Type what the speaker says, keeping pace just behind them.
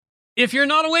If you're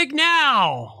not awake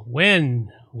now,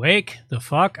 when? Wake the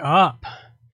fuck up.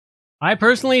 I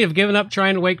personally have given up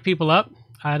trying to wake people up.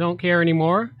 I don't care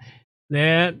anymore.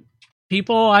 That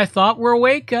people I thought were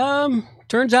awake,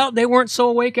 turns out they weren't so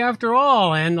awake after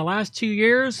all. And the last 2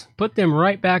 years put them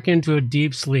right back into a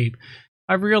deep sleep.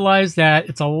 I've realized that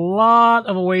it's a lot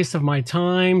of a waste of my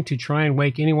time to try and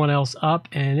wake anyone else up.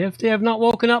 And if they have not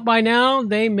woken up by now,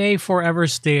 they may forever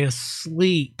stay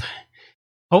asleep.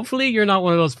 Hopefully you're not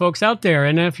one of those folks out there.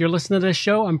 And if you're listening to this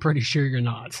show, I'm pretty sure you're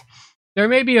not. There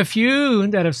may be a few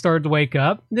that have started to wake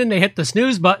up. Then they hit the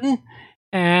snooze button.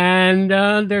 And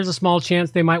there's a small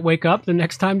chance they might wake up the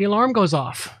next time the alarm goes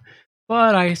off.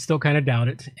 But I still kind of doubt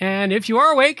it. And if you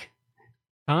are awake,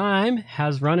 time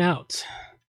has run out.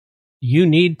 You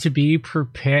need to be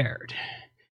prepared.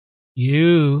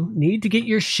 You need to get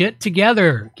your shit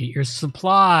together. Get your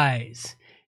supplies.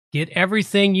 Get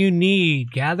everything you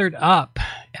need gathered up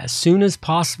as soon as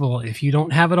possible. If you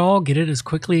don't have it all, get it as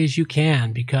quickly as you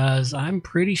can, because I'm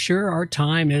pretty sure our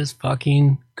time is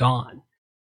fucking gone.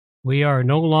 We are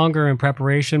no longer in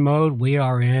preparation mode. We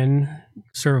are in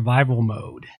survival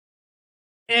mode.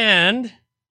 And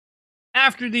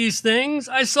after these things,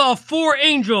 I saw 4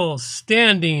 angels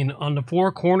standing on the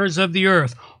 4 corners of the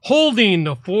earth, holding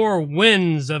the 4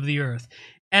 winds of the earth,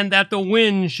 and that the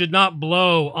wind should not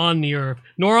blow on the earth,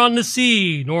 nor on the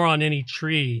sea, nor on any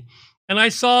tree. And I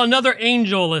saw another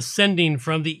angel ascending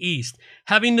from the east,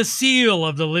 having the seal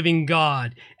of the living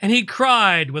God. And he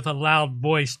cried with a loud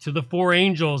voice to the 4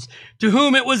 angels, to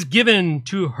whom it was given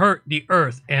to hurt the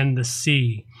earth and the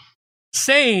sea,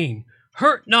 saying,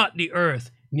 Hurt not the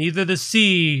earth, neither the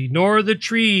sea, nor the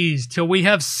trees, till we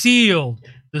have sealed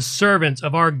the servants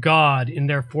of our God in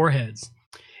their foreheads.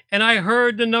 And I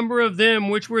heard the number of them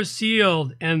which were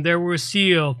sealed, and there were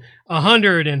sealed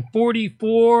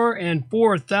 144 and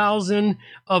 4,000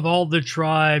 of all the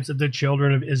tribes of the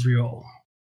children of Israel.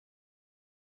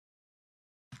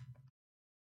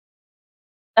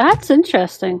 That's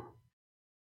interesting.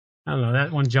 I don't know,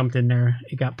 that one jumped in there.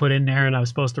 It got put in there and I was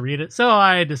supposed to read it. So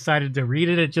I decided to read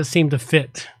it. It just seemed to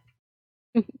fit.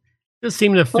 Just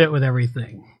seemed to fit with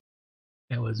everything.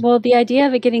 It was Well, the idea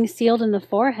of it getting sealed in the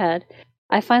forehead,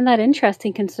 I find that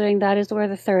interesting, considering that is where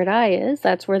the third eye is.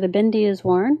 That's where the bindi is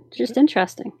worn. Just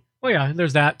interesting. Well, yeah,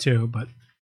 there's that too. But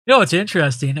you know, it's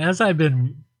interesting. As I've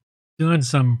been doing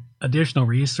some additional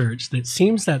research, it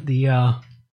seems that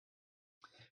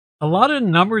a lot of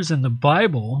numbers in the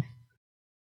Bible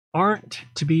aren't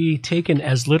to be taken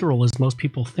as literal as most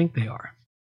people think they are.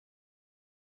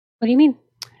 What do you mean?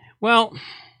 Well,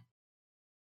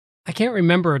 I can't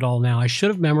remember it all now. I should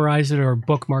have memorized it or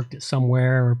bookmarked it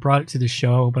somewhere or brought it to the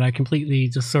show, but I completely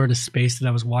just sort of spaced it.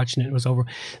 I was watching it and it was over.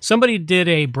 Somebody did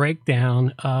a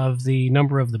breakdown of the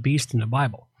number of the beast in the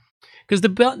Bible. Because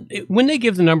when they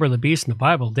give the number of the beast in the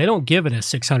Bible, they don't give it as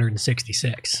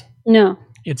 666. No.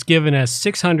 It's given as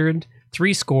 600,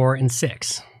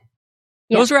 6.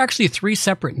 Yeah. Those are actually 3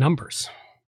 separate numbers.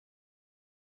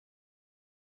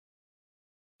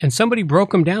 And somebody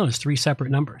broke them down as 3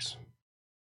 separate numbers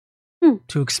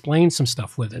to explain some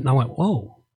stuff with it. And I went,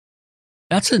 whoa,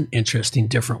 that's an interesting,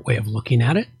 different way of looking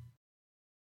at it.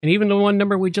 And even the one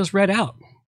number we just read out,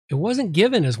 it wasn't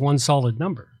given as one solid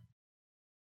number.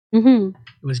 Mm-hmm.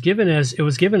 It was given as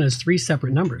 3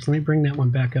 separate numbers. Let me bring that one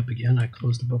back up again. I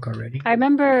closed the book already. I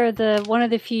remember one of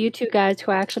the few YouTube guys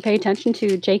who I actually pay attention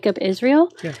to, Jacob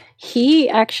Israel. Yeah. He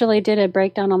actually did a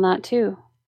breakdown on that too.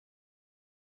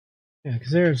 Yeah,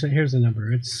 because here's the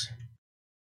number. It's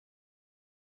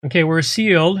okay. We're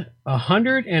sealed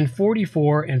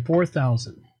 144 and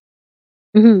 4,000.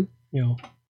 Mm-hmm. You know,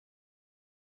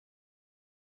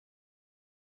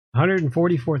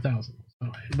 144,000.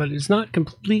 But it's not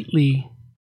completely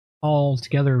all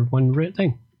together one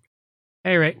thing.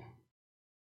 Hey, right.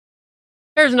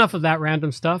 There's enough of that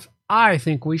random stuff. I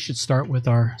think we should start with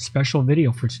our special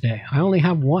video for today. I only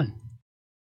have one.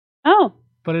 Oh.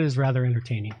 But it is rather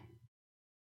entertaining.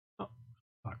 Oh,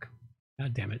 fuck.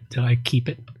 God damn it. Did I keep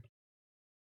it?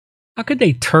 How could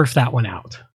they turf that one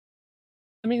out?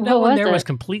 I mean, that one there was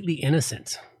completely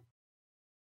innocent.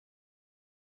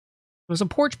 It was a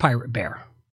porch pirate bear.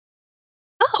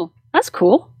 Oh, that's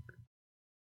cool.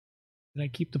 Did I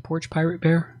keep the porch pirate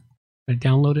bear? Did I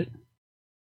download it?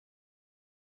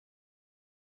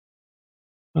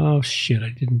 Oh shit, I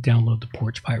didn't download the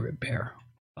porch pirate bear.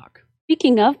 Fuck.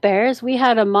 Speaking of bears, we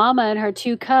had a mama and her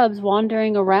 2 cubs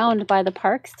wandering around by the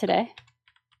parks today.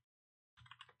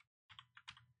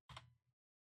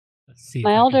 Let's see.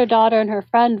 My elder daughter and her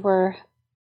friend were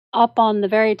up on the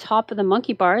very top of the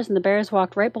monkey bars, and the bears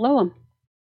walked right below them.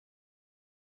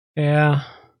 Yeah.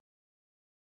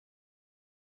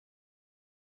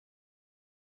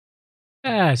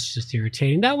 It's just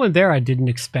irritating. That one there, I didn't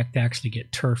expect to actually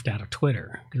get turfed out of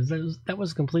Twitter because that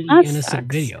was a completely That innocent sucks.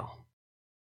 video.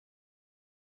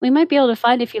 We might be able to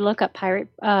find if you look up pirate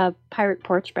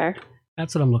porch bear.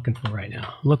 That's what I'm looking for right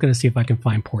now. I'm looking to see if I can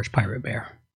find porch pirate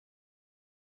bear.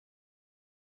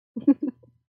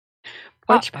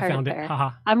 Porch I pirate found bear. it.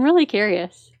 Haha. I'm really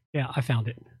curious. Yeah, I found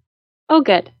it. Oh,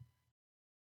 good.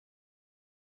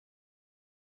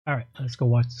 All right, let's go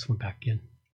watch this one back again.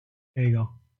 There you go.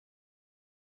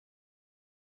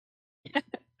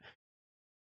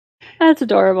 That's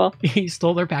adorable. He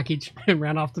stole their package and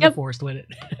ran off to the forest with it.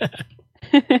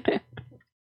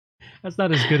 That's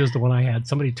not as good as the one I had.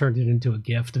 Somebody turned it into a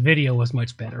GIF. The video was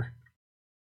much better.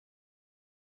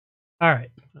 All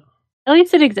right. At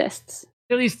least it exists.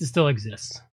 At least it still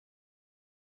exists.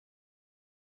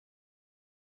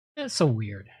 That's so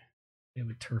weird. They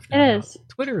would turf that out. Is.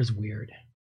 Twitter is weird.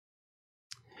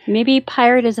 Maybe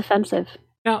pirate is offensive.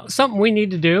 Now, something we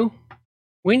need to do.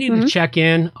 We need to check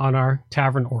in on our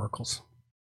tavern oracles.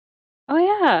 Oh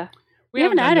yeah, we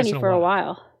haven't had any for a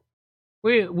while.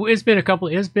 It's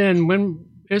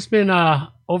been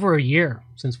over a year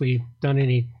since we've done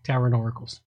any tavern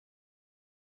oracles.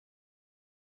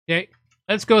 Okay,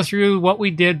 let's go through what we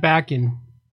did back in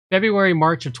February,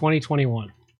 March of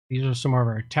 2021. These are some of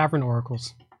our tavern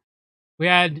oracles. We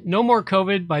had no more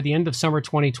COVID by the end of summer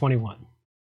 2021.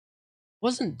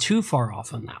 Wasn't too far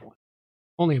off on that one.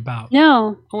 Only about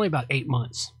 8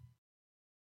 months.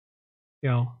 You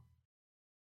know.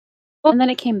 And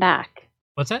then it came back.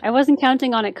 What's that? I wasn't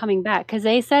counting on it coming back because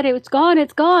they said it's gone,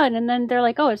 and then they're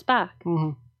like, oh, it's back.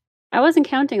 Mm-hmm. I wasn't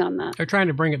counting on that. They're trying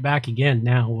to bring it back again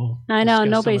now. I know,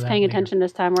 nobody's paying attention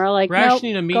this time. We're all like,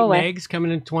 rationing nope, of meat and eggs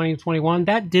coming in 2021.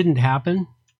 That didn't happen.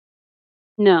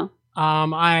 No.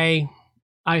 I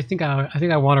think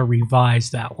I want to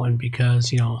revise that one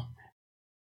because,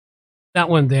 that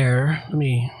one there, let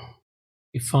me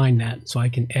find that so I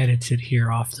can edit it here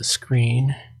off the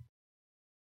screen.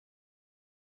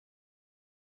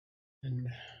 And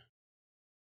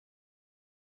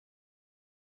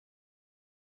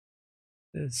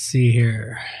let's see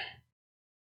here.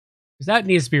 That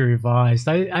needs to be revised.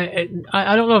 I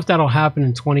don't know if that'll happen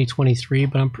in 2023,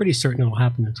 but I'm pretty certain it'll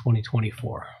happen in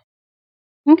 2024.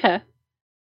 Okay.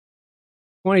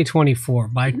 2024.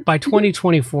 By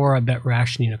 2024, I bet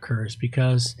rationing occurs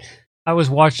because I was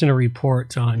watching a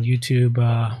report on YouTube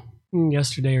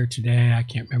yesterday or today. I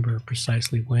can't remember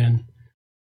precisely when,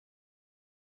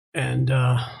 and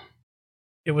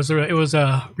it was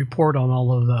a report on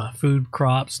all of the food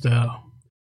crops, the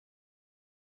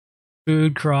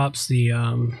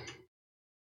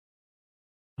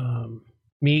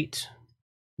meat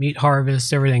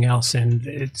harvest, everything else, and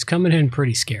it's coming in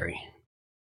pretty scary.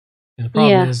 And the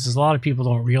problem is a lot of people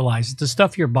don't realize that the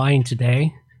stuff you're buying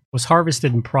today was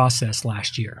harvested and processed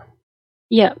last year.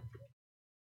 Yep.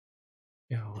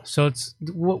 So it's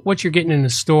what you're getting in the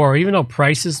store, even though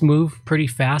prices move pretty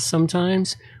fast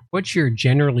sometimes, what you're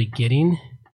generally getting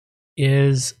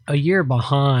is a year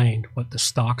behind what the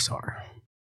stocks are.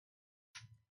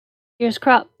 Year's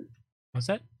crop. What's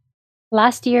that?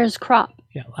 Last year's crop.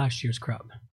 Yeah, last year's crop.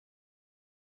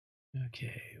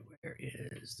 Okay, where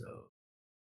is the...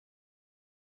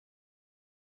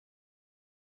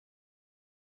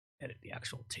 Edit the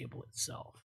actual table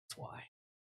itself. That's why.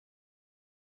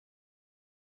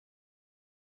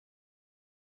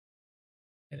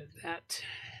 Edit that.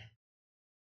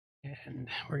 And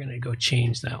we're going to go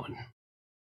change that one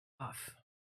off.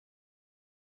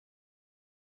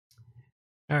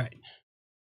 All right.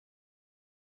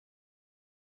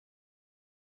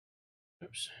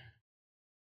 Oops.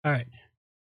 All right.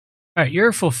 All right.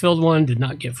 Your fulfilled one did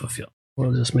not get fulfilled.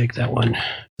 We'll just make that one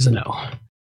as a no.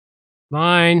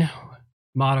 Mine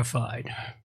modified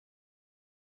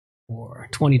for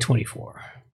 2024.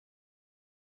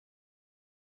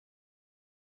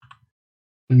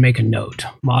 And make a note,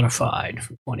 modified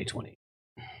for 2020.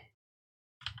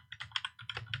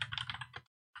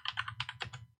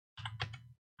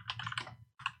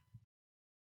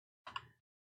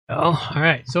 Oh, all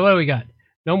right. So what do we got?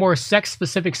 No more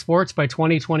sex-specific sports by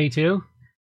 2022.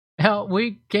 Hell,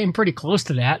 we came pretty close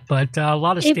to that, but a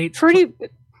lot of states...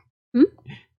 Go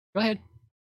ahead.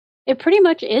 It pretty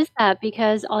much is that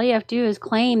because all you have to do is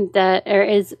claim that or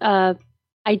is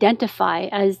identify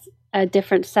as a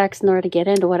different sex in order to get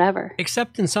into whatever.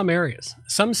 Except in some areas.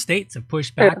 Some states have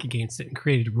pushed back against it and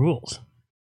created rules.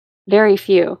 Very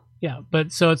few. Yeah,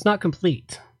 but so it's not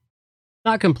complete.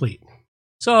 Not complete.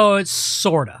 So it's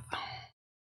sort of.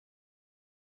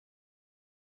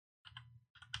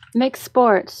 Mixed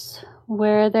sports,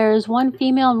 where there's one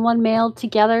female and one male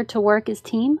together to work as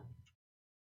team.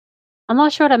 I'm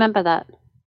not sure what I meant by that.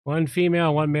 One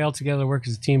female, one male together work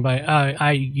as a team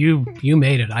by you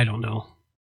made it. I don't know.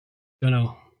 Don't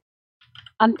know.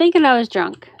 I'm thinking I was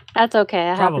drunk. That's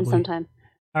okay. It happens Probably. sometime.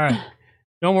 All right.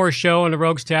 No more show in the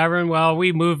Rogues Tavern. Well,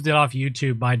 we moved it off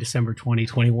YouTube by December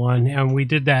 2021, and we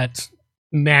did that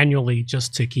manually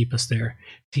just to keep us there.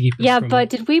 Yeah, but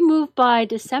did we move by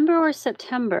December or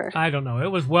September? I don't know. It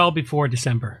was well before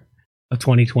December of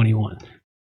 2021.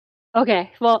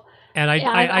 Okay, well, and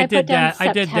I did that.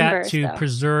 I did that to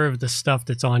preserve the stuff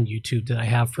that's on YouTube that I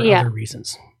have for other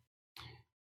reasons.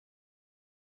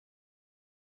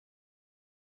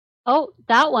 Oh,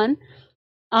 that one.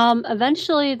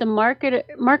 Eventually, the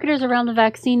marketers around the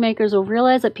vaccine makers will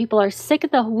realize that people are sick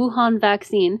of the Wuhan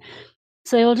vaccine,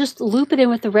 so they will just loop it in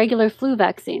with the regular flu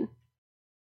vaccine.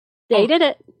 They did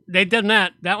it. They did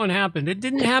that. That one happened. It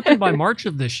didn't happen by March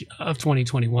of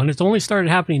 2021. It's only started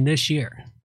happening this year.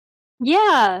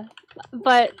 Yeah,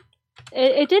 but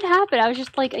it did happen. I was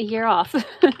just like a year off.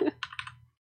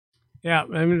 Yeah,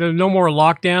 I mean, there's no more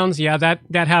lockdowns. Yeah,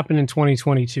 that happened in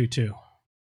 2022 too.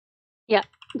 Yeah,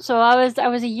 so I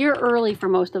was a year early for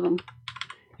most of them.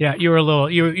 Yeah, you were a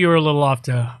little off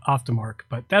the mark,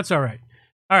 but that's all right.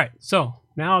 All right, so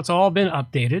now it's all been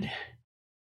updated.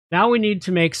 Now we need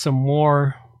to make some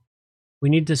more. We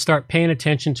need to start paying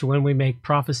attention to when we make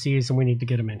prophecies, and we need to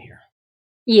get them in here.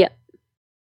 Yeah.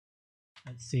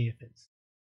 Let's see if it's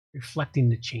reflecting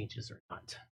the changes or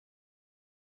not.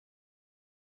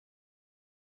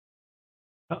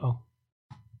 Uh-oh.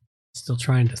 Still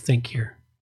trying to think here.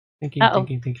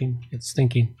 Thinking. It's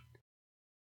thinking.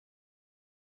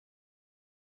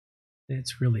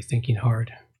 It's really thinking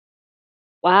hard.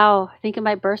 Wow, I think it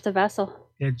might burst a vessel.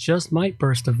 It just might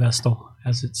burst a vessel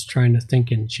as it's trying to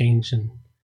think and change and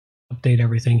update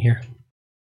everything here.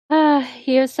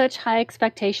 He has such high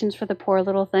expectations for the poor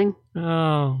little thing.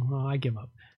 Oh, I give up.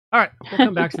 All right, we'll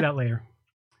come back to that later.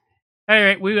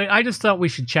 Anyway, I just thought we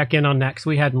should check in on that because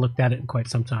we hadn't looked at it in quite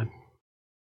some time.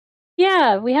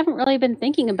 Yeah, we haven't really been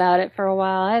thinking about it for a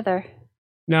while either.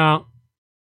 No,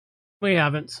 we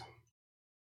haven't.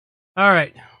 All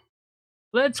right,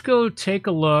 let's go take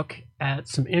a look at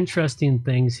some interesting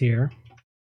things here.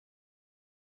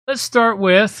 Let's start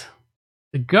with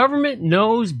the government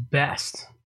knows best.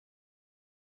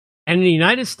 And in the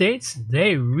United States,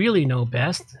 they really know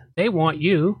best. They want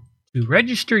you to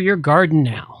register your garden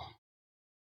now.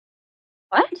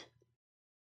 What?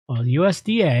 Well, the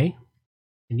USDA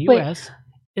in the US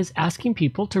is asking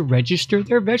people to register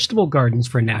their vegetable gardens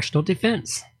for national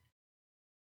defense.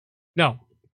 No,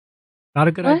 not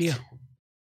a good idea.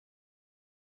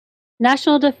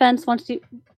 National defense wants to...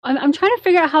 I'm trying to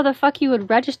figure out how the fuck you would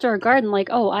register a garden. Like,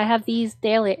 oh, I have these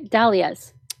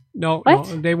dahlias. No,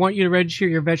 they want you to register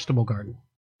your vegetable garden,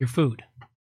 your food.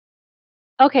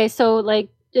 Okay, so like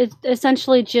it's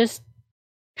essentially just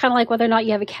kind of like whether or not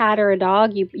you have a cat or a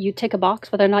dog, you tick a box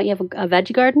whether or not you have a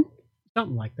veggie garden.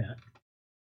 Something like that.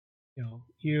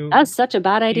 That's such a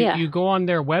bad idea. You go on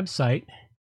their website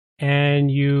and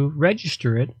you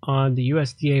register it on the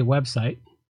USDA website,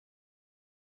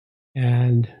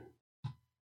 and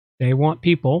they want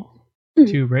people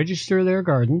to register their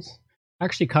gardens. I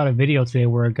actually caught a video today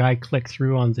where a guy clicked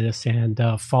through on this and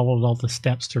followed all the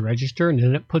steps to register, and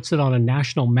then it puts it on a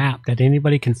national map that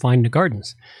anybody can find the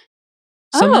gardens.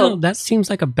 Somehow that seems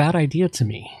like a bad idea to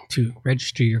me, to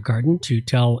register your garden, to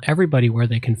tell everybody where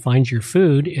they can find your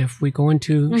food if we go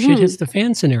into shit hits the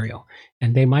fan scenario.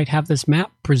 And they might have this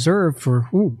map preserved for,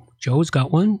 Joe's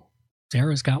got one,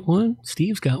 Sarah's got one,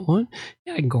 Steve's got one.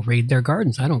 Yeah, I can go raid their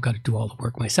gardens. I don't got to do all the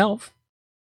work myself.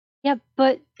 Yeah,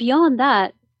 but beyond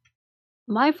that,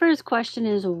 my first question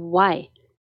is why?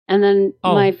 And then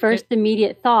my first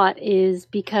immediate thought is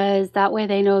because that way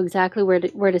they know exactly where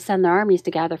to send their armies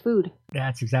to gather food.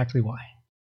 That's exactly why.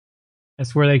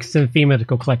 That's where they send FEMA to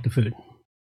go collect the food.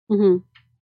 Mm-hmm.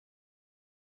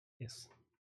 Yes.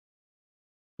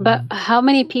 But how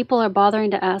many people are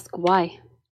bothering to ask why?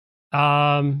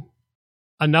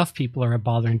 Enough people are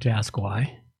bothering to ask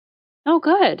why. Oh,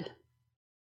 good.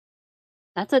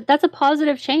 That's a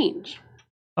positive change.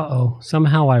 Uh-oh.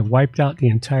 Somehow I wiped out the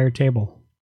entire table.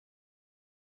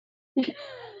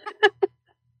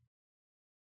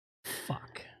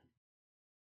 Fuck.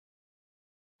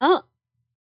 Oh.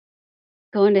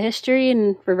 Go into history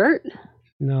and revert?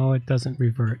 No, it doesn't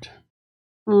revert.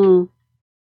 It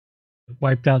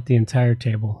wiped out the entire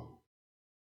table.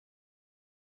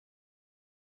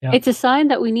 Yep. It's a sign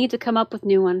that we need to come up with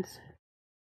new ones.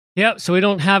 Yeah, so we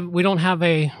don't have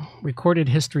a recorded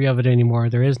history of it anymore.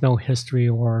 There is no history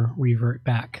or revert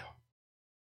back.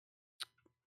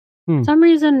 For some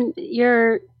reason,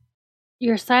 your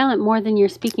You're silent more than you're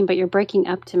speaking, but you're breaking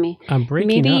up to me. I'm breaking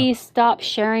Maybe up. stop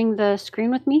sharing the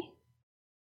screen with me?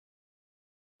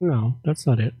 No, that's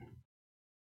not it.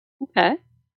 Okay.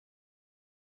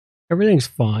 Everything's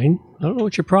fine. I don't know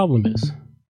what your problem is.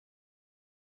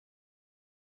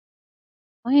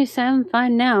 Well, you sound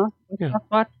fine now. Yeah.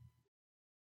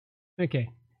 Okay.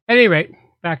 At any rate,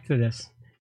 back to this.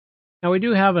 Now we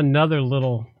do have another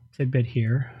little tidbit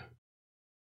here.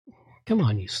 Come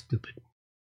on, you stupid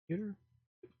computer.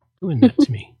 Doing that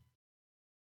to me.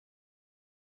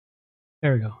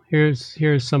 There we go.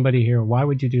 Here's somebody here. Why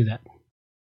would you do that?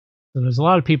 So there's a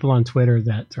lot of people on Twitter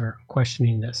that are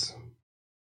questioning this.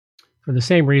 For the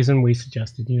same reason we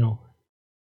suggested,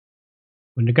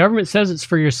 when the government says it's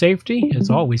for your safety, it's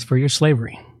always for your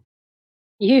slavery.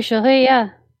 Usually, yeah.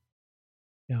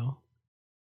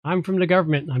 I'm from the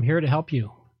government. I'm here to help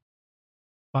you.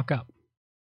 Fuck up.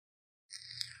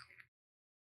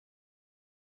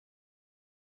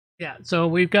 Yeah, so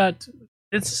we've got.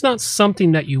 It's not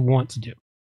something that you want to do.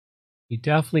 You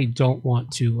definitely don't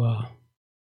want to.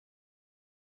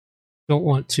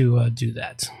 Do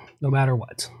that, no matter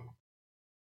what.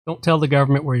 Don't tell the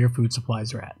government where your food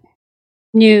supplies are at.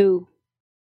 No,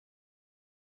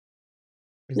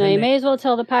 you may as well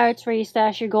tell the pirates where you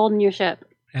stash your gold in your ship.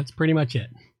 That's pretty much it.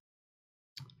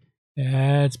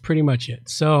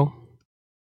 So,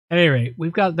 at any rate,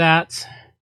 we've got that.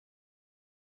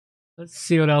 Let's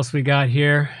see what else we got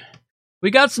here.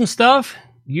 We got some stuff.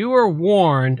 You were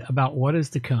warned about what is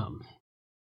to come.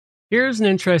 Here's an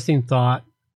interesting thought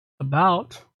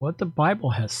about what the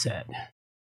Bible has said.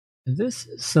 And this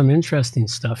is some interesting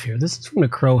stuff here. This is from the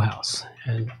Crow House,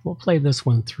 and we'll play this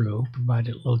one through,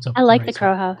 provided it loads up. I like the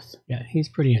Crow House. Yeah, he's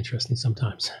pretty interesting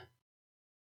sometimes.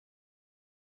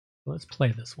 Let's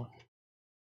play this one.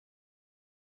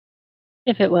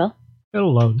 If it will.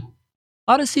 It'll load.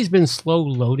 Odyssey's been slow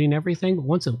loading everything, but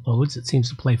once it loads, it seems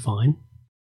to play fine.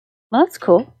 Well, that's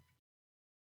cool.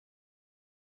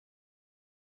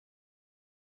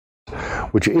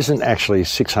 Which isn't actually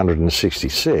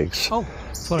 666. Oh,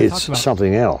 that's what I talked about. It's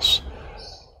something else.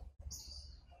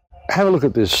 Have a look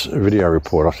at this video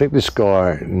report. I think this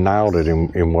guy nailed it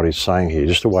in what he's saying here,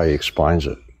 just the way he explains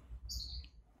it.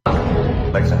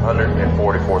 Makes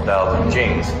 144,000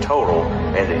 genes total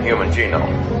in the human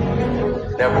genome.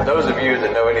 Now, for those of you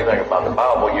that know anything about the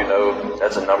Bible, you know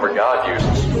that's a number God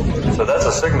uses. So that's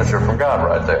a signature from God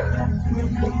right there.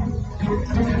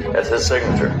 That's his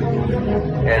signature.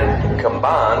 And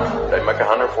combined, they make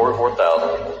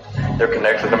 144,000. They're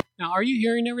connected to... Now, are you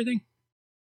hearing everything?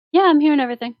 Yeah, I'm hearing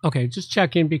everything. Okay, just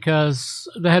checking because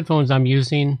the headphones I'm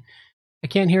using, I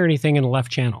can't hear anything in the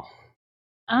left channel.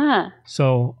 Ah.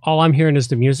 So all I'm hearing is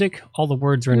the music. All the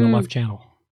words are in the left channel.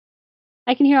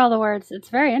 I can hear all the words. It's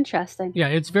very interesting. Yeah,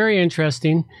 it's very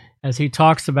interesting as he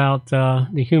talks about the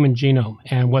human genome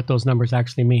and what those numbers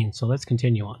actually mean. So let's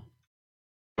continue on.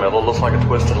 It looks like a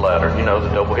twisted ladder, the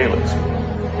double helix.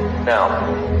 Now,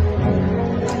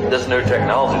 this new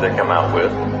technology they come out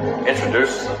with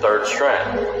introduces the third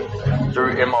strand.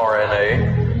 Through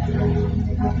mRNA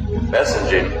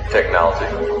messaging technology,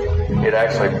 it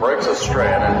actually breaks a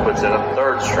strand and puts in a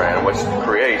third strand, which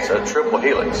creates a triple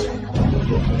helix.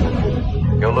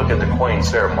 Go look at the Queen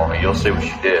ceremony. You'll see what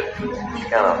she did. She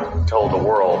kind of told the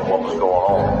world what was going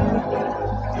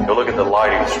on. Go look at the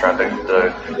lighting strand.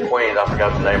 The Queen, I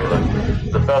forgot the name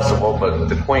of the festival, but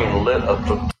the Queen lit up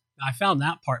the... I found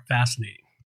that part fascinating.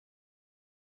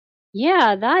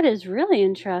 Yeah, that is really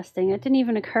interesting. It didn't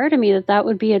even occur to me that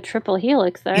would be a triple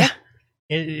helix there.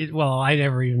 Yeah. Well, I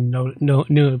never even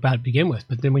knew about it to begin with.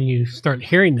 But then when you start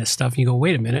hearing this stuff, you go,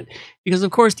 wait a minute. Because, of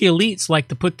course, the elites like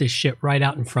to put this shit right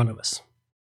out in front of us.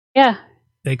 Yeah.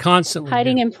 They constantly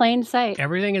hiding in plain sight.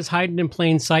 Everything is hiding in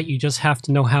plain sight. You just have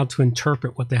to know how to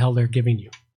interpret what the hell they're giving you.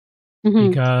 Mm-hmm.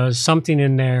 Because something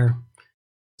in there,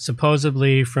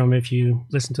 supposedly from if you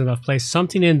listen to enough places,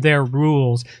 something in their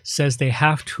rules says they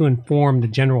have to inform the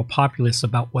general populace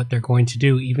about what they're going to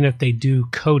do, even if they do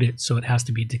code it, so it has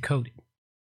to be decoded.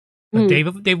 But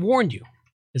they've warned you.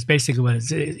 Is basically what it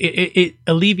is. It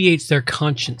alleviates their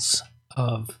conscience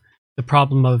of the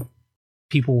problem of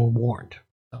people were warned.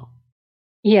 So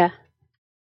yeah.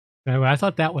 Anyway, I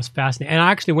thought that was fascinating. And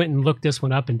I actually went and looked this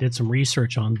one up and did some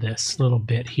research on this little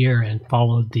bit here and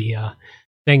followed the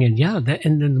thing. And yeah, and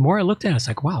then the more I looked at it, it's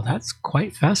like, wow, that's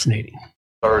quite fascinating.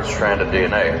 Third strand of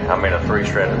DNA. I mean, a three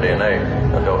strand of DNA,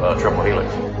 a triple helix.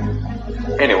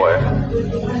 Anyway,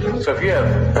 so if you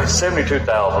have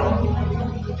 72,000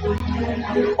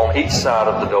 on each side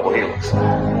of the double helix,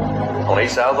 on each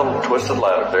side of the twisted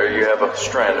ladder, there you have a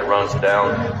strand that runs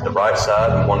down the right side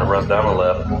and one that runs down the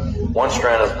left. One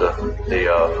strand is the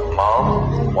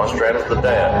mom, one strand is the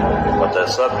dad of that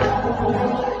subject.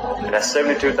 And that's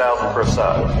 72,000 per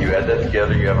side. You add that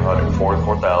together, you have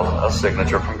 144,000, a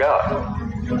signature from God,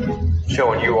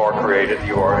 showing you are created,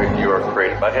 you are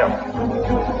created by Him.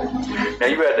 Now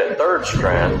you add that third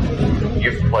strand,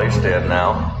 you've placed in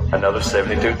now another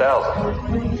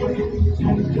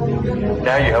 72,000.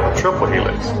 Now you have a triple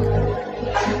helix.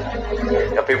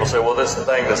 Now people say, well, this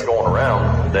thing that's going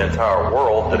around the entire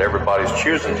world that everybody's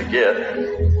choosing to get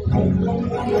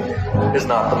is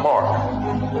not the mark.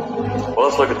 Well,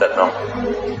 let's look at that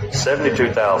number.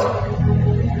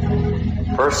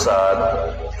 72,000 per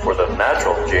side for the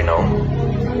natural genome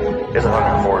is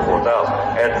 144,000.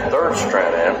 Add the third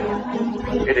strand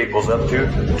in, it equals up to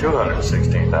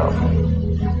 216,000.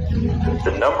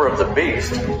 The number of the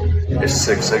beast is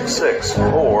 666,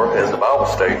 or as the Bible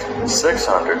states,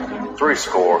 600, 3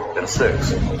 score, and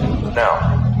 6.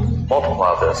 Now,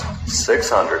 multiply this.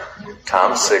 600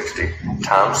 times 60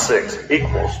 times 6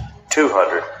 equals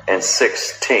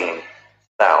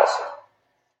 216,000.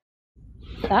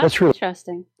 That's really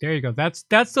interesting. There you go. That's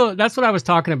what I was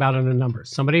talking about in the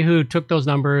numbers. Somebody who took those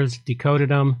numbers, decoded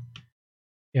them,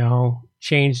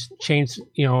 changed,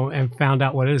 and found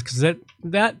out what it is, because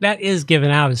that is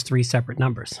given out as 3 separate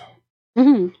numbers.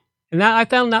 Mm-hmm. And that I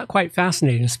found that quite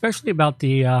fascinating, especially about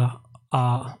the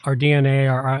our DNA,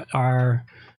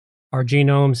 our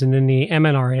genomes, and then the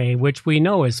mRNA, which we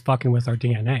know is fucking with our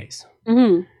DNAs.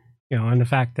 Mm-hmm. And the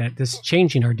fact that this is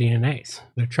changing our DNAs.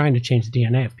 They're trying to change the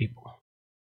DNA of people.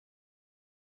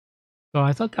 So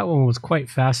I thought that one was quite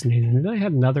fascinating. And then I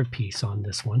had another piece on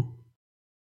this one.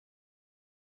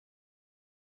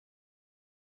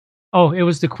 Oh, it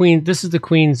was the Queen. This is the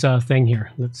Queen's thing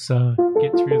here. Let's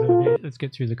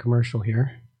get through the commercial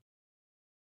here.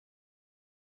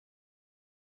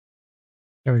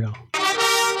 There we go.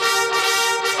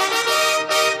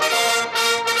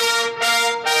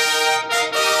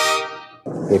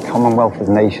 The Commonwealth of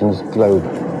Nations globe.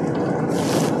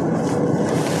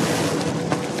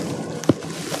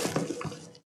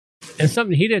 And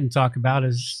something he didn't talk about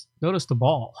is, notice the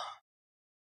ball.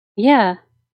 Yeah.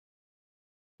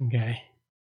 Okay.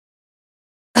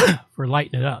 For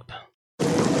lighting it up.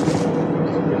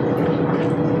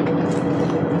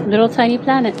 Little tiny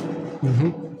planet.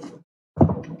 Mm-hmm.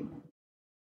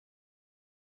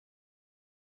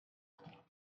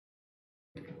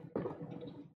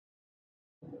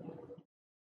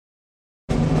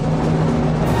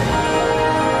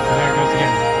 There it goes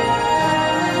again.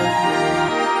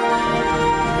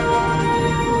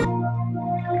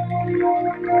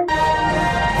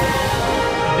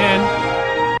 And then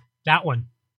that one.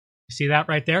 You see that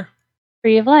right there?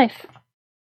 Tree of life.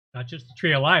 Not just the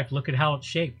tree of life. Look at how it's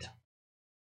shaped.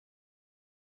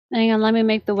 Hang on, let me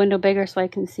make the window bigger so I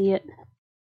can see it.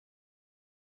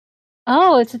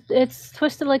 Oh, it's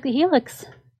twisted like the helix.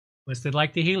 Twisted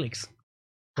like the helix.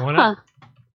 Going Huh. up.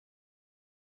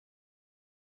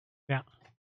 Yeah.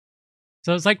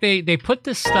 So it's like they put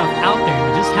this stuff out there.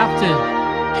 You just have to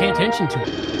pay attention to it.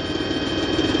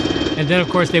 And then, of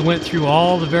course, they went through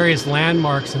all the various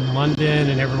landmarks in London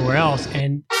and everywhere else,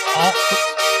 and all...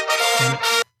 Damn it.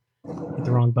 Hit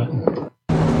the wrong button.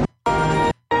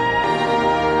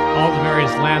 All the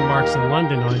various landmarks in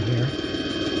London on here,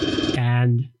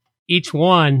 and each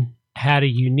one had a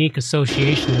unique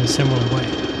association in a similar way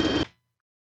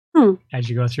as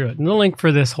you go through it. And the link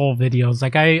for this whole video is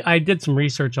like, I did some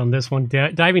research on this one,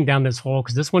 diving down this hole,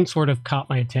 because this one sort of caught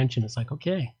my attention. It's like,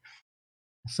 okay,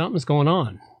 something's going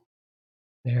on.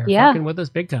 They're fucking with us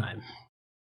big time.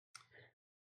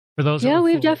 For those,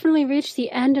 we've definitely reached the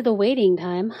end of the waiting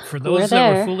time. For those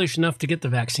that were foolish enough to get the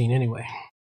vaccine anyway.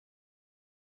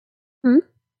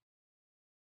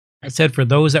 I said for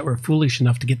those that were foolish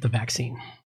enough to get the vaccine.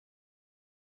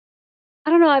 I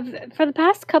don't know. For the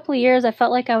past couple of years, I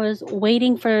felt like I was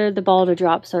waiting for the ball to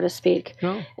drop, so to speak.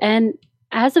 No. And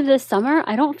as of this summer,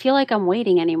 I don't feel like I'm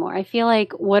waiting anymore. I feel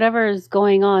like whatever is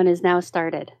going on is now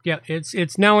started. Yeah,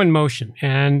 it's now in motion,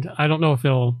 and I don't know if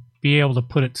it'll be able to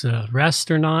put it to rest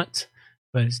or not,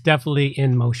 but it's definitely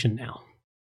in motion now.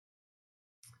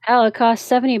 Hell, it cost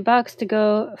 $70 to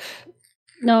go.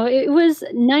 No, it was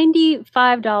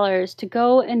 $95 to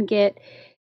go and get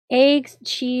eggs,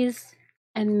 cheese,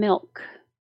 and milk.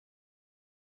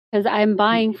 Because I'm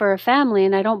buying for a family,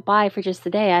 and I don't buy for just the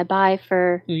day. I buy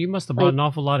for... You must have bought an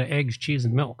awful lot of eggs, cheese,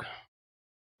 and milk.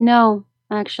 No,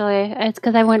 actually. It's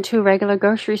because I went to a regular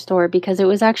grocery store, because it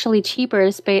was actually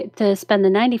cheaper to spend the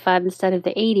 $95 instead of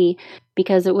the $80,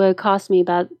 because it would cost me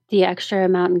about the extra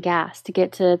amount in gas to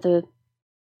get to the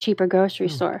cheaper grocery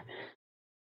store.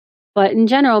 But in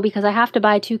general, because I have to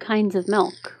buy 2 kinds of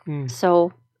milk.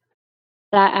 So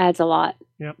That adds a lot.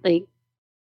 Yep. Like,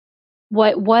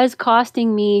 what was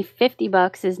costing me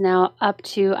 $50 is now up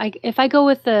to, if I go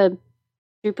with the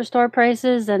Superstore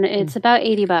prices, then it's about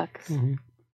 $80. Mm-hmm.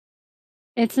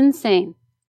 It's insane.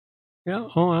 Yeah.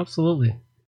 Oh, absolutely.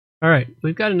 All right.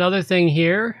 We've got another thing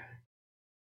here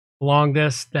along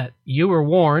this that you were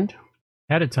warned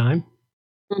ahead of time.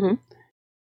 Mm-hmm.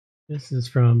 This is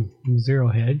from Zero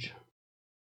Hedge.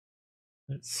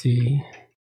 Let's see.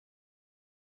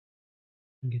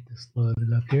 Get this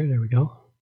loaded up here. There we go.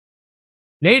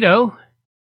 NATO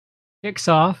kicks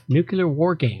off nuclear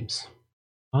war games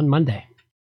on Monday.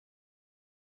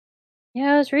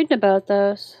 Yeah, I was reading about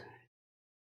those.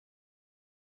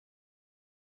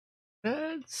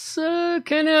 That's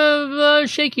kind of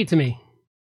shaky to me.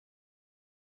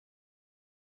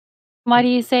 Why do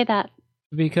you say that?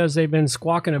 Because they've been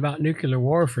squawking about nuclear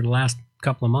war for the last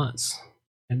couple of months.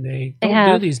 And they don't do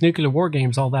have. these nuclear war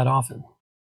games all that often.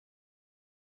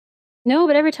 No,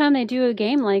 but every time they do a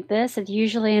game like this, it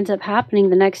usually ends up happening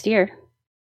the next year.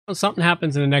 Well, something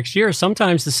happens in the next year,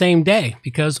 sometimes the same day.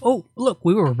 Because, oh, look,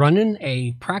 we were running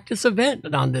a practice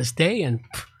event on this day. And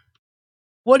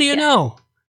what do you know?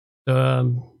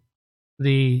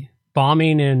 The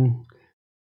bombing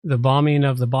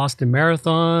of the Boston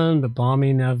Marathon, the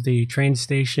bombing of the train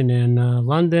station in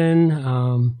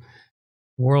London,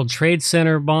 World Trade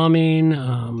Center bombing.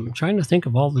 I'm trying to think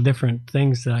of all the different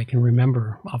things that I can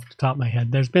remember off the top of my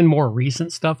head. There's been more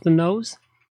recent stuff than those.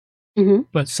 Mm-hmm.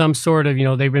 But some sort of,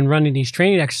 they've been running these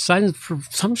training exercises for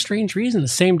some strange reason. The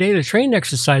same day the training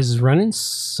exercise is running,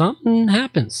 something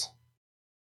happens.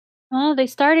 Oh, they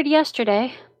started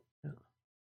yesterday.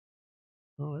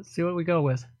 Well, let's see what we go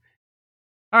with.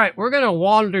 All right, we're going to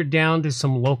wander down to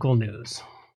some local news.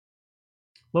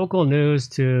 Local news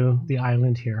to the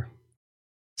island here.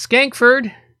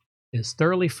 Skankford is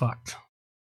thoroughly fucked.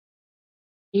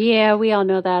 Yeah, we all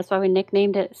know that. That's why we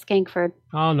nicknamed it Skankford.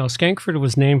 Oh no, Skankford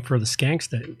was named for the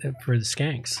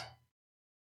skanks.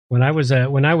 When I was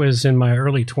in my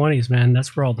early 20s, man,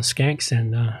 that's where all the skanks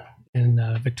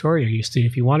in Victoria used to.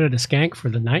 If you wanted a skank for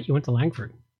the night, you went to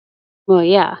Langford. Well,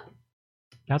 yeah.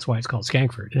 That's why it's called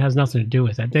Skankford. It has nothing to do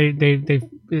with that.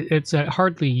 It's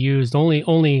hardly used.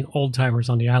 Only old timers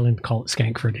on the island call it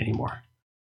Skankford anymore.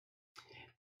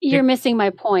 You're missing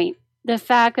my point. The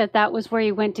fact that was where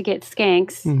you went to get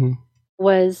skanks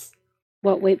was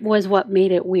what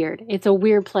made it weird. It's a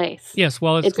weird place. Yes,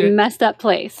 well, it's a messed up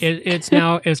place. It's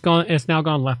now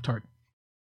gone left-hard.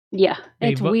 Yeah,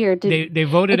 it's weird. They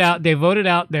voted out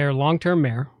their long-term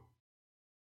mayor.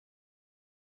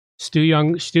 Stu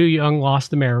Young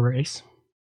lost the mayor race.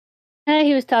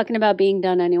 He was talking about being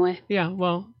done anyway. Yeah,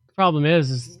 well, the problem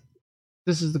is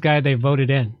this is the guy they voted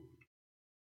in.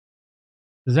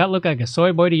 Does that look like a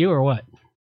soy boy to you or what?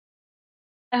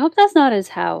 I hope that's not his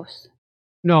house.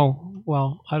 No,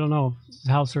 well, I don't know if it's his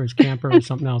house or his camper or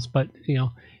something else, but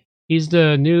he's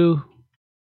the new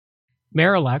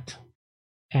mayor-elect,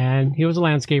 and he was a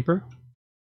landscaper.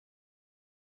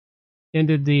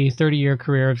 Ended the 30-year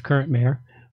career of current mayor.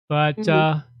 But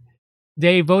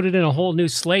they voted in a whole new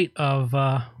slate of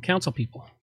council people.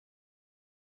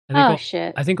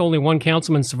 Shit. I think only one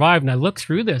councilman survived. And I looked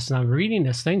through this and I'm reading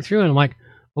this thing through and I'm like,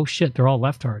 oh shit, they're all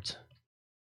leftards.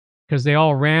 Because they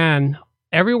all ran,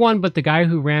 everyone but the guy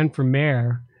who ran for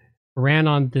mayor ran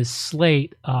on this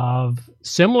slate of,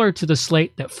 similar to the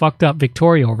slate that fucked up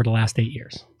Victoria over the last 8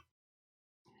 years.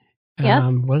 Yeah.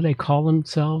 What do they call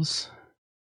themselves?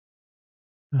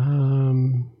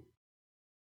 5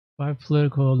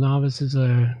 political novices,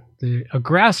 a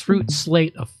grassroots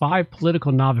slate of 5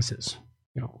 political novices.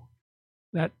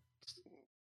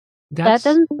 That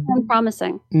doesn't sound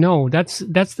promising. No, that's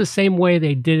the same way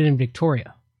they did it in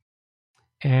Victoria,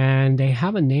 and they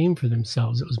have a name for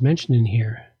themselves. It was mentioned in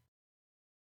here,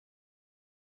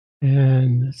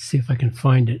 and let's see if I can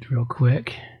find it real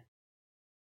quick.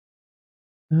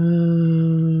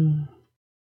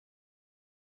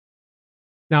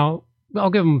 Now, I'll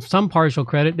give them some partial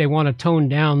credit. They want to tone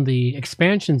down the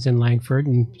expansions in Langford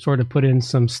and sort of put in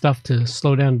some stuff to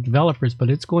slow down developers, but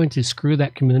it's going to screw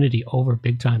that community over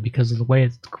big time because of the way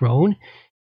it's grown.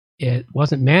 It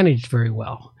wasn't managed very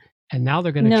well. And now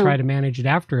they're going to try to manage it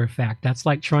after a fact. That's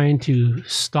like trying to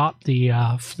stop the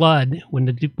flood when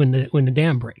the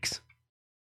dam breaks.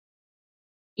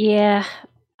 Yeah,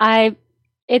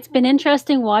 it's been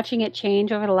interesting watching it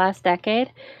change over the last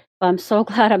decade. I'm so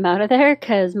glad I'm out of there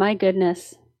because my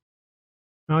goodness.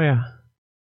 Oh yeah.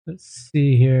 Let's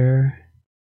see here.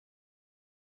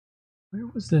 Where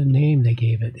was the name they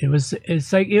gave it? It was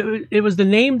the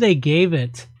name they gave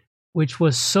it, which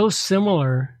was so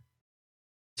similar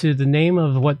to the name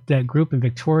of what that group in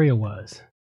Victoria was.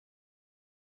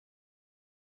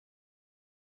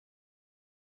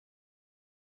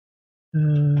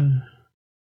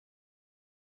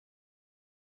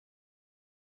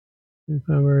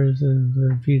 Newcomers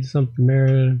feed something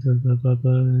merit.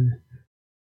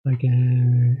 Like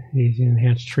he's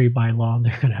enhanced tree bylaw.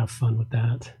 They're gonna have fun with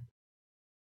that.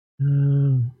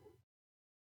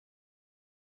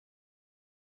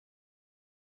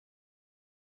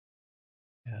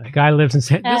 The guy lives in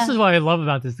this is what I love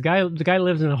about this. The guy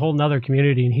lives in a whole nother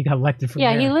community, and he got elected from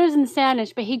there. He lives in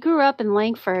Saanich, but he grew up in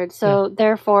Langford, so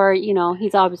therefore,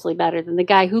 he's obviously better than the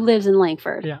guy who lives in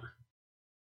Langford. Yeah.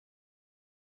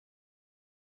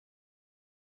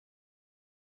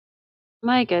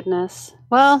 My goodness.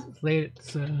 Well,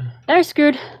 they're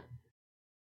screwed.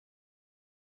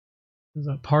 As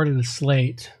a part of the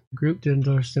slate, the group did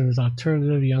endorse him as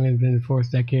alternative young and in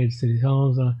fourth decade city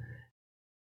homes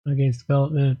against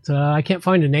development. I can't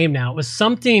find a name now. It was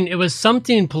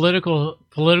something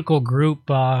political group,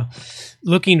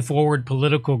 looking forward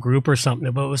political group or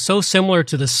something. But it was so similar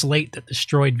to the slate that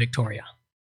destroyed Victoria.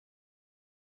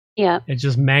 Yeah. It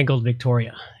just mangled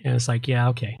Victoria. And it's like, yeah,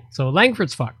 okay. So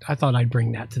Langford's fucked. I thought I'd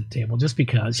bring that to the table just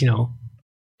because,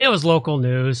 it was local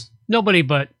news. Nobody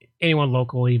but anyone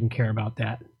local will even care about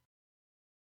that.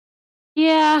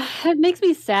 Yeah, it makes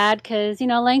me sad because,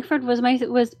 Langford was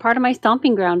part of my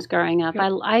stomping grounds growing up.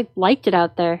 Yep. I liked it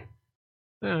out there.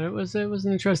 Yeah, it was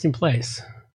an interesting place.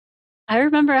 I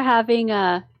remember having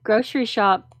a grocery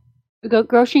shopping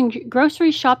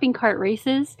cart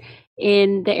races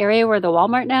in the area where the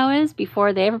Walmart now is.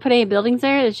 Before they ever put any buildings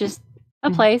there, it's just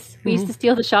a place. We used to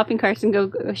steal the shopping carts and go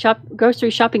grocery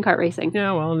shopping cart racing.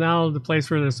 Yeah, well, now the place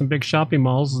where there's some big shopping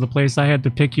malls is the place I had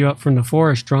to pick you up from the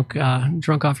forest drunk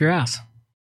off your ass.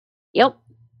 Yep.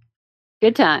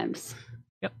 Good times.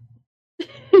 Yep.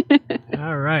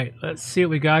 All right, let's see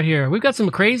what we got here. We've got some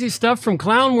crazy stuff from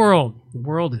Clown World. The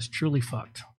world is truly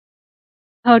fucked.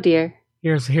 Oh dear.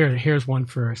 Here's one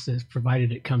for us,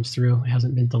 provided it comes through. It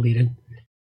hasn't been deleted.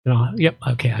 Yep.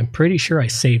 Okay, I'm pretty sure I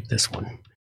saved this one.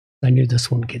 I knew this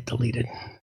one would get deleted.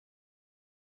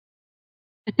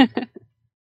 That's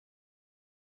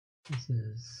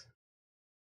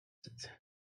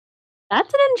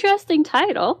an interesting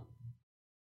title.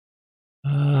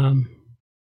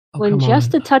 When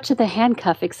just a touch of the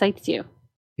handcuff excites you.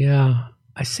 Yeah,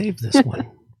 I saved this one.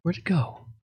 Where'd it go?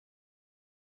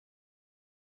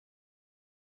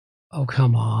 Oh,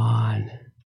 come on.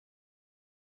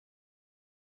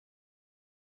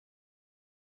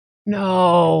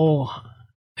 No.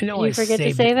 I know. Did you forget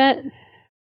to save it?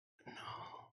 No.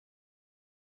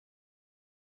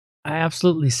 I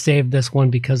absolutely saved this one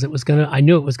because I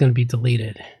knew it was gonna be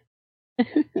deleted.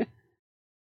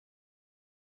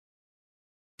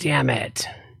 Damn it.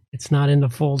 It's not in the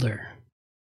folder.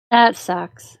 That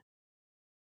sucks.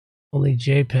 Only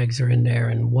JPEGs are in there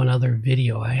and one other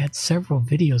video. I had several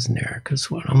videos in there because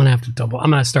I'm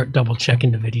gonna start double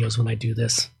checking the videos when I do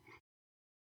this.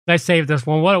 I saved this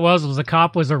one. What it was a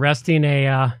cop was arresting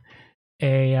a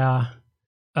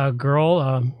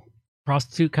girl,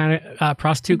 prostitute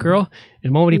girl. And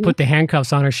the moment he put the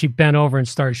handcuffs on her, she bent over and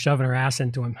started shoving her ass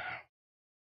into him.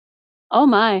 Oh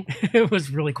my. It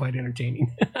was really quite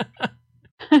entertaining.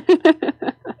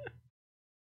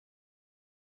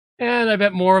 And I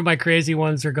bet more of my crazy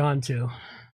ones are gone too.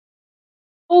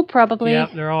 Oh, probably. Yeah,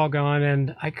 they're all gone.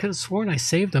 And I could have sworn I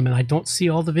saved them and I don't see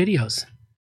all the videos.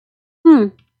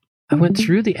 I went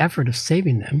through the effort of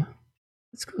saving them.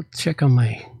 Let's go check on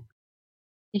my...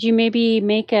 Did you maybe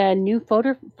make a new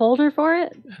folder for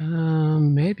it?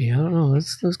 Maybe. I don't know.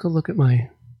 Let's go look at my...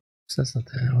 That's not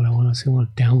what I want to see. I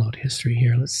want to download history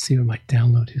here. Let's see what my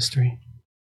download history...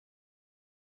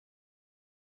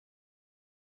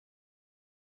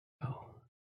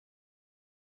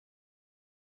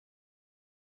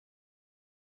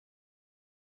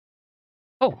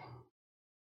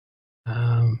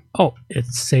 it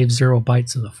saved 0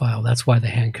 bytes of the file. That's why the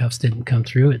handcuffs didn't come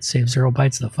through. It saved 0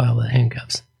 bytes of the file of the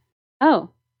handcuffs. Oh,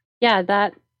 yeah,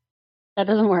 that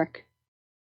doesn't work.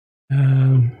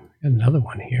 Another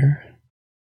one here.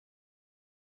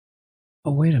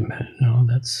 Oh, wait a minute. No,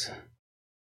 that's...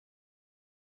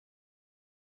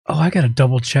 Oh, I got to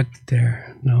double check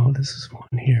there. No, this is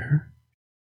one here.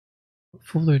 What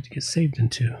folder did it get saved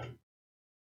into?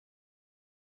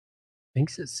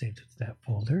 Thinks it's saved to that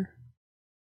folder.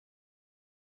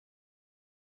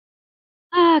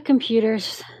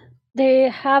 Computers. They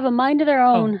have a mind of their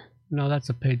own. Oh, no, that's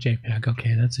a JPEG.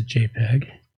 Okay, that's a JPEG.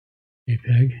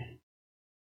 JPEG.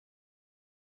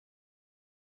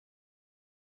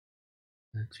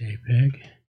 A JPEG.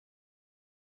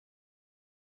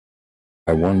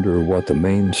 I wonder what the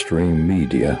mainstream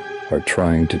media are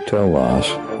trying to tell us,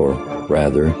 or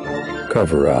rather,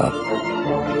 cover up.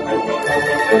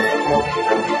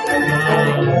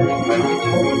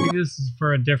 This is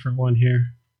for a different one here.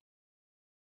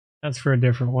 That's for a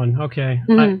different one. Okay.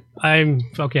 I'm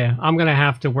okay. I'm gonna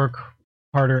have to work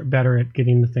better at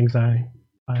getting the things I'm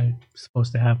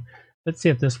supposed to have. Let's see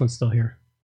if this one's still here.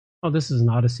 Oh, this is an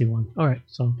Odyssey one. All right,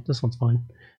 so this one's fine.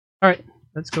 All right,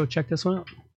 let's go check this one out.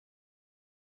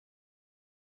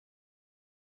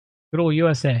 Good old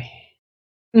USA.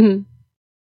 Mm-hmm.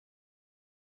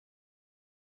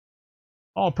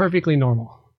 All perfectly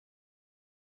normal.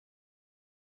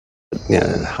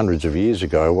 Yeah, hundreds of years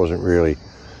ago, it wasn't really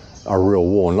a real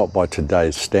war, not by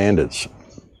today's standards.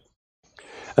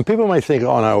 And people may think,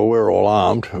 oh no, we're all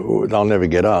armed, they'll never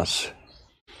get us.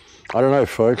 I don't know,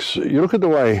 folks. You look at the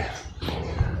way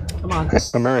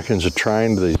Americans are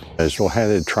trained these days, or how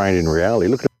they're trained in reality.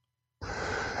 Look at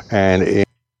and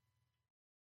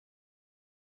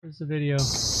here's the video.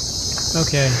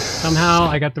 Okay, somehow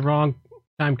I got the wrong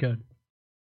time code.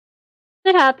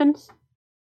 It happens.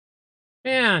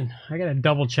 Man, I gotta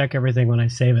double check everything when I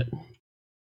save it.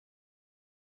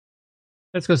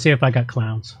 Let's go see if I got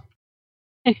clowns.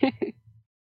 It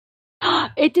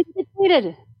didn't get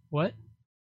deleted. What?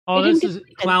 Oh, this is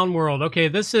Clown World. Okay,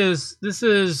 this is they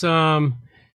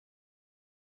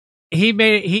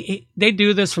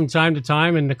do this from time to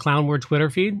time in the Clown World Twitter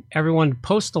feed. Everyone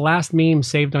post the last meme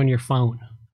saved on your phone.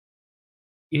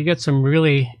 You get some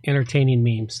really entertaining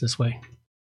memes this way.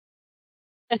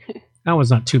 That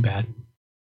one's not too bad.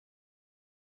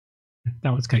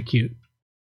 That one's kind of cute.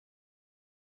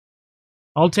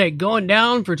 I'll take going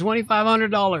down for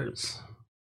 $2,500.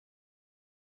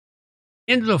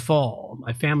 Into the fall,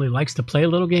 my family likes to play a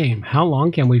little game. How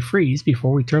long can we freeze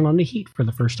before we turn on the heat for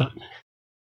the first time?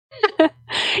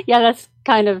 Yeah, that's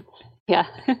kind of, yeah.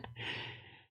 Here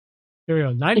we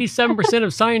go. 97%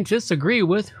 of scientists agree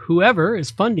with whoever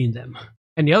is funding them.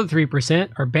 And the other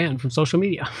 3% are banned from social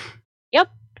media. Yep.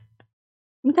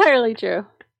 Entirely true.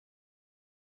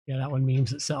 Yeah, that one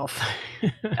memes itself.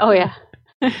 Oh, yeah.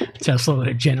 Tesla with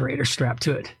a generator strapped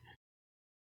to it.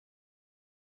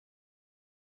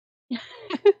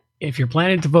 If you're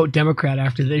planning to vote Democrat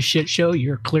after this shit show,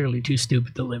 you're clearly too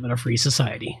stupid to live in a free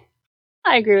society.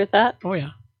 I agree with that. Oh,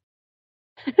 yeah.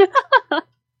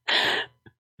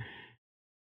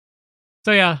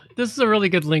 So, yeah, this is a really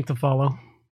good link to follow.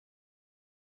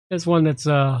 It's one that's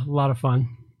a lot of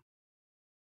fun.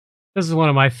 This is one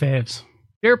of my faves.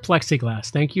 Dear Plexiglass,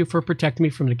 thank you for protecting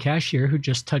me from the cashier who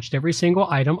just touched every single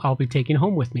item I'll be taking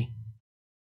home with me.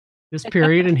 This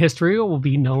period in history will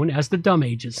be known as the Dumb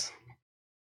Ages.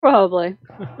 Probably.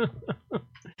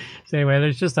 So anyway,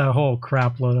 there's just a whole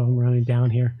crap load of them running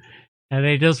down here. And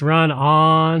they just run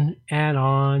on and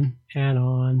on and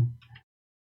on.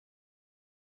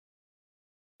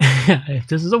 If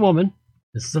this is a woman,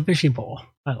 this is a fishing pole.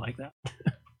 I like that.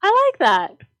 I like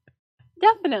that.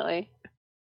 Definitely.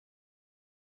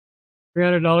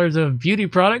 $300 of beauty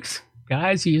products.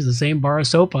 Guys who use the same bar of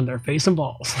soap on their face and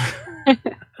balls.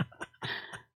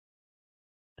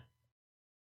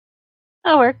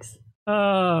 That works.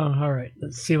 All right.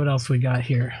 Let's see what else we got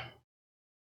here.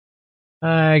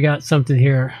 I got something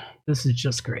here. This is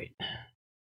just great.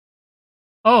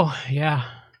 Oh, yeah.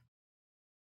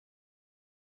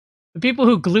 The people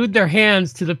who glued their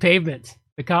hands to the pavement.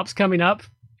 The cops coming up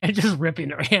and just ripping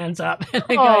their hands up. And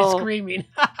the guy screaming.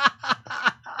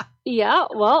 Yeah,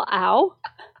 well, ow.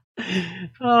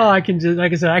 Oh, I can just,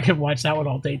 like I said, I can watch that one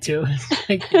all day too.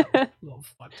 Like, little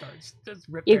fucktards. Just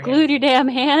rip You their glued hands. your damn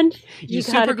hand. You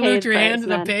gotta super pay glued the your hand price, to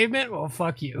the man. pavement? Well,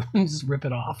 fuck you. Just rip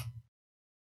it off.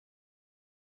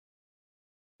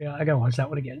 Yeah, I gotta watch that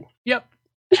one again. Yep.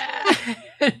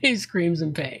 He screams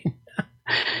in pain.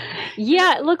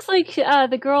 Yeah, it looks like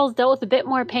the girls dealt with a bit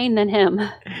more pain than him.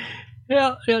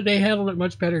 Yeah, they handled it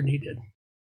much better than he did.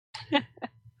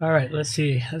 All right, let's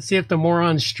see. Let's see if the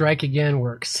moron strike again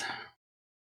works.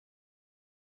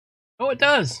 Oh, it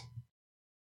does.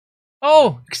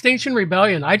 Oh, Extinction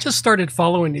Rebellion. I just started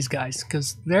following these guys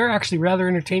because they're actually rather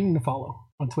entertaining to follow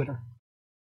on Twitter.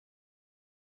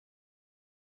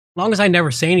 As long as I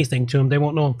never say anything to them, they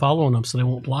won't know I'm following them, so they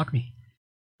won't block me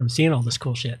from seeing all this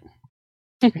cool shit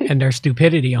and their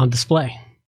stupidity on display.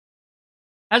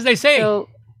 As they say,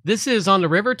 this is on the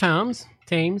River Thames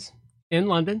in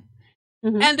London.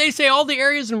 Mhm. And they say all the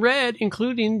areas in red,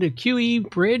 including the QE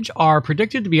Bridge, are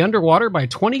predicted to be underwater by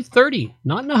 2030.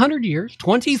 Not in 100 years,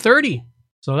 2030.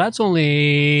 So that's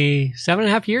only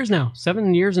 7.5 years now.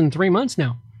 7 years and 3 months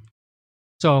now.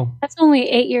 So That's only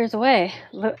 8 years away.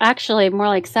 Actually, more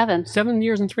like 7. 7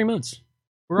 years and 3 months.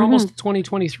 We're almost to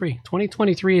 2023.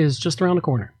 2023 is just around the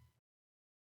corner.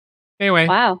 Anyway,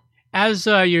 Wow. as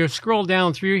you scroll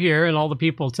down through here and all the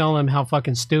people telling them how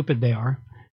fucking stupid they are.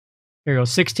 Here you go,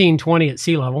 1620 at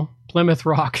sea level. Plymouth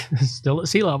Rock is still at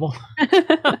sea level.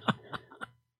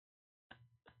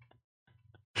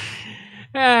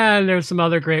 And there's some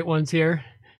other great ones here.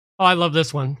 Oh, I love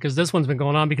this one because this one's been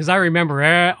going on because I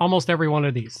remember almost every one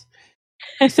of these.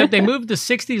 Except they moved the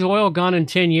 60s oil gone in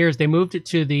 10 years. They moved it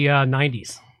to the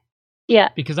 90s. Yeah.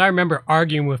 Because I remember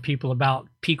arguing with people about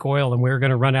peak oil and we were going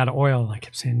to run out of oil. And I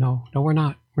kept saying, no, we're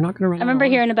not. We're not going to run out of oil. I remember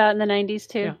hearing about it in the 90s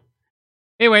too. Yeah.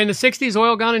 Anyway, in the 60s,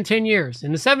 oil gone in 10 years.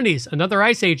 In the 70s, another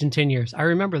ice age in 10 years. I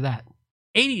remember that.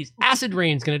 80s, acid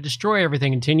rain's going to destroy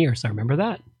everything in 10 years. I remember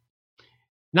that.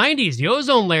 90s, the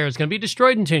ozone layer is going to be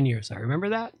destroyed in 10 years. I remember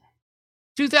that.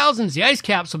 2000s, the ice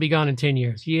caps will be gone in 10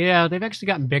 years. Yeah, they've actually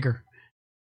gotten bigger.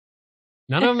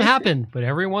 None of them happened, but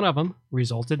every one of them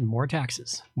resulted in more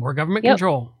taxes, more government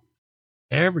control.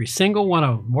 Every single one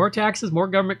of them. More taxes, more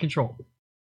government control.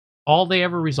 All they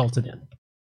ever resulted in.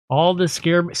 All this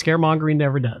scaremongering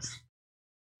never does.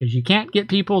 Because you can't get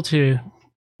people to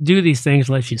do these things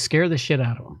unless you scare the shit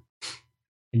out of them.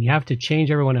 And you have to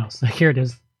change everyone else. Like here it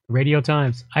is. Radio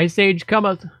Times. Ice Age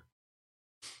cometh.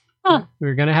 Huh.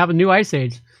 We're going to have a new ice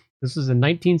age. This was in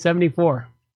 1974.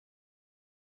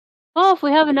 Well, if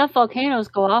we have enough volcanoes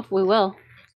go off, we will.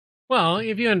 Well,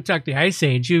 if you untuck the ice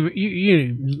age,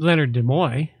 you Leonard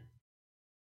Nimoy.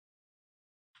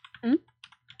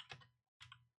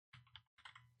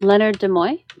 Leonard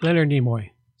Nimoy? Leonard Nimoy.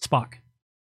 Spock.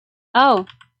 Oh.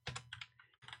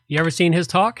 You ever seen his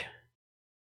talk?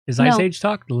 His Ice Age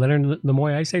talk? The Leonard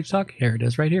Nimoy Ice Age talk? Here it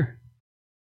is right here.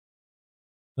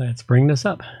 Let's bring this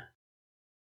up.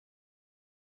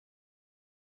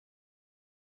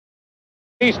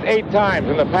 At least 8 times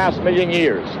in the past million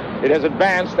years, it has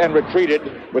advanced and retreated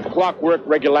with clockwork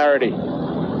regularity.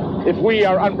 If we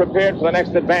are unprepared for the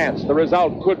next advance, the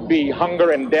result could be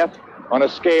hunger and death on a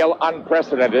scale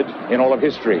unprecedented in all of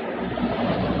history.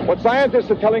 What scientists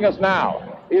are telling us now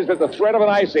is that the threat of an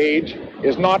ice age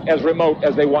is not as remote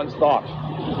as they once thought.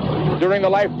 During the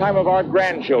lifetime of our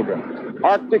grandchildren,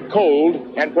 Arctic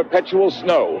cold and perpetual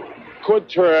snow could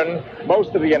turn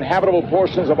most of the inhabitable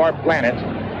portions of our planet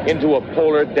into a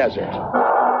polar desert.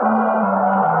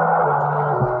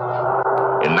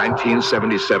 In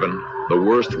 1977, the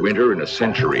worst winter in a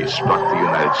century struck the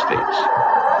United States.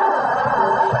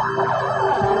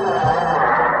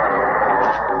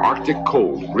 Arctic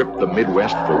cold gripped the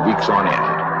Midwest for weeks on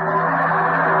end.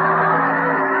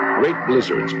 Great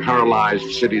blizzards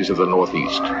paralyzed cities of the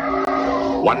Northeast.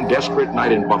 One desperate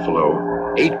night in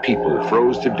Buffalo, 8 people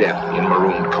froze to death in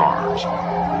marooned cars.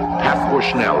 Pat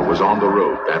Bushnell was on the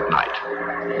road that night.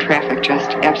 Traffic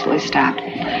just absolutely stopped.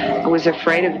 I was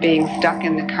afraid of being stuck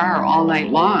in the car all night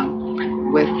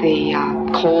long with the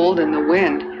cold and the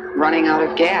wind, running out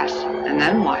of gas. And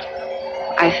then what?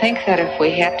 I think that if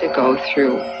we had to go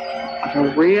through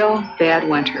a real bad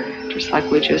winter, just like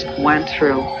we just went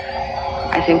through,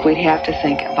 I think we'd have to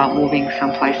think about moving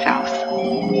someplace else.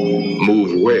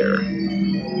 Move where?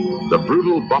 The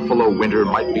brutal Buffalo winter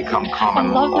might become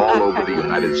common all over the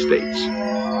United States.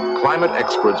 Climate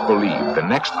experts believe the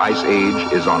next ice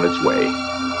age is on its way.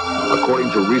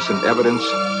 According to recent evidence,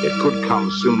 it could come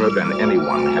sooner than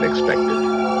anyone had expected.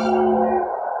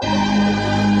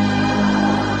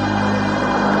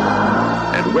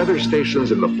 At weather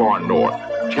stations in the far north,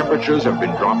 temperatures have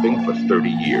been dropping for 30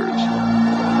 years.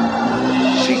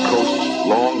 Seacoasts,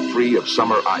 long free of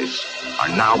summer ice, are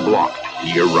now blocked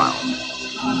year-round.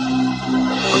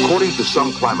 According to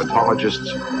some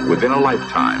climatologists, within a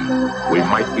lifetime, we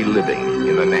might be living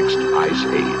in the next ice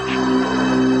age.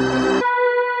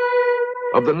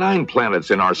 Of the 9 planets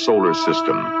in our solar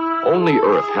system, only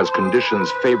Earth has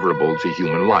conditions favorable to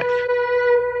human life.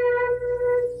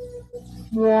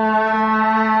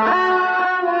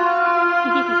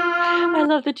 I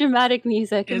love the dramatic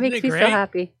music. It makes me so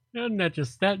happy. Isn't that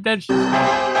just that's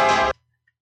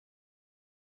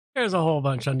there's a whole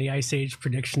bunch on the Ice Age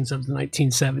predictions of the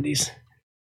 1970s.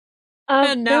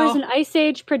 And there was now- an Ice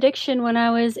Age prediction when I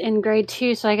was in grade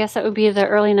 2, so I guess that would be the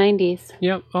early 90s.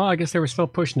 Yep. Well, I guess they were still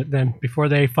pushing it then before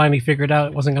they finally figured out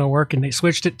it wasn't going to work and they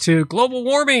switched it to global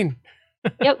warming.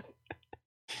 Yep.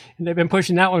 And they've been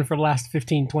pushing that one for the last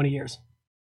 15, 20 years.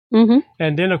 Mm-hmm.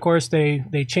 And then, of course, they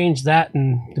changed that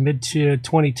in the mid to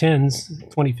 2010s,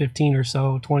 2015 or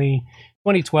so,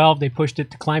 2012, they pushed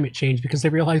it to climate change because they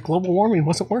realized global warming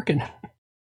wasn't working.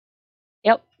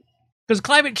 Yep. Because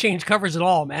climate change covers it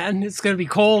all, man. It's going to be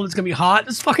cold. It's going to be hot.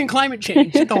 It's fucking climate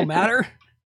change. It don't matter.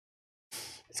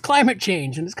 It's climate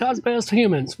change, and it's caused by us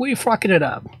humans. We fucking it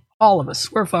up. All of us.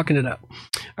 We're fucking it up.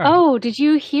 All right. Oh, did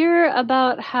you hear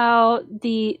about how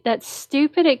that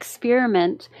stupid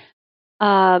experiment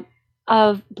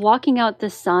of blocking out the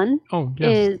sun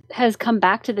has come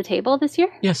back to the table this year.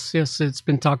 Yes, it's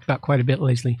been talked about quite a bit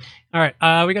lately. All right,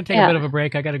 we got to take a bit of a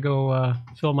break. I got to go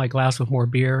fill my glass with more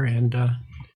beer and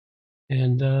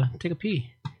take a pee.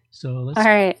 So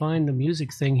let's find the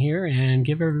music thing here and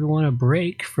give everyone a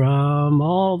break from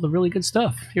all the really good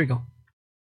stuff. Here we go.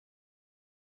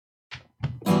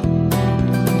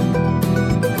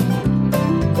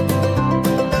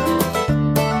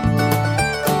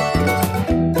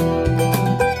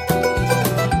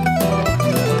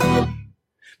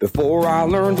 Before I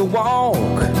learned to walk,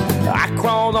 I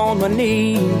crawled on my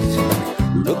knees.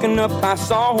 Looking up, I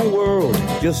saw a world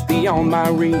just beyond my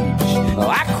reach.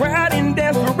 I cried in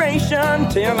desperation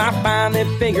till I finally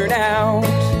figured out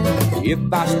if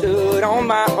I stood on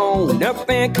my own,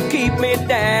 nothing could keep me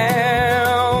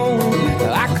down.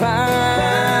 I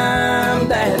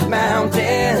climbed that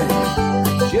mountain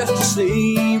just to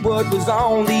see what was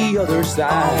on the other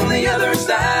side. On the other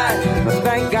side, but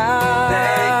thank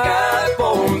God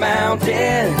for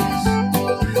mountains.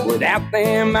 Without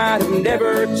them, I'd have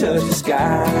never touched the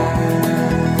sky.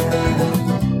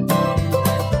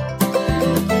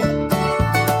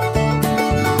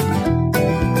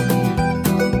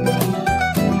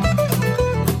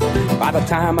 By the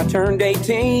time I turned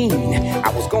 18, I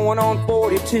was going on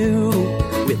 42,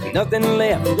 with nothing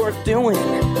left worth doing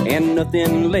and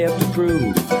nothing left to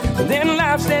prove. But then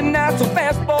life said not so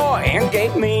fast, boy, and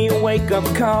gave me a wake-up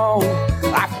call.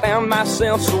 I found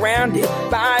myself surrounded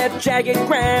by a jagged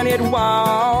granite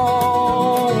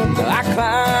wall. I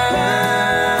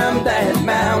climbed that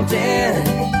mountain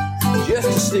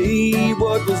just to see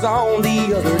what was on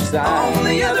the other side. On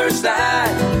the other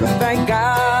side, but thank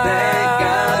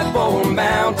God for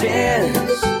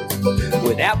mountains.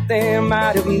 Without them,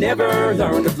 I'd have never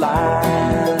learned to fly.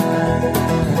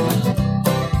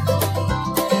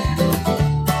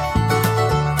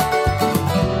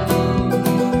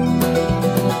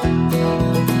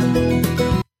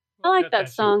 I like that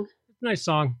song. Nice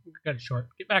song. Got it short.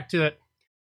 Get back to it.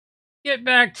 Get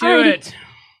back to it.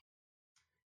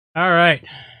 All right.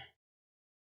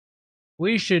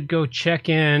 We should go check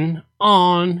in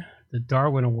on the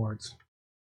Darwin Awards.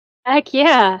 Heck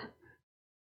yeah.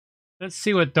 Let's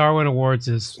see what Darwin Awards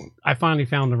is. I finally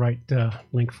found the right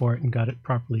link for it and got it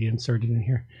properly inserted in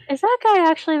here. Is that guy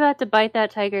actually about to bite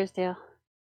that tiger's tail?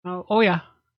 Oh yeah.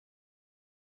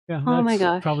 Yeah. Oh my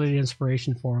gosh. Probably the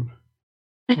inspiration for him.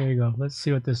 There you go. Let's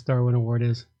see what this Darwin Award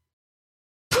is.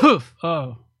 Poof!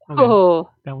 Oh. Okay. Oh.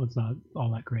 That one's not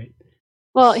all that great.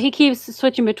 Well, he keeps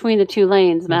switching between the two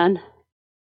lanes, man.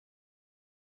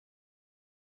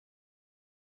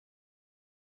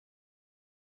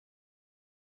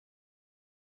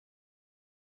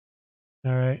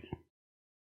 All right.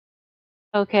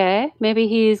 Okay. Maybe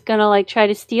he's gonna try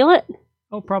to steal it?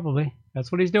 Oh, probably.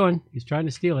 That's what he's doing. He's trying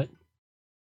to steal it.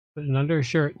 Putting it under his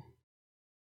shirt.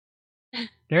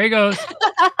 There he goes.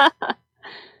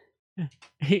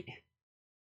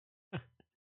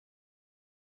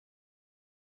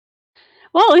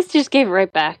 Well, at least he just gave it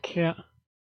right back. Yeah.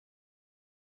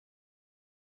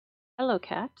 Hello,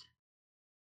 cat.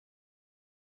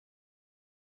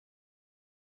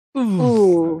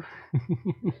 Ooh.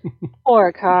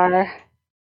 Poor car.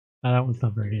 Oh, that one's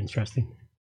not very interesting.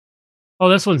 Oh,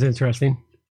 this one's interesting.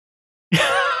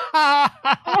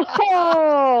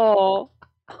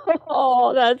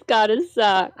 Oh, that's gotta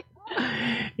suck.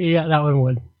 Yeah, that one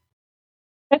would.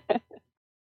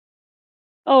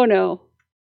 Oh no.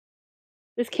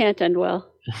 This can't end well.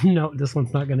 No, this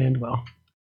one's not going to end well.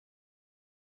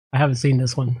 I haven't seen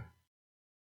this one.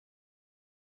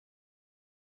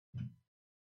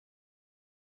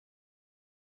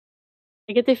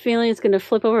 I get the feeling it's going to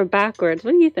flip over backwards.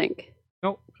 What do you think?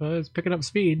 Nope, it's picking up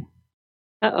speed.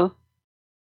 Uh-oh.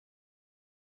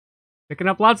 Picking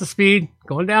up lots of speed.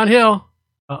 Going downhill.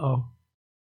 Uh-oh.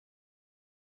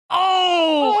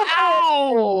 Oh!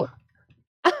 Ow!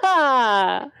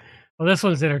 Ah! Well, this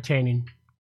one's entertaining.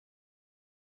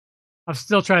 I'm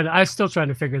still trying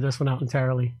to figure this one out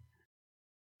entirely.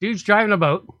 Dude's driving a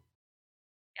boat.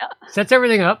 Yeah. Sets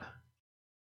everything up.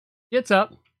 Gets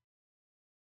up.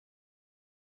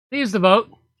 Leaves the boat.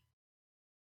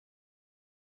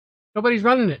 Nobody's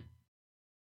running it.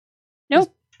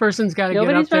 Nope. This person's got to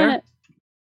get up there.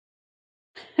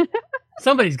 It.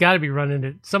 Somebody's got to be running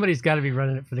it. Somebody's got to be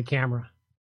running it for the camera.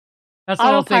 That's the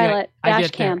whole thing. Autopilot, I dash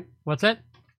get there. cam. What's that?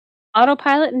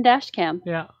 Autopilot and dash cam.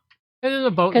 Yeah. And then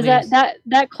the boat. Because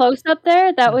that close up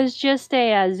there, that was just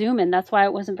a zoom in. That's why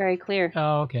it wasn't very clear.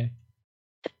 Oh, okay.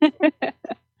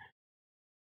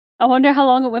 I wonder how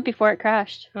long it went before it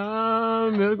crashed.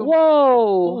 Whoa!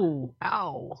 Oh,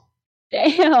 ow!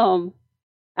 Damn!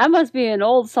 That must be an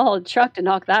old solid truck to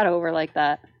knock that over like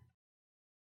that.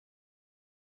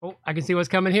 Oh, I can see what's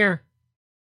coming here.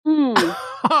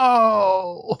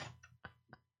 Oh!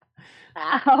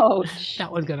 Ouch!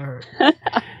 That one's gonna hurt.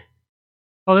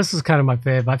 Oh, this is kind of my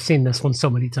fave. I've seen this one so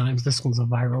many times. This one's a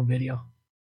viral video.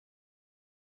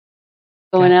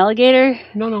 Oh, an alligator?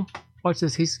 No. Watch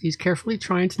this. He's carefully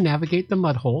trying to navigate the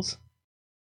mud holes.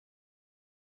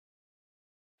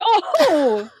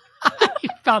 Oh! He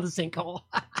found a sinkhole.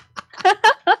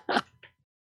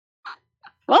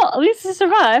 Well, at least he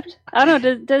survived. I don't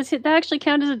know. Does that actually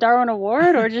count as a Darwin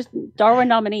Award or just Darwin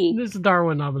nominee? This is a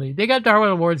Darwin nominee. They got Darwin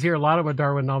Awards here. A lot of them are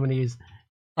Darwin nominees.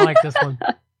 I like this one.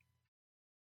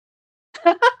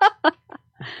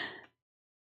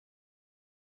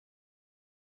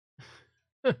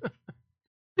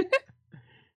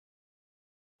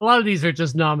 A lot of these are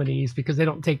just nominees because they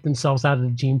don't take themselves out of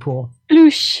the gene pool.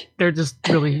 Bloosh. They're just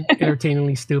really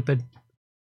entertainingly stupid.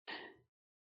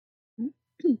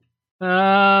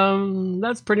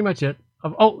 That's pretty much it.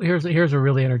 Oh, here's a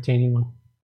really entertaining one.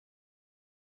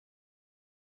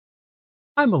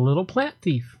 I'm a little plant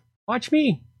thief. Watch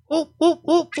me. Oh.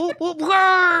 Well,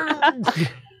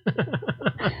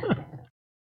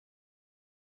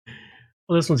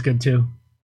 this one's good too.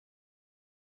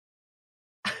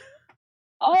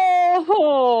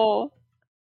 Oh,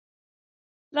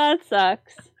 that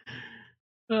sucks.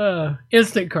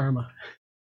 Instant karma.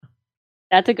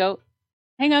 That's a goat.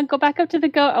 Hang on, go back up to the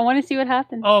goat. I want to see what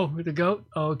happens. Oh, the goat?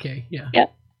 Oh, okay, yeah.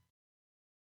 Yep.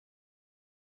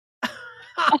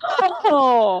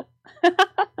 Oh.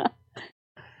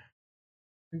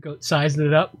 Goat sizing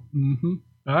it up. Mm-hmm.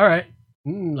 All right.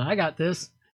 I got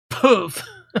this. Poof.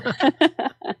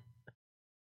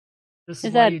 This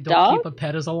is why you don't keep a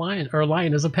pet as a lion, or a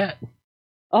lion as a pet.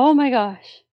 Oh my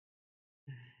gosh.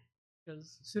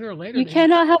 Because sooner or later... You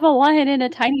cannot have a lion in a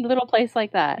tiny little place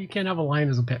like that. You can't have a lion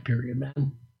as a pet, period,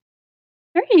 man.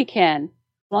 Sure you can.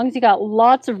 As long as you got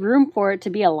lots of room for it to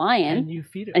be a lion. And you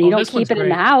feed it. And you don't keep it in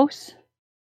the house.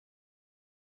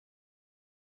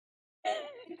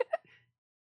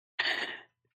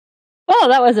 Well,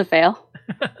 that was a fail.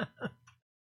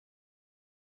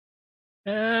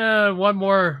 One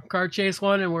more car chase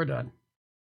one and we're done.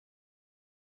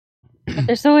 But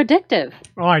they're so addictive.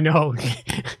 Oh, I know.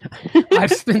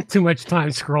 I've spent too much time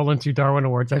scrolling through Darwin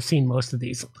Awards. I've seen most of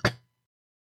these.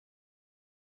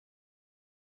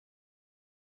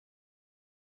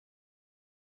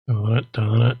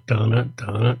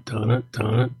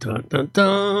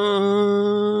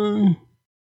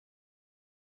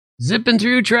 Zipping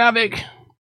through traffic.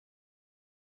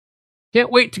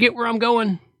 Can't wait to get where I'm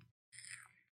going.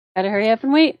 Gotta hurry up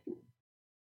and wait.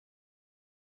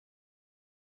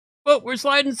 Oh, we're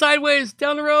sliding sideways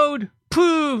down the road.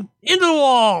 Pooh! Into the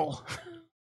wall.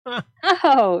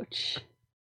 Ouch.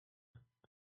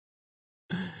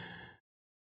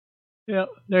 Yeah,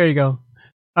 there you go.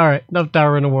 All right, enough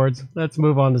Darwin Awards. Let's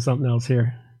move on to something else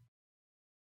here.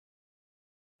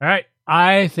 All right,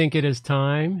 I think it is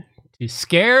time to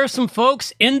scare some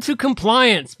folks into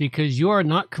compliance because you are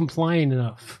not complying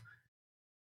enough.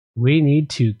 We need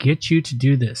to get you to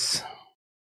do this.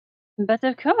 But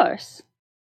of course.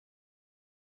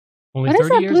 Only what 30 is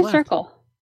that years blue left. circle?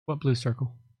 What blue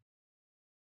circle?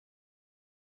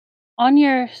 On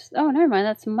your... Oh, never mind.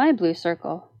 That's my blue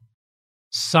circle.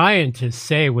 Scientists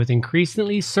say with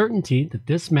increasingly certainty that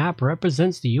this map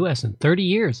represents the U.S. in 30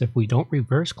 years if we don't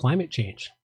reverse climate change.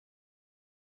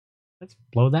 Let's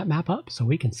blow that map up so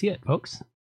we can see it, folks.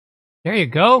 There you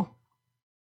go.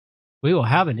 We will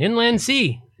have an inland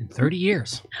sea in 30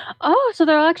 years. Oh, so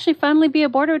there'll actually finally be a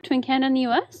border between Canada and the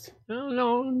U.S.?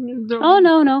 No. Oh,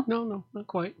 no. No, not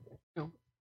quite. No.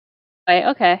 Right,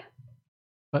 okay.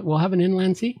 But we'll have an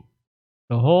inland sea.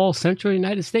 The whole central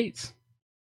United States.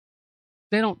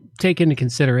 They don't take into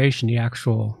consideration the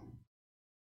actual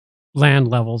land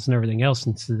levels and everything else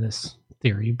into this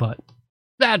theory, but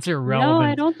that's irrelevant. No,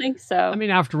 I don't think so. I mean,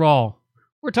 after all,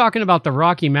 we're talking about the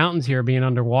Rocky Mountains here being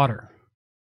underwater.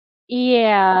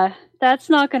 Yeah, that's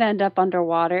not going to end up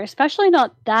underwater, especially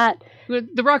not that.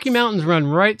 The Rocky Mountains run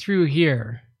right through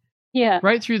here. Yeah.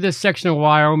 Right through this section of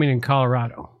Wyoming and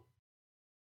Colorado.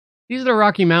 These are the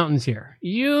Rocky Mountains here.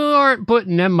 You aren't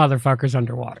putting them motherfuckers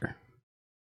underwater.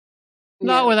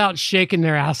 Not without shaking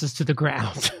their asses to the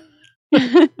ground.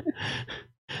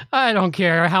 I don't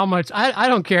care how much. I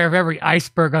don't care if every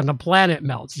iceberg on the planet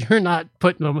melts. You're not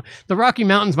putting them. The Rocky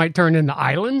Mountains might turn into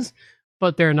islands,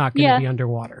 but they're not going to be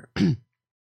underwater.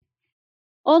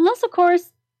 Well, unless, of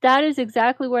course, that is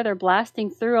exactly where they're blasting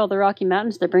through all the Rocky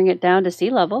Mountains to bring it down to sea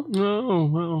level. Oh,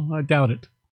 well, I doubt it.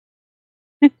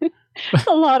 It's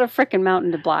a lot of freaking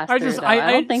mountain to blast through, though.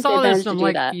 I don't think they saw managed this and to I'm do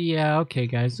like, that. yeah, okay,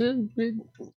 guys.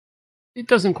 It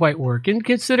doesn't quite work. And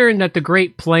considering that the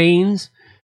Great Plains,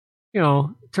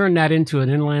 turn that into an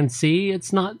inland sea,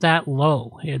 it's not that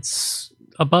low. It's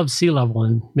above sea level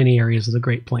in many areas of the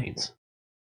Great Plains.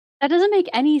 That doesn't make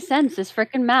any sense, this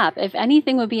frickin' map. If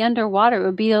anything would be underwater, it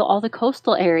would be all the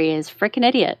coastal areas. Frickin'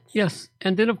 idiots. Yes.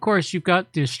 And then, of course, you've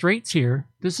got the straits here.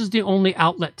 This is the only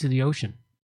outlet to the ocean.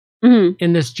 Mm-hmm.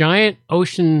 In this giant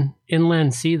ocean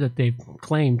inland sea that they've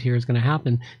claimed here is going to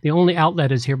happen, the only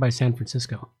outlet is here by San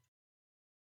Francisco.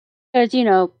 Because,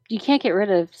 you can't get rid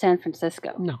of San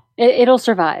Francisco. No. It'll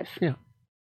survive. Yeah.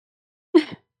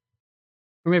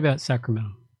 Or maybe that's Sacramento.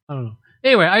 I don't know.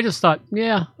 Anyway, I just thought,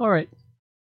 yeah, all right.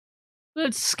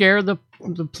 Let's scare the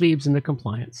plebes into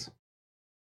compliance.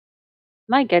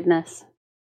 My goodness.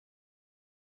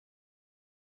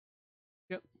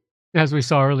 Yep. As we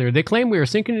saw earlier, they claim we are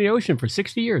sinking in the ocean for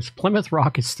 60 years. Plymouth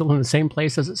Rock is still in the same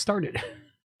place as it started.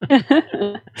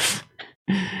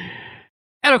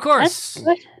 And of course,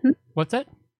 what's that?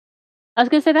 I was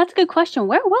going to say, that's a good question.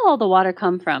 Where will all the water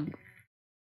come from?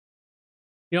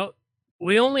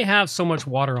 We only have so much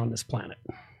water on this planet.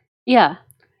 Yeah.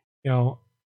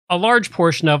 A large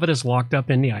portion of it is locked up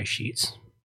in the ice sheets.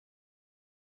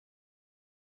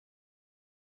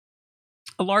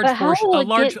 A large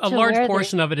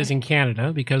portion of it is in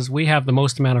Canada because we have the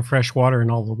most amount of fresh water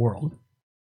in all the world.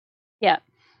 Yeah.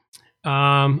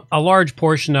 A large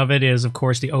portion of it is, of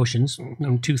course, the oceans.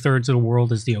 2/3 of the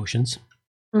world is the oceans.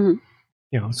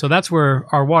 Mm-hmm. So that's where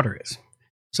our water is.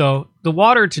 So the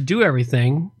water to do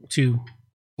everything, to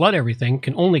flood everything,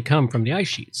 can only come from the ice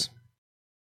sheets.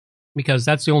 Because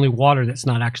that's the only water that's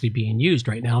not actually being used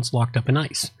right now. It's locked up in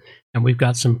ice. And we've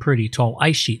got some pretty tall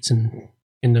ice sheets in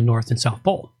the North and South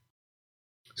Pole.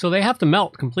 So they have to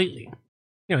melt completely.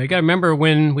 You got to remember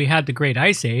when we had the Great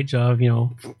Ice Age of,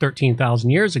 13,000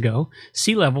 years ago,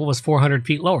 sea level was 400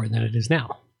 feet lower than it is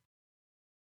now.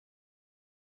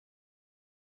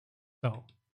 So,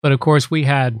 but of course, we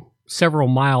had several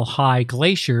mile high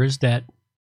glaciers that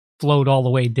flowed all the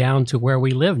way down to where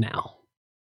we live now.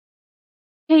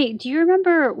 Hey, do you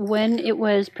remember when it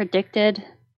was predicted?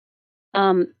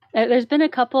 There's been a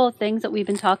couple of things that we've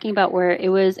been talking about where it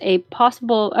was a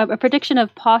prediction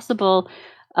of possible,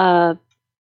 the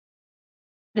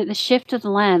shift of the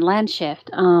land shift.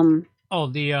 The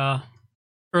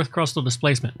Earth crustal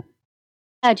displacement.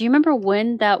 Do you remember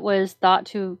when that was thought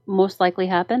to most likely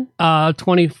happen?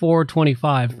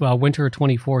 24-25, winter of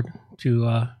 24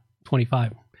 to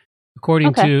 25.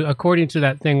 According to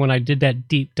that thing, when I did that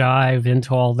deep dive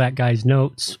into all that guy's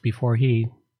notes before he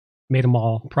made them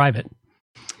all private,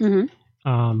 mm-hmm.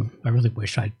 I really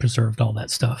wish I'd preserved all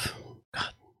that stuff.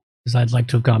 God, because I'd like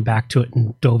to have gone back to it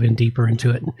and dove in deeper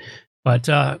into it. But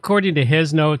according to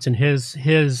his notes and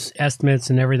his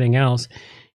estimates and everything else,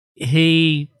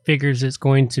 he figures it's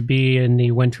going to be in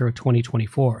the winter of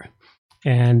 2024.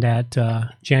 And that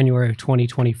January of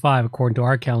 2025, according to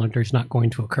our calendar, is not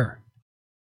going to occur.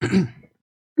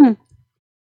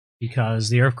 Because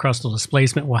the Earth crustal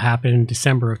displacement will happen in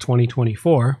December of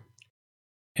 2024.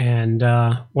 And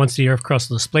once the Earth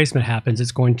crustal displacement happens,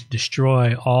 it's going to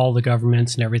destroy all the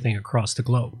governments and everything across the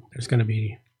globe. There's going to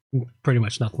be pretty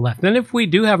much nothing left. Then if we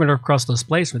do have an Earth crustal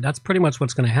displacement, that's pretty much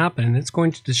what's going to happen. And it's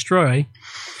going to destroy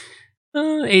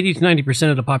 80 to 90%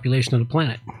 of the population of the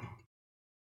planet.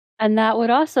 And that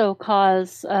would also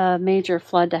cause a major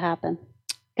flood to happen.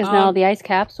 Because now the ice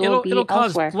caps will be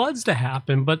elsewhere. Cause floods to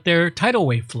happen, but they're tidal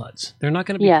wave floods. They're not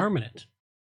going to be permanent.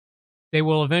 They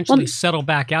will eventually settle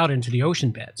back out into the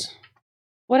ocean beds.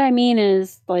 What I mean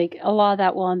is, like, a lot of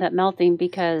that will end up melting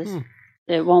because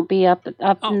it won't be up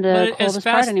in the coldest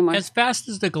part anymore. As fast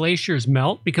as the glaciers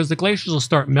melt, because the glaciers will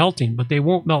start melting, but they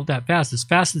won't melt that fast. As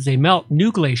fast as they melt,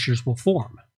 new glaciers will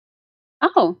form.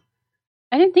 Oh,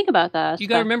 I didn't think about that. You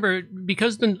got to remember,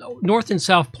 because the North and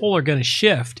South Pole are going to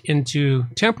shift into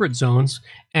temperate zones,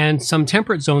 and some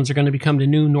temperate zones are going to become the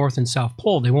new North and South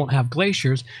Pole. They won't have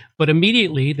glaciers, but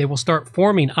immediately they will start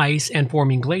forming ice and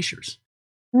forming glaciers.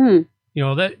 Think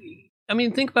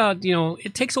about,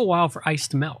 it takes a while for ice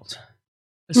to melt,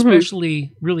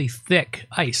 especially really thick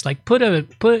ice. Like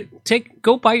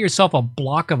go buy yourself a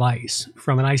block of ice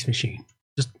from an ice machine.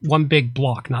 Just one big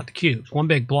block, not the cubes, one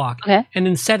big block. Okay. And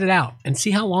then set it out and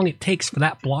see how long it takes for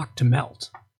that block to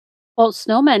melt. Well,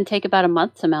 snowmen take about a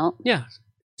month to melt. Yeah.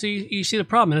 So you see the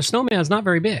problem. And a snowman is not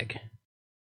very big.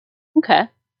 Okay.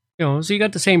 So you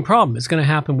got the same problem. It's going to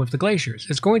happen with the glaciers.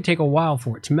 It's going to take a while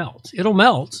for it to melt. It'll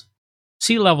melt.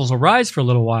 Sea levels will rise for a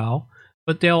little while,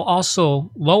 but they'll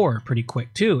also lower pretty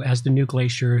quick too as the new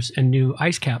glaciers and new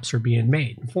ice caps are being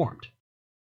made and formed.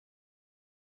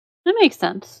 That makes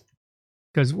sense.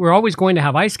 Because we're always going to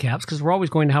have ice caps, because we're always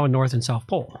going to have a North and South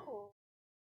Pole.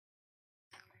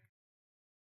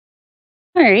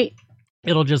 All right.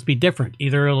 It'll just be different.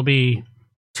 Either it'll be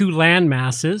two land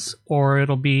masses, or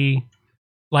it'll be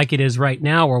like it is right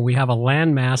now, where we have a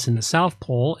land mass in the South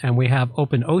Pole and we have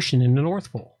open ocean in the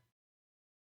North Pole.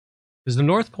 Because the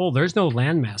North Pole, there's no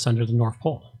land mass under the North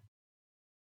Pole.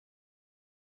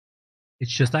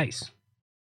 It's just ice.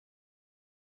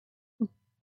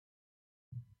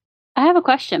 I have a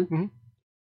question. Mm-hmm.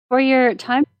 For your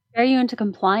time to scare you into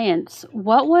compliance,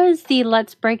 what was the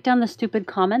let's break down the stupid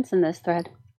comments in this thread?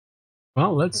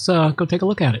 Well, let's go take a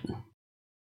look at it.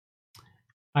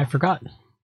 I forgot.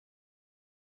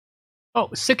 Oh,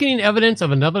 sickening evidence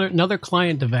of another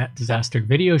client disaster.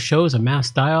 Video shows a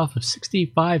mass die-off of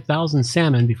 65,000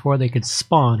 salmon before they could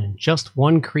spawn in just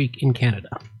one creek in Canada.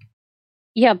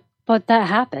 Yeah, but that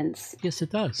happens. Yes,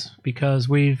 it does, because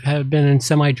we've been in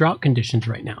semi-drought conditions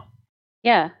right now.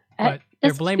 Yeah. But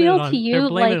Does it feel to you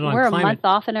like we're a month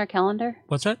off in our calendar?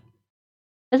 What's that?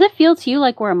 Does it feel to you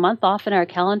like we're a month off in our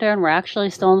calendar and we're actually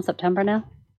still in September now?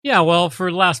 Yeah, well,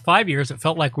 for the last 5 years, it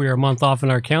felt like we were a month off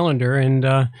in our calendar,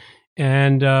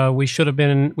 and we should have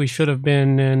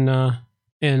been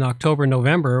in October,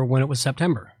 November when it was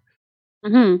September.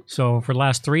 Mm-hmm. So for the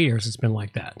last 3 years, it's been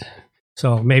like that.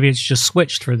 So maybe it's just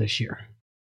switched for this year.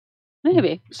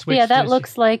 Maybe. Yeah, that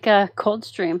looks like a cold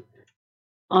stream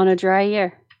on a dry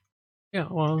year. Yeah,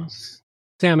 well,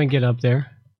 salmon get up there.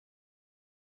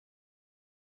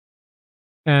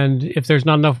 And if there's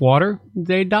not enough water,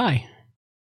 they die.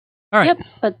 All right. Yep,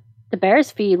 but the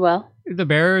bears feed well. The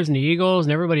bears and the eagles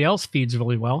and everybody else feeds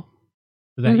really well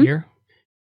for that year.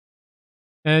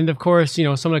 And of course, you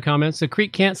know, some of the comments, the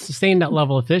creek can't sustain that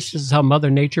level of fish. This is how Mother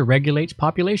Nature regulates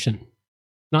population.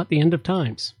 Not the end of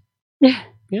times.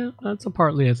 Yeah, that's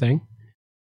partly a thing.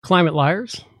 Climate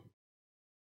liars.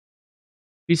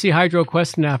 BC Hydro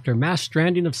question after mass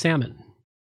stranding of salmon.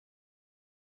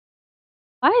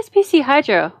 Why is BC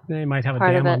Hydro? They might have a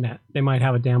dam on that. They might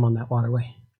have a dam on that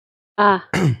waterway. Ah.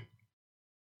 And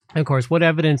of course, what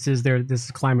evidence is there this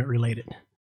is climate related?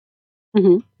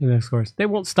 Mm-hmm. And of course, they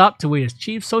won't stop till we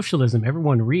achieve socialism.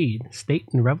 Everyone read State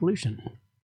and Revolution.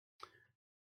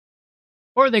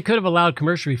 Or they could have allowed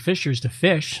commercial fishers to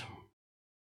fish.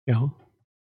 You know.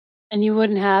 And you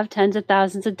wouldn't have tens of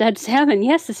thousands of dead salmon.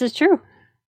 Yes, this is true.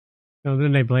 You know,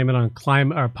 then they blame it on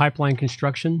pipeline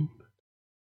construction.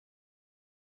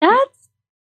 That's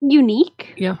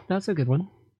unique. Yeah, that's a good one.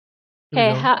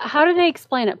 Okay, how do they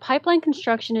explain it? Pipeline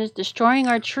construction is destroying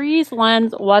our trees,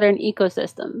 lands, water, and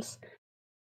ecosystems.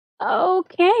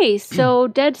 Okay, so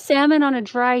dead salmon on a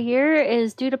dry year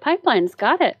is due to pipelines.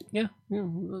 Got it. Yeah.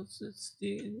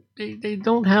 They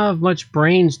don't have much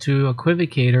brains to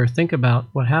equivocate or think about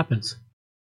what happens.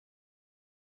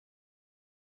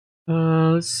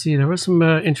 Let's see. There were some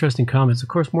interesting comments. Of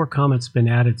course, more comments have been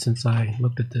added since I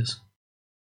looked at this.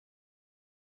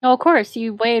 Oh, of course,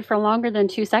 you waited for longer than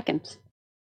 2 seconds.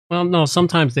 Well, no,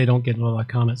 sometimes they don't get a lot of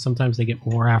comments. Sometimes they get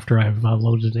more after I've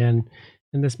loaded in.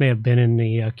 And this may have been in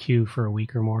the queue for a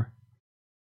week or more.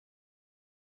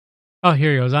 Oh,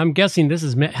 here he goes. I'm guessing this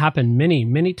has happened many,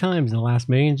 many times in the last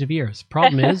millions of years.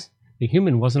 Problem is, the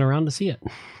human wasn't around to see it.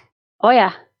 Oh,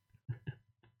 yeah.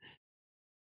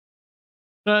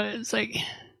 It's like...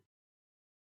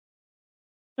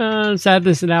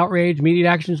 sadness and outrage, immediate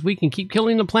actions. We can keep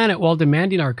killing the planet while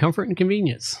demanding our comfort and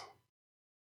convenience.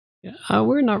 Yeah,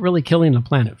 we're not really killing the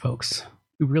planet, folks.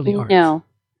 We really aren't. No.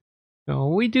 No,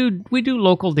 we do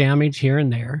local damage here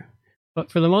and there,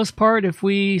 but for the most part, if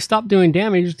we stop doing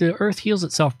damage, the Earth heals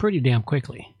itself pretty damn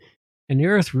quickly, and the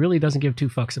Earth really doesn't give two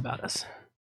fucks about us.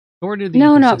 Or do the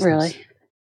no, not really.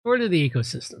 Or do the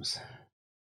ecosystems.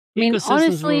 I mean,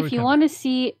 honestly, if you want to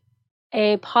see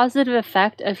a positive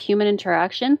effect of human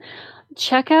interaction,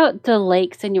 check out the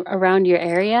lakes around your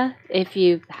area. If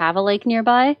you have a lake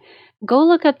nearby, go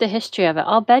look up the history of it.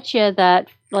 I'll bet you that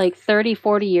like 30,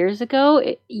 40 years ago,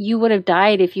 you would have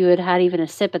died if you had even a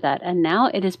sip of that. And now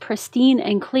it is pristine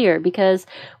and clear because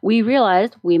we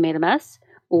realized we made a mess.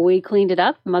 We cleaned it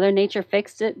up. Mother Nature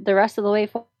fixed it the rest of the way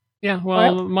forward. Yeah,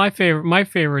 well, my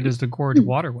favorite is the Gorge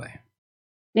Waterway.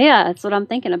 Yeah, that's what I'm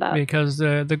thinking about. Because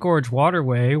the Gorge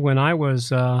Waterway, when I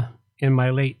was in my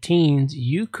late teens,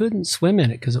 you couldn't swim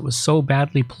in it because it was so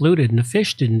badly polluted and the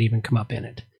fish didn't even come up in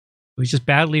it. It was just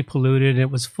badly polluted. It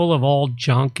was full of all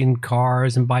junk and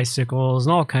cars and bicycles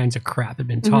and all kinds of crap had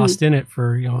been tossed in it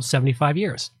for 75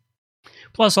 years.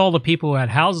 Plus all the people who had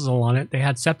houses along it, they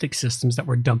had septic systems that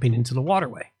were dumping into the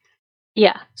waterway.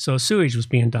 Yeah. So sewage was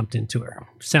being dumped into it.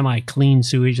 Semi-clean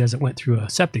sewage as it went through a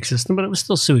septic system, but it was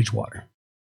still sewage water.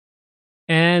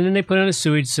 And then they put in a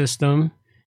sewage system.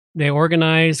 They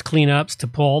organized cleanups to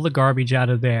pull all the garbage out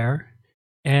of there.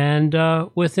 And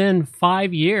within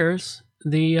 5 years,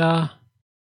 the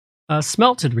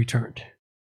smelt had returned.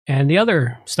 And the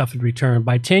other stuff had returned.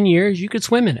 By 10 years, you could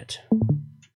swim in it.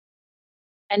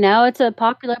 And now it's a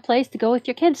popular place to go with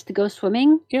your kids to go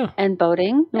swimming Yeah. and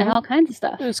boating and all kinds of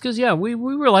stuff. It's because, we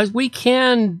realize we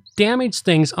can damage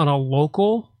things on a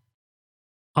local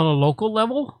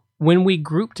level. When we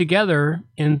group together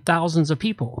in thousands of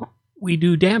people, we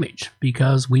do damage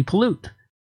because we pollute.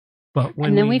 But when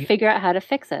and then we figure out how to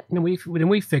fix it. Then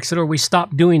we fix it, or we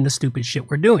stop doing the stupid shit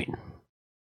we're doing.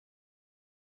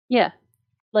 Yeah.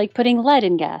 Like putting lead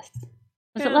in gas.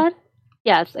 Was it Yeah. lead?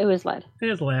 Yes, it was lead. It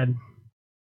is lead.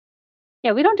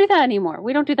 Yeah, we don't do that anymore.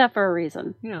 We don't do that for a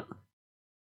reason. Yeah.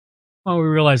 Well, we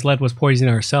realized lead was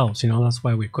poisoning ourselves. That's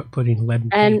why we quit putting lead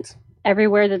in And paint.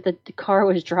 everywhere that the car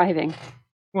was driving.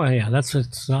 Well, yeah, that's what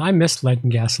I missed lead in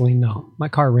gasoline. No, my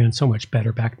car ran so much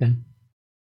better back then.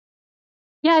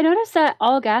 Yeah, I noticed that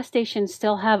all gas stations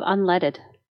still have unleaded.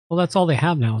 Well, that's all they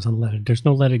have now is unleaded. There's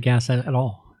no leaded gas at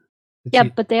all. Yeah,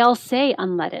 but they all say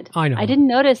unleaded. I know. I didn't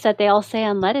notice that they all say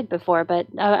unleaded before, but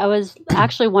I was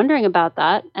actually wondering about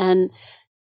that. And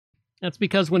That's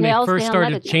because when They they all first stay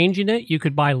started unleaded, yeah. changing it, you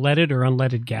could buy leaded or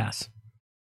unleaded gas.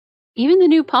 even the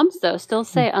new pumps, though, still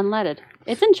say unleaded.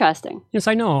 It's interesting. Yes,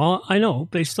 I know.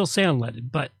 They still say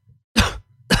unleaded, but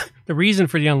the reason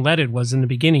for the unleaded was in the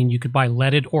beginning you could buy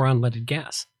leaded or unleaded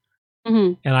gas.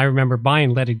 Mm-hmm. And I remember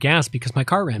buying leaded gas because my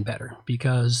car ran better.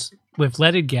 Because with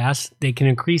leaded gas, they can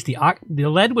increase the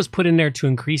lead was put in there to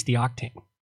increase the octane.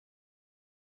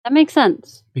 That makes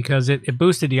sense. Because it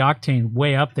boosted the octane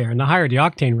way up there. And the higher the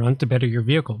octane runs, the better your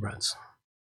vehicle runs.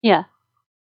 Yeah.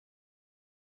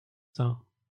 So, all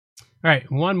right,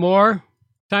 one more.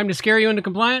 Time to scare you into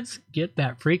compliance? Get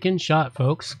that freaking shot,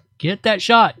 folks. Get that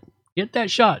shot. Get that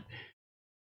shot.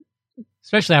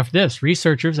 Especially after this,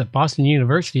 researchers at Boston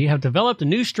University have developed a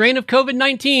new strain of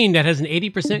COVID-19 that has an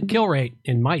 80% kill rate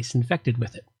in mice infected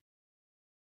with it.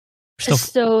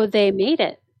 So they made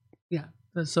it. Yeah.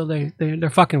 So they're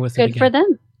fucking with it Good again. for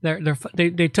them.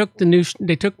 They took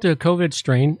the COVID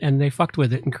strain and they fucked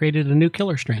with it and created a new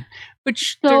killer strain,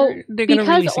 which So they're going to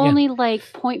because release again. only like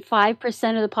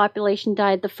 0.5% of the population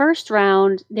died the first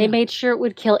round, they made sure it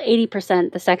would kill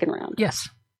 80% the second round. Yes.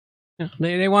 Yeah,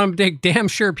 they want to make damn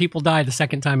sure people die the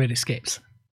second time it escapes.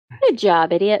 Good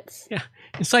job, idiots. Yeah.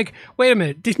 It's like, wait a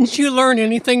minute, didn't you learn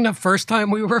anything the first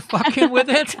time we were fucking with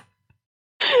it?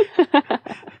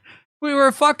 We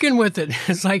were fucking with it.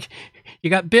 It's like,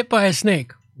 you got bit by a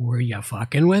snake. Were you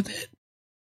fucking with it?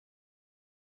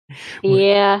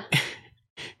 Yeah.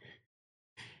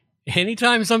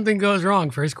 Anytime something goes wrong,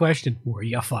 first question, were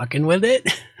you fucking with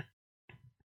it?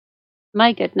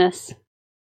 My goodness.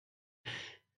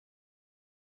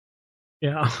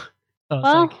 Yeah. So it's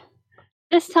Well, like,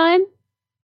 this time,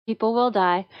 people will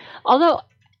die. Although,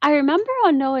 I remember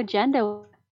on No Agenda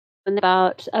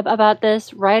about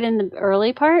this right in the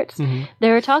early parts, Mhm.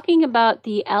 they were talking about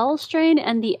the L strain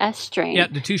and the S strain. yeah,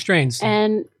 the two strains.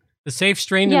 And The safe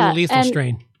strain Yeah, and the lethal and-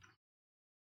 strain.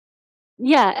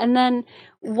 yeah, and then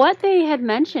what they had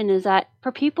mentioned is that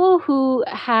for people who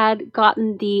had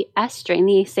gotten the S strain,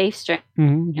 the safe strain,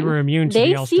 You were immune to they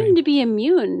the L strain. seem to be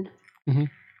immune. Mhm.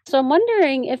 So I'm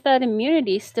wondering if that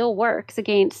immunity still works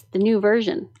against the new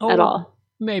version at all.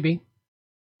 Maybe.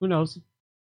 Who knows?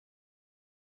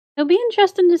 It'll be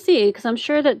interesting to see because I'm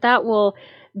sure that will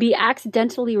be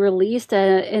accidentally released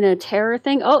in a terror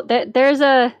thing. Oh, there's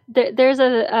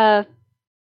an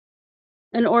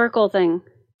Oracle thing.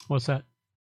 What's that?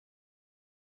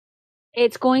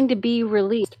 It's going to be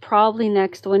released probably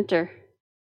next winter.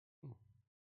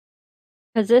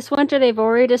 Because this winter they've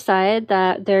already decided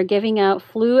that they're giving out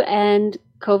flu and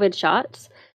COVID shots.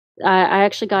 I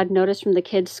actually got a notice from the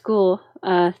kids' school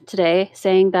today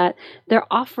saying that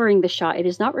they're offering the shot. It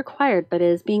is not required, but it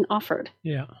is being offered.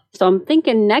 Yeah. So I'm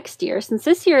thinking next year, since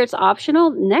this year it's optional,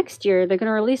 next year they're going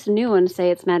to release a new one and say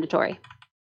it's mandatory.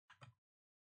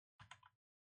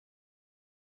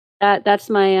 That's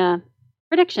my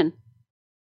prediction.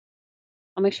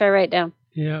 I'll make sure I write it down.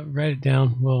 Yeah, write it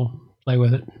down. We'll play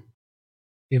with it.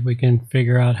 See if we can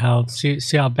figure out how. See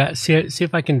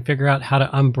if I can figure out how to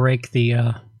unbreak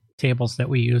the tables that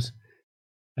we use.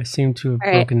 I seem to have All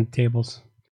right. broken tables.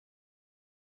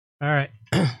 All right.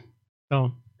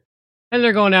 So, and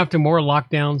they're going after more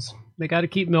lockdowns. They got to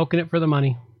keep milking it for the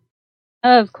money.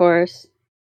 Of course.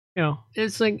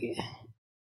 It's like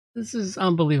this is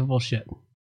unbelievable shit.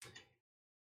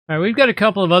 All right, we've got a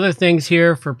couple of other things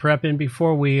here for prepping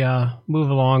before we move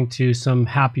along to some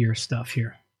happier stuff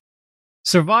here.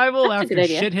 Survival That's a after good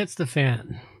idea. shit hits the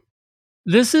fan.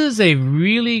 This is a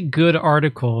really good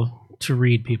article to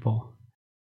read, people.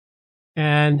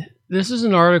 And this is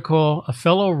an article a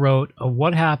fellow wrote of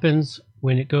what happens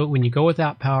when you go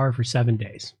without power for 7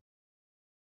 days.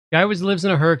 Guy lives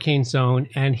in a hurricane zone,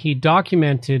 and he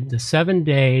documented the 7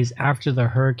 days after the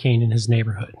hurricane in his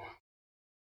neighborhood,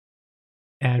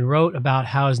 and wrote about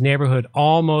how his neighborhood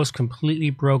almost completely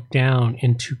broke down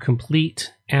into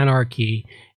complete anarchy,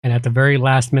 and at the very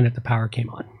last minute, the power came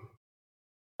on.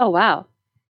 Oh, wow.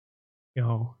 You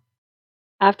know,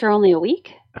 After only a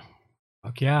week?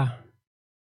 fuck yeah.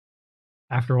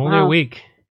 After only a week.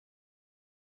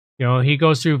 You know, he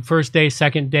goes through first day,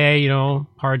 second day, you know,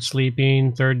 hard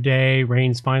sleeping. Third day,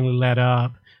 rain's finally let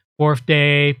up. Fourth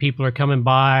day, people are coming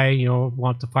by, you know,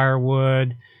 want the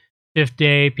firewood. Fifth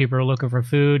day, people are looking for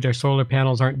food. Their solar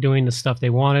panels aren't doing the stuff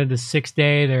they wanted. The sixth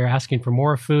day, they're asking for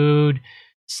more food.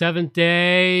 Seventh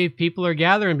day, people are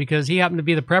gathering because he happened to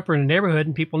be the prepper in the neighborhood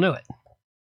and people knew it.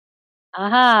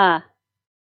 Aha.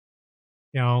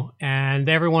 You know, and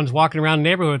everyone's walking around the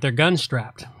neighborhood with their guns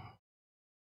strapped.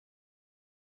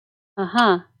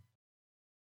 Uh-huh.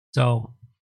 So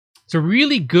it's a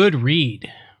really good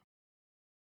read.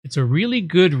 It's a really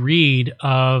good read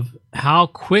of how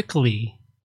quickly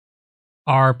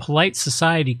our polite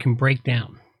society can break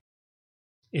down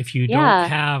if you don't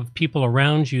have people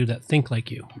around you that think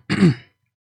like you.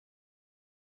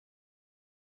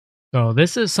 So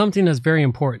this is something that's very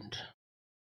important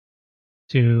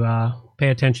to pay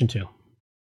attention to.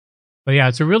 But yeah,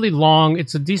 it's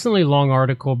a decently long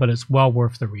article, but it's well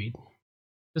worth the read.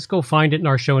 Just go find it in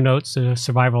our show notes,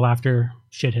 Survival After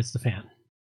Shit Hits the Fan.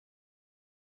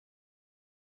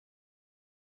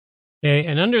 Okay,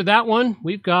 and under that one,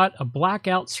 we've got a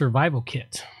blackout survival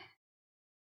kit.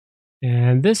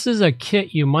 And this is a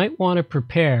kit you might want to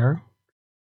prepare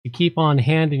to keep on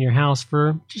hand in your house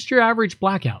for just your average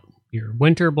blackout. Your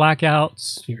winter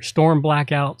blackouts, your storm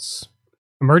blackouts,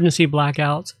 emergency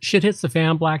blackouts, shit hits the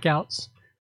fan blackouts.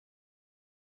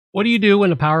 What do you do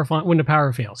when the power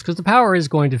fails? Because the power is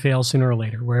going to fail sooner or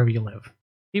later, wherever you live.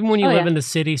 Even when you live in the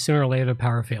city, sooner or later the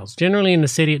power fails. Generally in the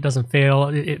city, it doesn't fail.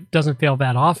 It doesn't fail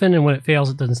that often, and when it fails,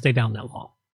 it doesn't stay down that long.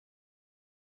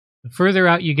 The further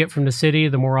out you get from the city,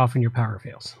 the more often your power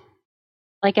fails.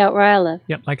 Like out where I live.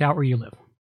 Yep, like out where you live.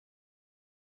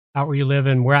 Out where you live,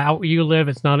 and where out where you live,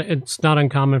 it's not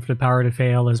uncommon for the power to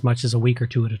fail as much as a week or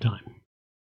two at a time.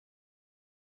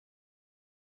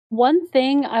 One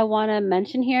thing I want to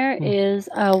mention here is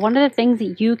one of the things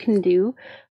that you can do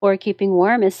for keeping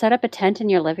warm is set up a tent in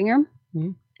your living room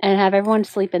and have everyone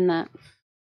sleep in that.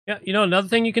 Yeah, you know another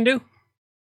thing you can do?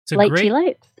 Light tea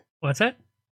lights. What's that?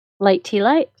 Light tea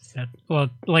lights.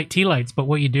 Light tea lights. But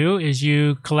what you do is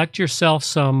you collect yourself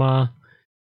some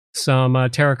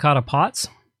terracotta pots.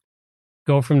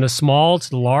 Go from the small to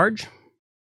the large.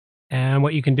 And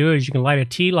what you can do is you can light a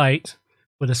tea light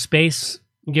with a space.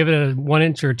 Give it a 1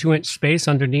 inch or 2 inch space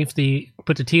underneath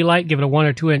put the tea light, give it a 1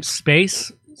 or 2 inch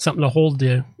space, something to hold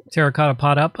the terracotta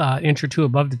pot up, inch or two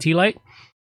above the tea light.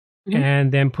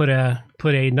 And then put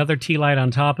another tea light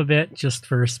on top of it just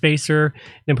for a spacer,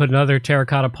 then put another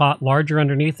terracotta pot larger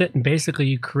underneath it. And basically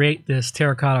you create this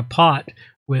terracotta pot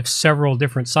with several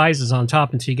different sizes on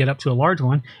top until you get up to a large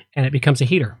one, and it becomes a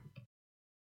heater.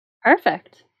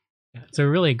 Perfect. It's a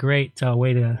really great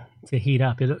way to heat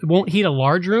up. It won't heat a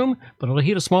large room, but it'll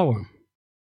heat a small room.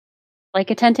 Like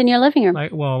a tent in your living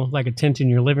room. Like a tent in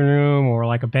your living room or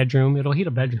like a bedroom. It'll heat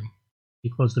a bedroom.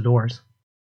 You close the doors.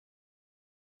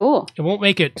 Cool. It won't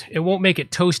make it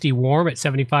toasty warm at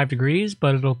 75 degrees,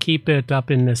 but it'll keep it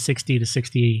up in the 60 to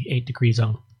 68 degree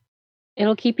zone.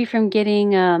 It'll keep you from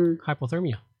getting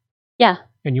hypothermia. Yeah.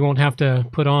 And you won't have to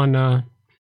put on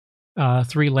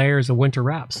 3 layers of winter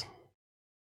wraps.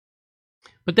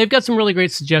 But they've got some really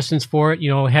great suggestions for it.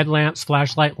 You know, headlamps,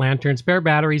 flashlight, lanterns, spare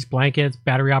batteries, blankets,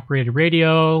 battery-operated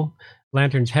radio,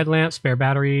 lanterns, headlamps, spare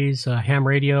batteries, ham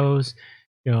radios,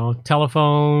 you know,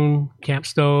 telephone, camp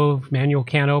stove, manual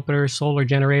can opener, solar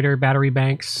generator, battery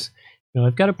banks. You know,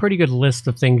 they've got a pretty good list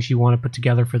of things you want to put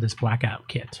together for this blackout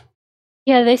kit.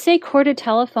 Yeah, they say corded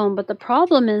telephone, but the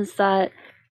problem is that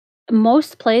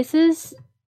most places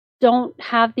don't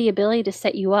have the ability to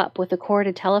set you up with a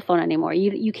corded telephone anymore.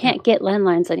 You can't get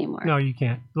landlines anymore. No, you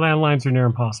can't. Landlines are near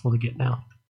impossible to get now.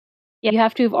 Yeah, you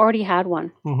have to have already had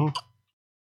one. Mm-hmm.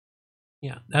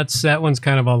 Yeah, that one's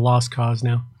kind of a lost cause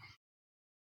now.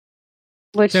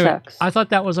 Which sucks. I thought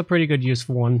that was a pretty good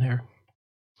useful one there.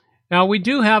 Now we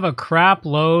do have a crap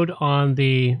load on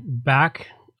the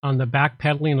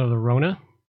backpedaling of the Rona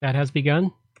that has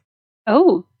begun.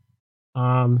 Oh.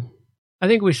 I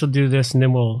think we should do this, and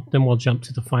then we'll jump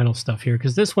to the final stuff here,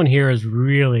 because this one here is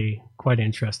really quite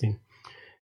interesting.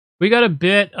 We got a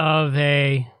bit of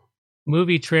a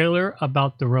movie trailer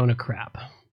about the Rona crap.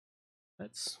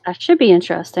 Let's That should be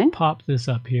interesting. pop this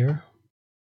up here.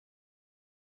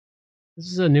 This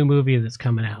is a new movie that's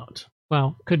coming out.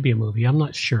 Well, could be a movie. I'm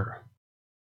not sure.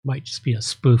 Might just be a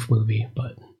spoof movie,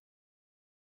 but...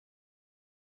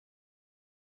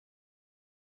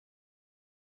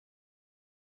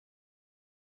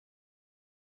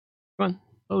 Come on,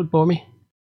 load for me.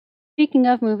 Speaking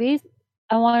of movies,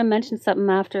 I want to mention something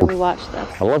after we watch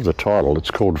this. I love the title. It's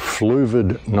called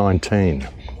Fluvid-19.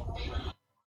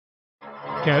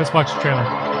 Okay, let's watch the trailer.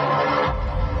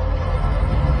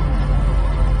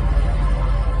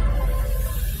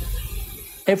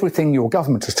 Everything your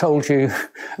government has told you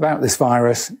about this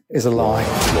virus is a lie.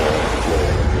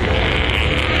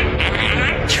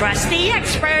 Trust the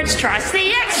experts. Trust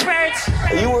the experts.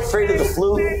 Are you afraid of the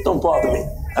flu? Don't bother me.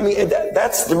 I mean,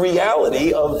 that's the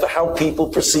reality of how people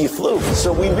perceive flu.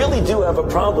 So we really do have a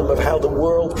problem of how the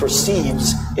world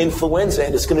perceives influenza,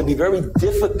 and it's going to be very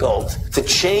difficult to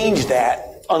change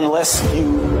that unless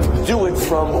you do it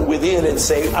from within and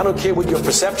say, I don't care what your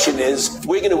perception is,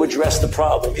 we're going to address the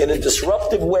problem in a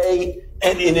disruptive way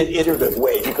and in an iterative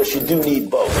way, because you do need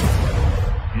both.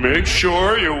 Make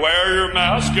sure you wear your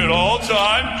mask at all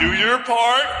times. Do your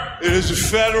part. It is a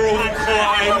federal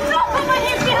crime.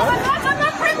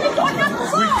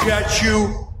 We catch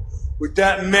you with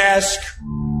that mask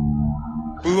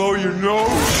below your nose.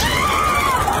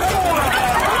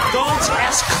 Don't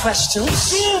ask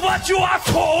questions. Do what you are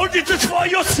told. It is for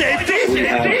your safety. We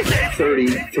have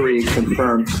 33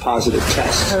 confirmed positive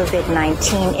tests.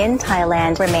 COVID-19 in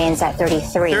Thailand remains at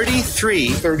 33. 33.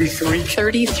 33.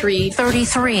 33.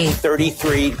 33.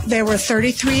 33. There were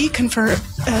 33 confirmed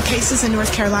cases in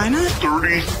North Carolina.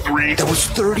 33. There was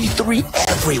 33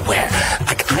 everywhere.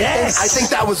 I think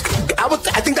that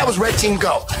was Red Team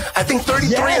Go. I think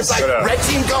 33 is like Red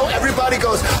Team Go. Everybody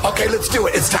goes, okay, let's do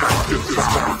it. It's time.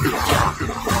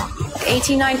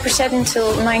 89%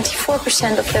 until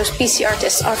 94% of those PCR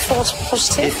tests are false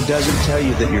positive. It doesn't tell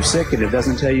you that you're sick, and it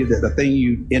doesn't tell you that the thing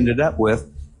you ended up with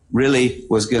really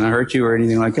was going to hurt you or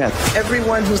anything like that.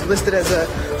 Everyone who's listed as a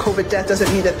COVID death doesn't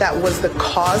mean that that was the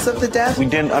cause of the death. We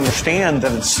didn't understand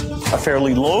that it's a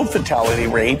fairly low fatality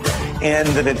rate and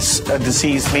that it's a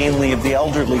disease mainly of the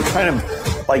elderly, kind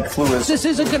of like flu is. This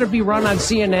isn't going to be run on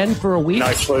CNN for a week.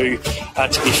 No flu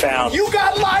to be found. You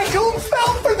got lied to and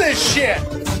fell for this shit.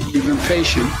 You've been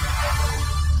patient,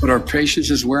 but our patience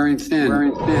is wearing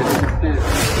thin.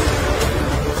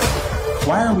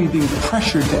 Why are we being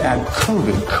pressured to add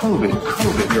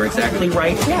COVID? You're exactly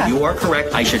right. Yeah. You are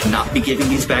correct. I should not be giving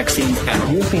these vaccines at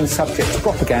all. You've been subject to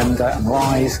propaganda and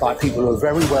lies by people who are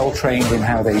very well trained in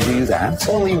how they do that.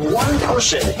 Only one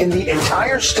person in the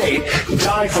entire state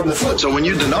died from the flu. So when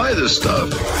you deny this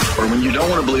stuff, or when you don't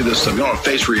want to believe this stuff, you don't want to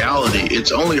face reality,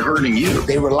 it's only hurting you.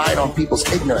 They relied on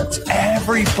people's ignorance.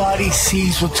 Everybody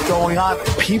sees what's going on.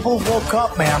 People woke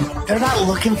up, man. They're not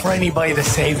looking for anybody to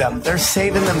save them. They're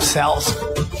saving themselves.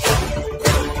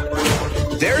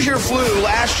 There's your flu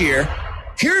last year.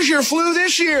 Here's your flu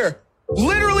this year.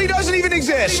 Literally doesn't even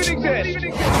exist.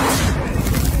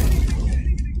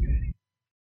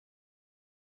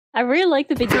 I really like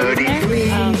the beginning there. I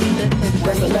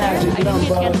didn't get a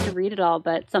chance to read it all,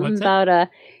 but something about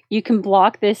you can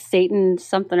block this Satan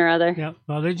something or other. Yeah.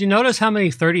 Well, did you notice how many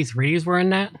 33s were in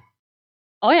that?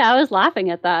 Oh yeah, I was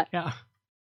laughing at that. Yeah.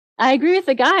 I agree with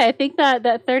the guy. I think that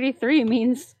 33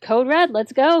 means code red.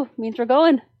 Let's go. Means we're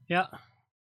going. Yeah.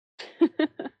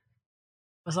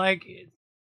 It's like,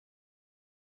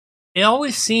 it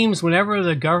always seems whenever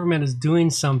the government is doing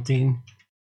something,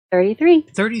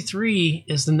 33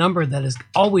 is the number that is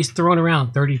always thrown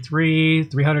around. 33,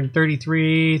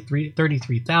 333,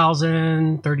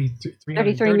 33,000, 33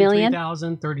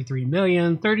 million, 33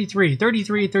 million, 33,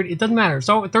 33, 30. It doesn't matter.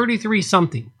 So 33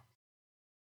 something.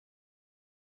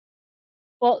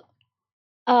 Well,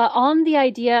 on the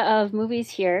idea of movies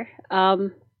here,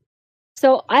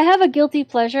 so I have a guilty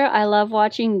pleasure. I love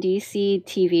watching DC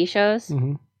TV shows.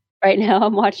 Mm-hmm. Right now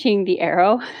I'm watching The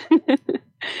Arrow.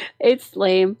 It's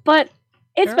lame, but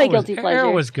it's my guilty pleasure.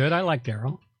 Arrow was good. I liked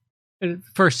Arrow.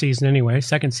 First season anyway.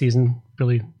 Second season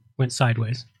really went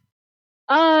sideways.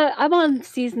 I'm on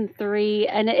season 3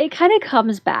 and it kind of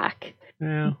comes back.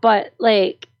 Yeah. But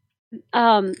like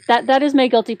that is my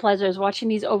guilty pleasure, is watching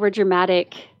these over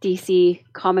dramatic DC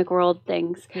comic world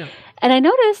things. Yeah. And I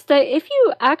noticed that if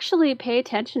you actually pay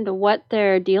attention to what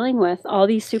they're dealing with, all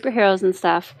these superheroes and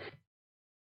stuff,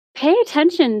 pay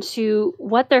attention to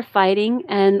what they're fighting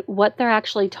and what they're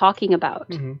actually talking about.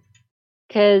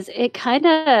 Because it kind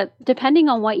of, depending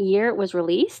on what year it was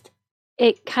released,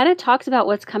 it kind of talks about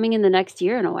what's coming in the next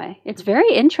year in a way. It's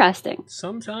very interesting.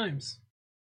 Sometimes.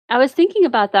 I was thinking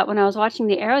about that when I was watching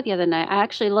The Arrow the other night. I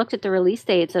actually looked at the release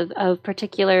dates of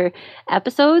particular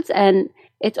episodes, and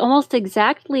it's almost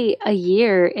exactly a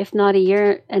year, if not a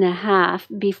year and a half,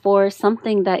 before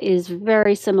something that is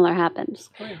very similar happens.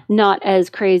 Oh, yeah. Not as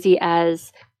crazy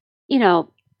as,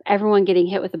 everyone getting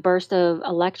hit with a burst of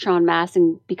electron mass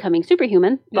and becoming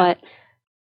superhuman, Yeah.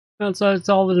 but So it's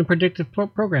all in the predictive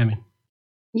programming.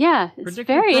 yeah, it's Predictive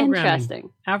very programming. interesting.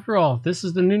 After all, this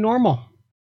is the new normal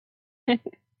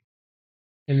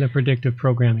in the predictive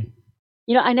programming.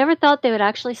 I never thought they would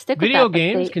actually stick with Video that, but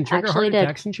games they can trigger actually heart did.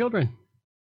 attacks in children.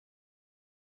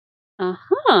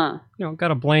 Uh-huh. Got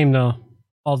to blame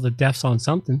all the deaths on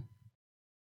something.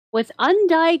 With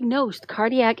undiagnosed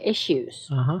cardiac issues.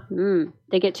 Uh-huh.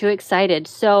 They get too excited.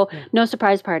 So, no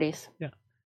surprise parties. Yeah.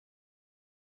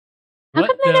 How What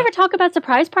come they the- never talk about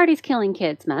surprise parties killing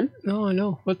kids, man? No, I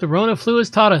know. What the Rona flu has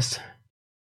taught us.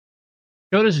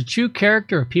 Showed us a true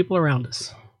character of people around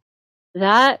us.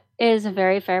 That is a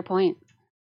very fair point.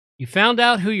 You found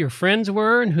out who your friends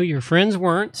were and who your friends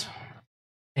weren't,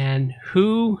 and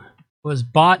who was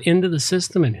bought into the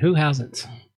system and who hasn't.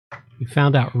 You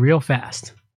found out real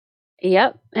fast.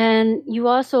 Yep. And you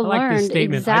also I like learned this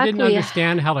statement. exactly. I didn't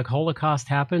understand how the Holocaust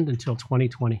happened until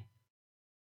 2020.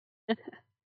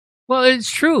 Well,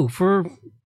 it's true for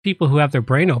people who have their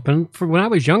brain open. For when I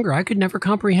was younger, I could never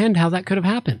comprehend how that could have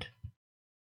happened.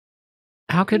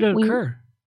 How could it occur?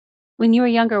 When you were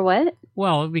younger, what?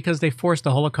 Well, because they forced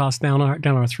the Holocaust down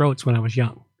our throats when I was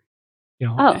young.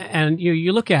 Oh. And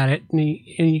you look at it and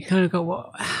you kind of go,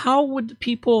 well, how would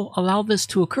people allow this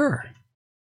to occur?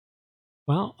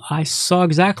 Well, I saw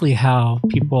exactly how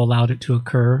people allowed it to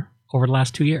occur over the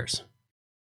last 2 years.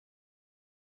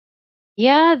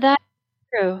 Yeah, that's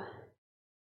true.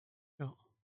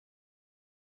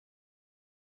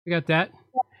 We got that.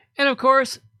 And of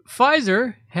course,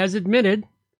 Pfizer has admitted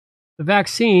the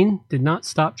vaccine did not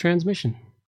stop transmission.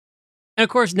 And of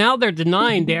course, now they're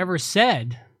denying they ever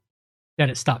said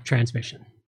that it stopped transmission.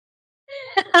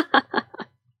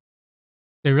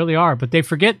 They really are, but they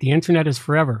forget the internet is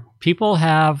forever. People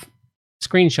have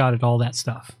screenshotted all that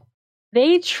stuff.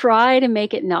 They try to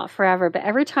make it not forever, but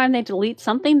every time they delete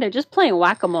something, they're just playing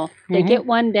whack-a-mole. They get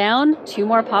one down, 2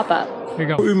 more pop up.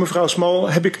 Voor u, mevrouw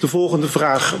Small, heb ik de volgende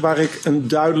vraag waar ik een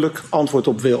duidelijk antwoord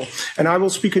op wil. And I will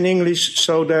speak in English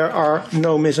so there are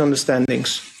no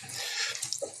misunderstandings.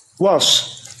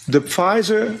 Was the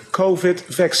Pfizer COVID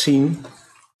vaccine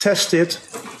tested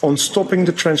on stopping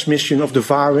the transmission of the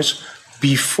virus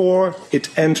before it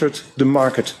entered the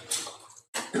market?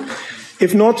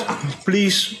 If not,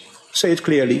 please say it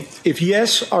clearly. If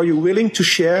yes, are you willing to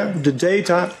share the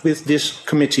data with this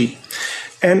committee?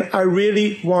 And I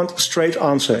really want a straight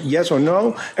answer, yes or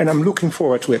no, and I'm looking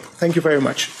forward to it. Thank you very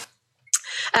much.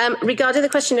 Regarding the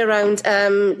question around,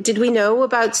 did we know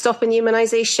about stopping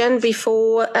immunization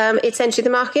before it's entered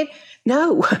the market?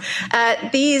 No.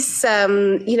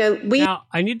 Now,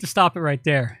 I need to stop it right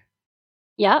there.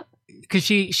 Yeah. Because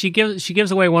she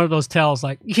gives away one of those tells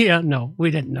like, yeah, no,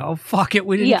 we didn't know. Fuck it,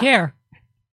 we didn't care.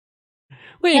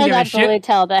 We didn't give a shit.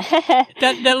 Tell that.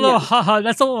 that little haha,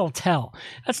 that's a little tell.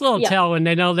 That's a little tell when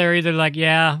they know they're either like,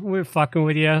 yeah, we're fucking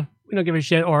with you, we don't give a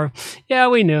shit, or yeah,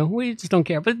 we knew, we just don't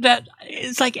care. But that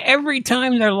it's like every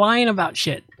time they're lying about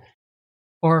shit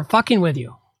or fucking with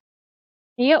you.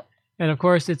 Yep. And of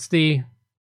course, it's the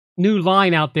new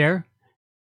line out there.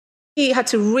 He had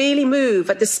to really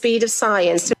move at the speed of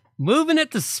science. Moving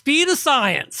at the speed of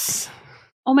science.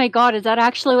 Oh my God, is that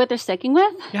actually what they're sticking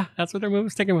with? Yeah, that's what they're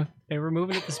sticking with. They were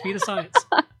moving at the speed of science.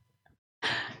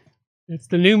 It's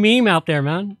the new meme out there,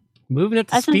 man. Moving at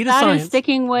the speed of science.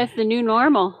 Sticking with the new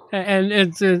normal.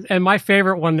 And my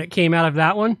favorite one that came out of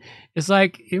that one is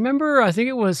like, you remember, I think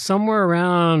it was somewhere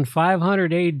around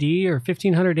 500 AD or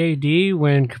 1500 AD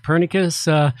when Copernicus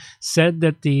said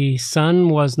that the sun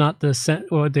was not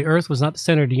the Earth was not the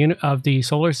center of the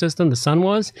solar system, the sun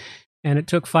was. And it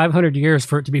took 500 years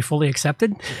for it to be fully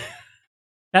accepted.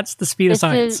 That's the speed of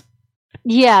science.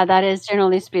 Yeah, that is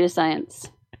generally the speed of science.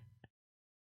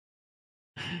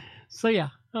 So yeah.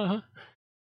 Uh-huh.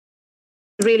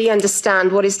 Really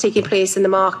understand what is taking place in the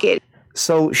market.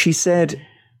 So she said,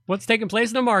 what's taking place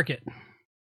in the market?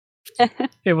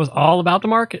 It was all about the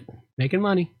market, making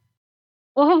money.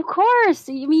 Well, of course.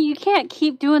 I mean, you can't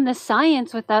keep doing the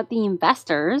science without the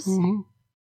investors. Mm-hmm.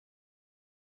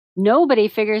 Nobody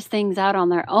figures things out on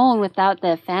their own without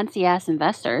the fancy-ass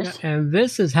investors. Yeah, and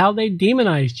this is how they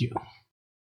demonized you.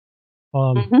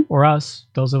 Or us,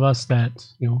 those of us that,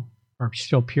 are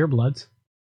still purebloods.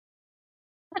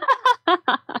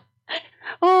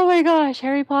 Oh my gosh,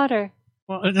 Harry Potter.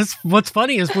 Well, what's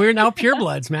funny is we're now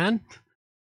purebloods, man.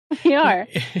 We are.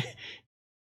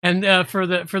 And for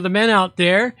the men out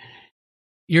there,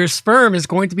 your sperm is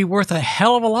going to be worth a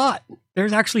hell of a lot.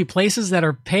 There's actually places that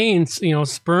are paying,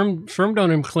 sperm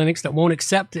donor clinics that won't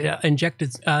accept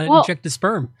injected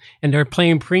sperm, and they're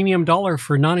paying premium dollar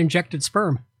for non-injected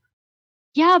sperm.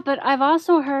 Yeah, but I've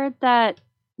also heard that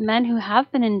men who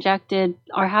have been injected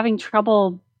are having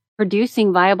trouble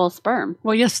producing viable sperm.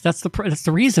 Well, yes, that's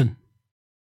the reason.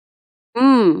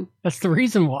 That's the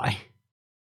reason why.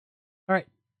 All right,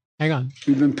 hang on.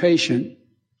 We've been patient,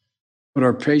 but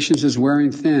our patience is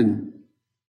wearing thin,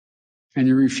 and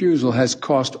your refusal has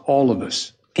cost all of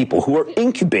us. People who are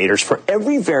incubators for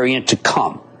every variant to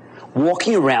come,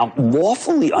 walking around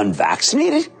lawfully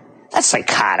unvaccinated? That's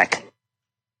psychotic.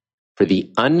 For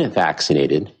the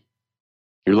unvaccinated,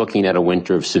 you're looking at a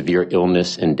winter of severe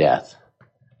illness and death.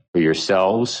 For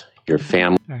yourselves, your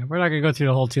family. All right, we're not going to go through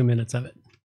the whole 2 minutes of it.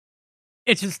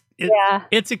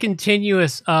 It's a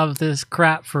continuous of this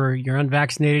crap for you're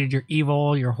unvaccinated, you're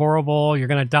evil, you're horrible, you're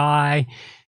going to die.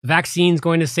 The vaccine's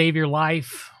going to save your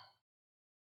life.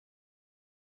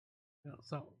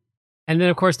 And then,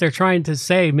 of course, they're trying to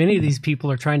say, many of these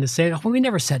people are trying to say, oh, well, we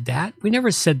never said that. We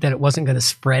never said that it wasn't going to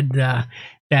spread, that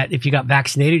if you got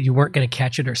vaccinated, you weren't going to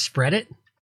catch it or spread it.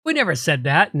 We never said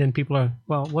that. And then people are,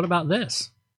 well, what about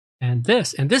this? And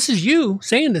this? And this is you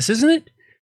saying this, isn't it?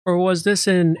 Or was this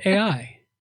an AI?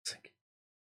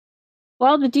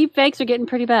 Well, the deep fakes are getting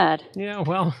pretty bad. Yeah,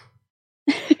 well,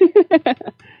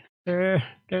 they're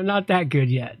not that good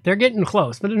yet. They're getting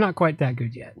close, but they're not quite that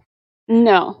good yet.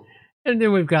 No. And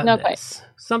then we've got Not this. Quite.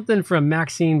 Something from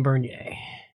Maxine Bernier.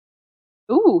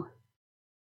 Ooh.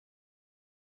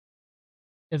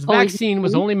 This vaccine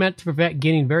was only meant to prevent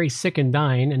getting very sick and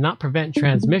dying and not prevent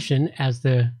transmission, as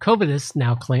the COVIDists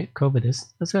now claim.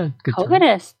 COVIDists. That's a good term.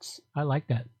 COVIDists. I like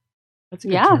that. That's a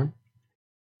good term.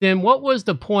 Then what was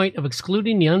the point of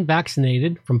excluding the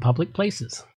unvaccinated from public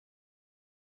places?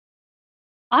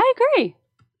 I agree.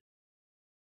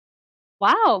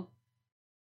 Wow.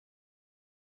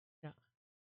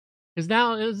 Because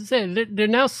now, as I said, they're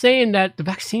now saying that the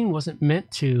vaccine wasn't meant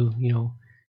to,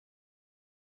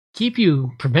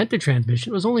 prevent the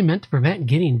transmission. It was only meant to prevent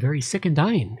getting very sick and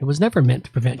dying. It was never meant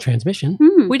to prevent transmission.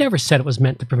 We never said it was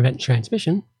meant to prevent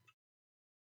transmission.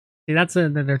 See,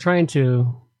 they're trying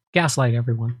to gaslight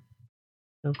everyone.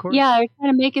 Of course. Yeah, they're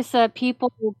trying to make us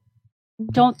people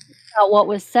don't think about what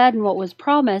was said and what was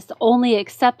promised, only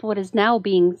accept what is now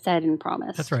being said and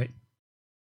promised. That's right.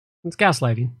 It's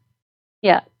gaslighting.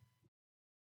 Yeah.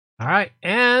 All right,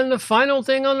 and the final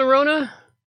thing on the Rona,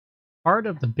 part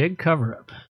of the big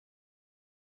cover-up.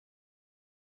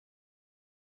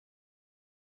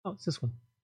 Oh, it's this one.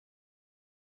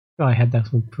 Oh, I had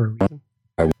that one for a reason.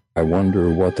 I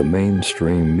wonder what the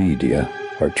mainstream media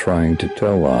are trying to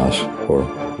tell us, or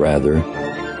rather,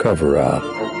 cover up.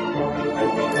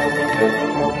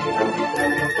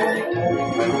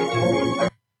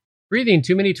 Breathing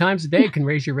too many times a day can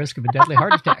raise your risk of a deadly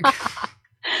heart attack.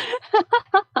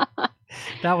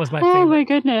 That was my favorite. Oh my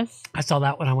goodness. I saw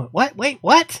that one. I went, what? Wait,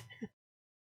 what?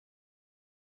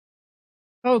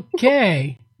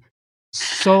 Okay.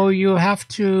 So you have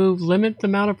to limit the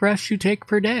amount of breaths you take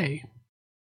per day.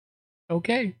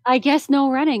 Okay. I guess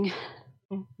no running.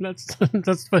 That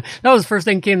was the first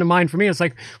thing that came to mind for me. It's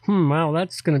like, well,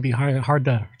 that's going to be hard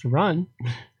to run.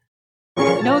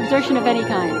 No exertion of any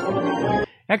kind.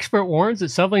 Expert warns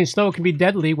that shoveling snow can be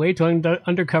deadly. Way to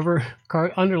undercover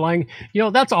underlying.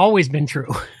 That's always been true.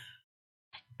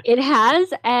 It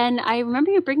has, and I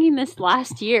remember you bringing this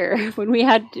last year when we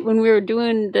were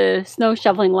doing the snow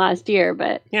shoveling last year.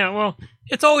 But yeah, well,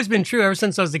 it's always been true ever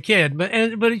since I was a kid. But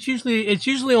it's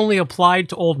usually only applied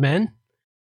to old men.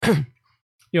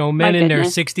 Men in their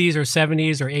 60s or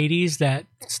 70s or 80s that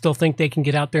still think they can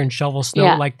get out there and shovel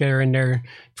snow like they're in their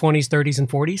 20s, 30s, and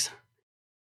 40s.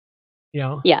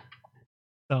 Yeah.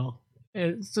 So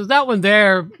that one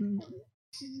there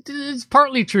is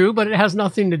partly true, but it has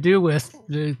nothing to do with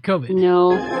the COVID.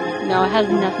 No, it has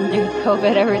nothing to do with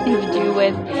COVID. Everything to do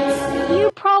with you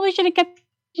probably should have kept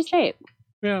your shape.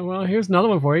 Yeah, well, here's another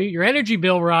one for you. Your energy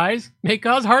bill rise may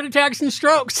cause heart attacks and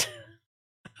strokes.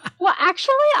 Well,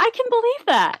 actually, I can believe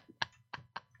that.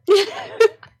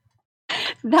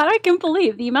 That I can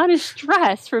believe. The amount of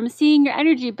stress from seeing your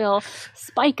energy bill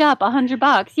spike up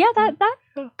 $100. Yeah, that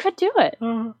could do it.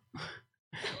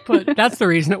 But that's the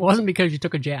reason. It wasn't because you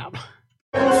took a jab.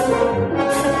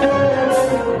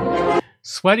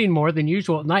 Sweating more than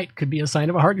usual at night could be a sign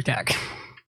of a heart attack.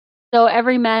 So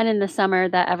every man in the summer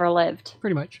that ever lived.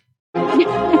 Pretty much.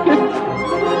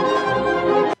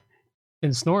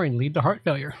 And snoring lead to heart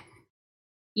failure.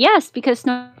 Yes, because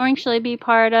snoring should be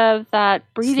part of that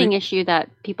breathing issue that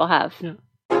people have. Yeah.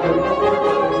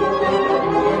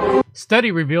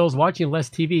 Study reveals watching less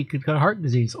TV could cause heart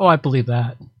disease. Oh, I believe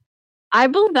that. I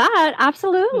believe that,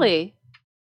 absolutely.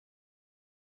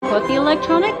 Put the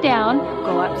electronic down,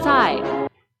 go outside.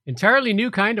 Entirely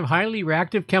new kind of highly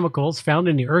reactive chemicals found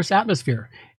in the Earth's atmosphere.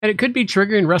 And it could be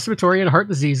triggering respiratory and heart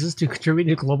diseases to contribute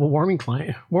to global warming,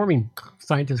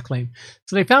 scientists claim.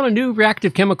 So they found a new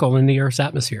reactive chemical in the Earth's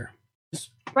atmosphere.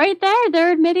 Right there,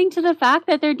 they're admitting to the fact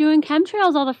that they're doing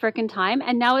chemtrails all the frickin' time,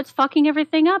 and now it's fucking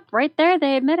everything up. Right there,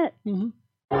 they admit it. Mm-hmm.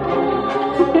 I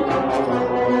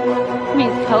mean,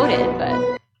 it's coded,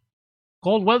 but...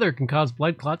 Cold weather can cause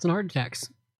blood clots and heart attacks.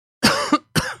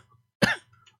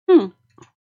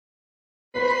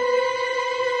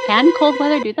 Can cold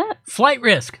weather do that? Flight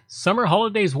risk. Summer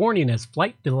holidays warning as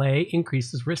flight delay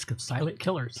increases risk of silent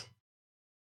killers.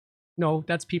 No,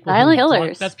 that's people. Silent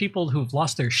killers. That's people who've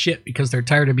lost their shit because they're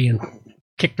tired of being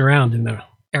kicked around in the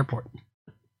airport.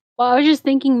 Well, I was just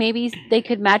thinking maybe they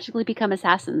could magically become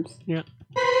assassins. Yeah.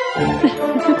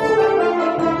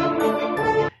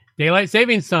 Daylight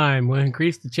savings time will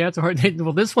increase the chance of heart.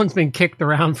 Well, this one's been kicked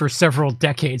around for several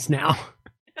decades now.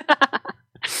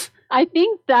 I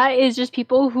think that is just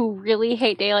people who really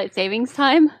hate daylight savings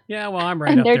time. Yeah, well, I'm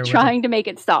right and up they're there with trying to make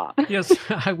it stop. Yes,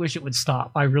 I wish it would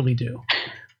stop. I really do.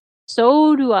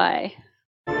 So do I.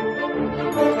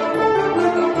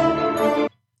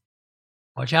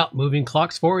 Watch out. Moving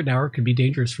clocks forward an hour could be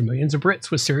dangerous for millions of Brits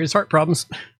with serious heart problems.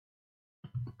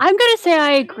 I'm going to say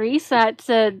I agree so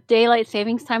that daylight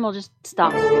savings time will just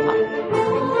stop.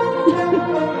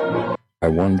 I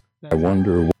wonder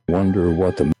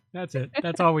what the... That's it.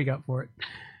 That's all we got for it.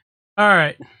 All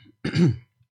right. All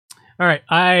right.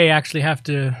 I actually have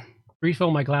to refill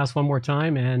my glass one more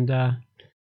time and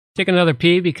take another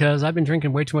pee because I've been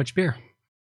drinking way too much beer.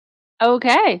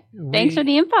 Okay. Thanks for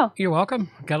the info. You're welcome.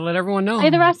 Got to let everyone know. Play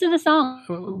the rest of the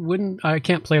song. I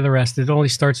can't play the rest. It only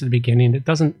starts at the beginning. It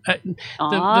doesn't.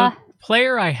 The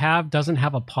player I have doesn't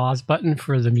have a pause button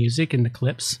for the music and the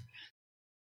clips.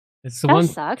 It's the one.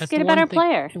 Sucks. Get a better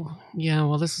player. Yeah,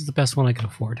 well, this is the best one I can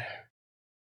afford.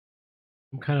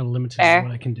 I'm kind of limited to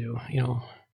what I can do. You know,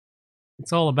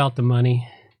 it's all about the money.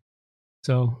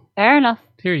 So fair enough.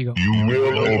 Here you go. You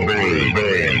will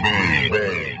obey.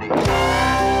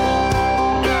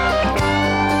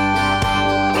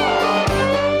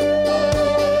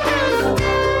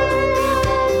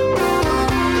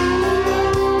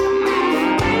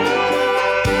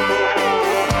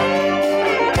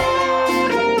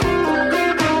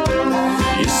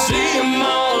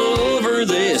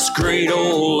 Great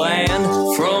old land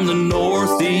from the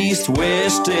northeast,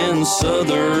 west, and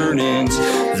southern ends.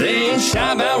 They ain't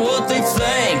shy about what they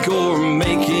think or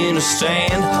making a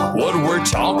stand. What we're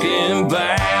talking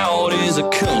about is a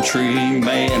country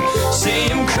man. See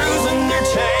them cruising their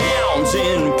towns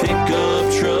in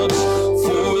pickup trucks,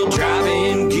 four-wheel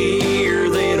driving gear,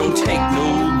 they don't take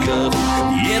no guff.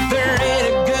 Yet there ain't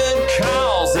a good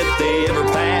cause that they ever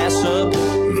pass up.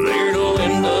 There to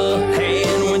lend a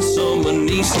hand when someone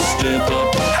needs to step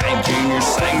up. Hank Jr.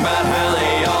 sang about how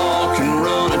they all can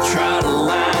run a trottle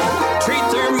line, treat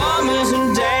their mamas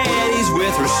and daddies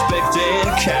with respect and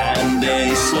kind.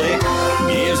 Daddy Slick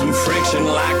gives them friction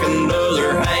like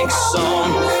another Hank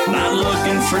song. Not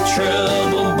looking for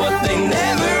trouble, but they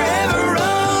never ever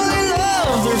run. They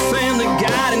love their family,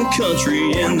 God, and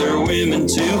country, and their women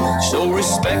too. So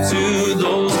respect to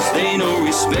those they know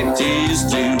respect is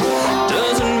due.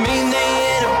 Doesn't mean they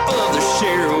ain't above their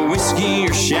share of whiskey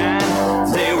or shine.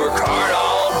 They work hard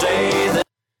all day. All right,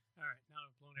 now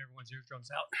I've blown everyone's eardrums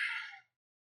out.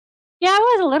 Yeah, it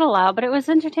was a little loud, but it was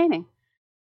entertaining.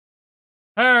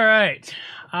 All right,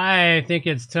 I think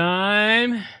it's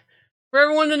time for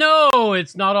everyone to know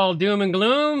it's not all doom and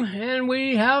gloom, and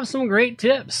we have some great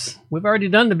tips. We've already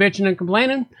done the bitching and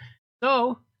complaining,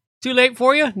 so too late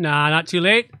for you? Nah, not too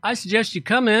late. I suggest you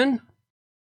come in.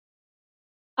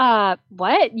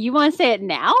 What? You want to say it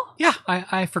now? Yeah,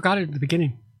 I forgot it at the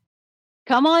beginning.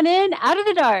 Come on in, out of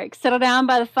the dark, settle down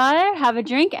by the fire, have a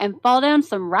drink, and fall down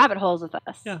some rabbit holes with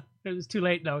us. Yeah, it was too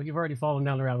late, though. You've already fallen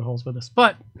down the rabbit holes with us.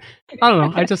 But, I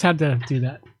don't know. I just had to do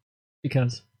that.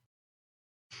 Because.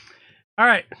 All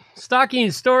right. Stocking,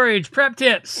 storage, prep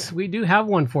tips. We do have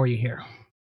one for you here.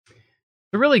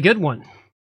 It's a really good one.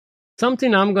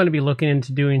 Something I'm going to be looking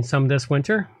into doing some this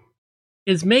winter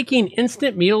is making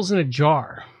instant meals in a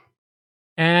jar.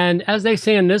 And as they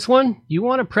say in this one, you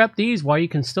want to prep these while you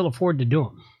can still afford to do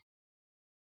them.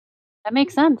 That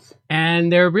makes sense.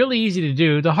 And they're really easy to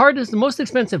do. The most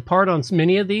expensive part on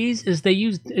many of these is they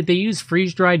use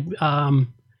freeze-dried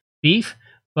beef,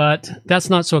 But that's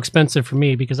not so expensive for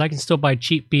me because I can still buy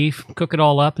cheap beef, cook it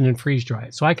all up, and then freeze dry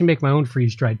it. So I can make my own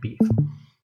freeze dried beef.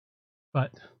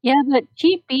 But Yeah, but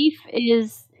cheap beef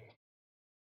is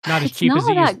not as it's cheap not as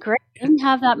it that used. great. It doesn't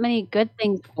have that many good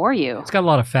things for you. It's got a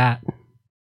lot of fat.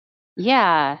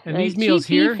 Yeah, And like, these meals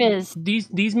cheap here, beef is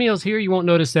these meals here, you won't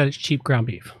notice that it's cheap ground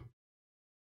beef.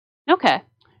 okay.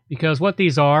 Because what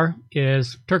these are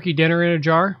is turkey dinner in a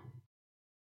jar.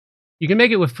 You can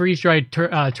make it with freeze-dried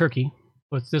turkey.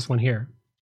 What's this one here?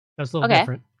 That's a little Okay.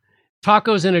 different.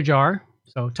 Tacos in a jar.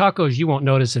 So tacos, you won't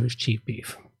notice if it's cheap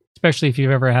beef. Especially if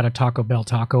you've ever had a Taco Bell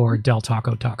taco or a Del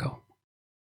Taco taco.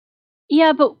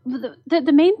 Yeah, but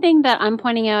the main thing that I'm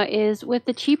pointing out is with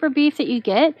the cheaper beef that you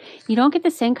don't get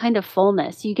the same kind of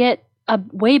fullness. You get a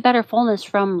way better fullness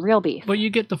from real beef. But you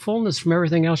get the fullness from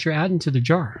everything else you're adding to the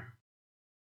jar.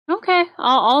 Okay,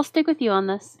 I'll stick with you on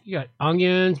this. You got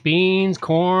onions, beans,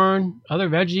 corn, other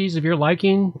veggies of your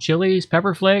liking, chilies,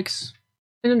 pepper flakes,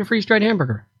 and then a freeze-dried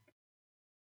hamburger.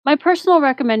 My personal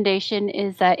recommendation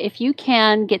is that if you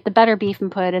can, get the better beef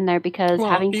and put it in there because Well,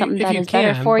 having something if that you is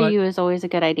better can, for but- you is always a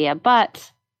good idea.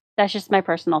 But that's just my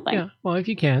personal thing. Yeah, well, if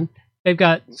you can. They've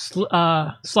got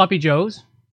sloppy joes.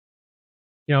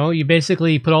 You know, you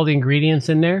basically put all the ingredients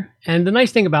in there. And the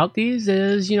nice thing about these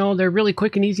is, you know, they're really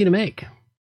quick and easy to make.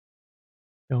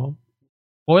 You know,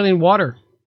 boiling water,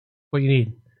 what you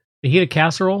need. The heat of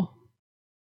casserole,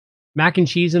 mac and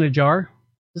cheese in a jar.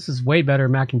 This is way better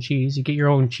mac and cheese. You get your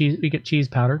own cheese. You get cheese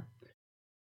powder.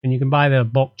 And you can buy the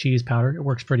bulk cheese powder. It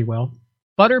works pretty well.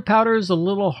 Butter powder is a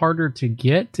little harder to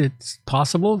get. It's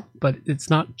possible, but it's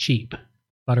not cheap.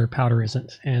 Butter powder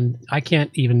isn't. And I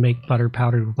can't even make butter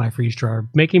powder with my freeze dryer.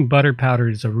 Making butter powder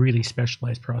is a really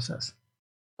specialized process.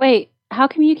 Wait, how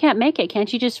come you can't make it?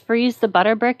 Can't you just freeze the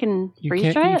butter brick and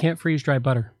freeze dry You it? can't freeze dry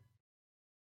butter.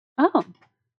 Oh,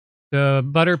 The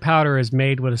butter powder is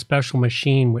made with a special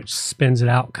machine which spins it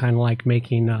out, kind of like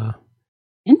making cotton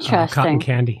interesting.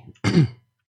 candy.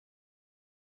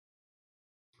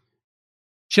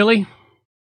 Chili.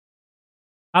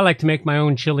 I like to make my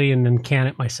own chili and then can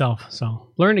it myself.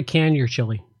 So learn to can your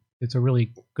chili. It's a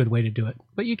really good way to do it.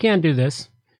 But you can do this.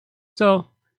 So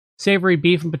savory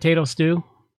beef and potato stew.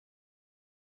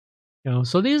 You know,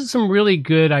 so these are some really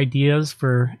good ideas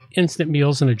for instant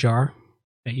meals in a jar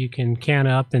that you can can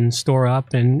up and store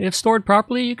up. And if stored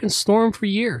properly, you can store them for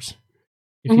years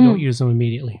if you don't use them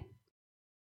immediately.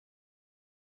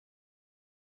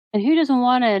 And who doesn't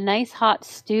want a nice hot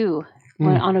stew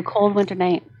on a cold winter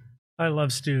night? I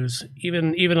love stews.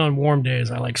 Even on warm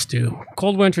days, I like stew.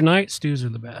 Cold winter night, stews are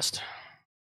the best.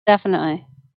 Definitely.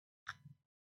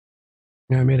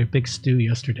 Yeah, I made a big stew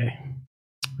yesterday.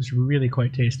 It was really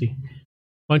quite tasty.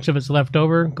 Bunch of it's left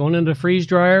over, going into the freeze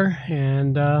dryer,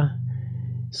 and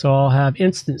so I'll have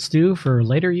instant stew for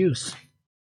later use.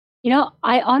 You know,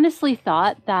 I honestly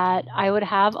thought that I would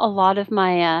have a lot of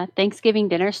my Thanksgiving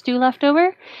dinner stew left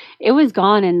over. It was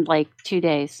gone in like 2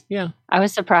 days. Yeah. I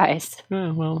was surprised.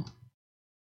 Yeah, well,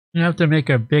 you have to make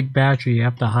a big batch or you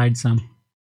have to hide some.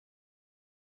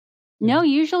 No,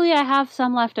 usually I have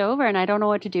some left over and I don't know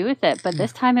what to do with it. But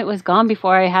this time it was gone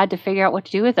before I had to figure out what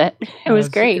to do with it. It was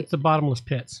great. It's the bottomless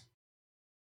pits.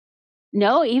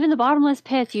 No, even the bottomless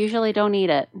pits usually don't eat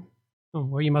it. Oh,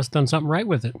 well, you must have done something right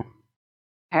with it.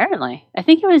 Apparently. I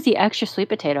think it was the extra sweet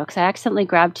potato because I accidentally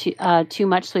grabbed too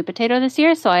much sweet potato this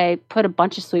year. So I put a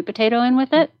bunch of sweet potato in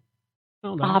with it.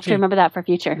 Oh, I'll have to remember that for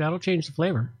future. That'll change the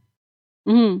flavor.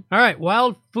 Mm-hmm. All right,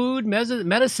 wild food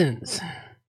medicines.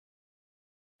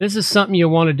 This is something you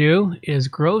want to do is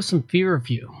grow some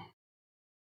feverfew.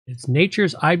 It's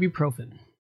nature's ibuprofen.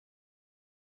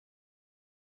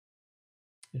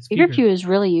 It's Feverfew is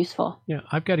really useful. Yeah,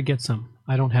 I've got to get some.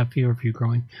 I don't have feverfew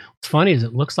growing. What's funny is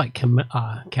it looks like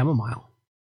chamomile.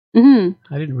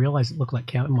 Mm-hmm. I didn't realize it looked like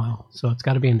chamomile, so it's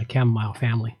got to be in the chamomile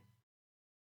family.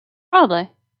 Probably.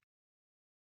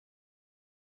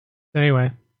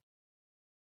 Anyway,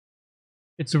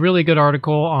 it's a really good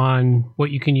article on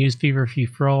what you can use feverfew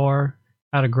for,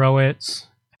 how to grow it,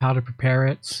 how to prepare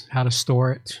it, how to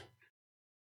store it,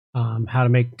 how to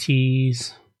make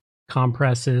teas,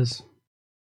 compresses,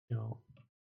 you know,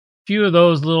 a few of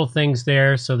those little things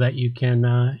there so that you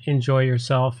can enjoy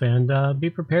yourself and be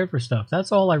prepared for stuff.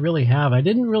 That's all I really have. They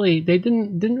didn't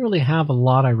really have a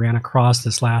lot I ran across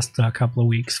this last couple of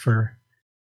weeks for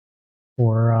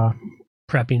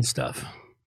prepping stuff.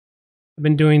 I've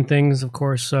been doing things, of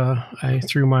course. I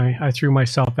threw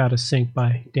myself out of sync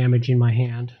by damaging my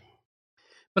hand,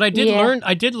 but I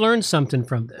did learn something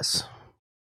from this.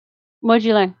 What'd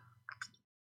you learn?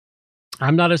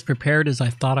 I'm not as prepared as I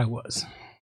thought I was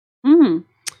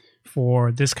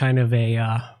for this kind of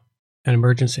an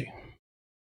emergency.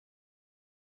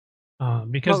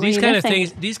 Because What were these you kind of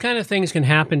missing? things can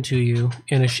happen to you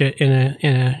in a shit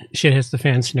hits the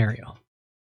fan scenario.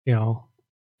 You know,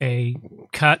 a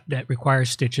cut that requires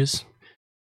stitches,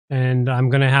 and I'm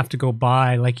gonna have to go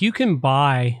buy, like, you can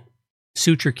buy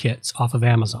suture kits off of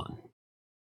Amazon,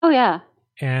 Oh yeah.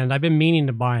 and I've been meaning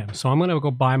to buy them, so I'm gonna go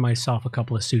buy myself a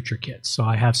couple of suture kits. So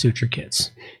I have suture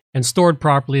kits, and stored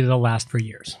properly, they'll last for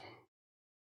years.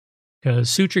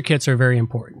 Because suture kits are very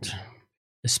important.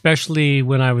 Especially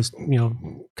when I was, you know,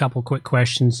 a couple quick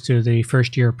questions to the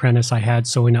first year apprentice I had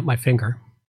sewing up my finger.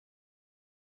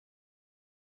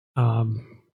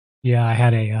 Yeah, I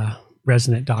had a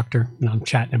resident doctor, and I'm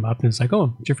chatting him up, and it's like,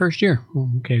 "Oh, it's your first year.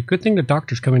 Oh, okay, good thing the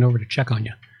doctor's coming over to check on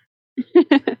you.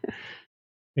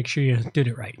 Make sure you did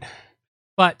it right."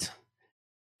 But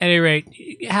at any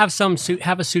rate, have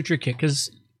a suture kit,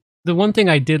 because the one thing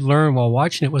I did learn while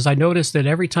watching it was I noticed that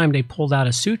every time they pulled out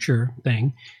a suture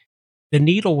thing, the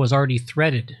needle was already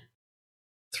threaded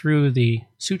through the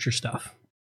suture stuff.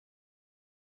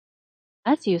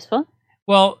 That's useful.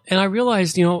 Well, and I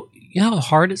realized, you know how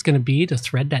hard it's going to be to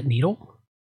thread that needle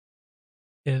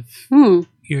if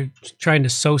you're trying to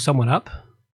sew someone up.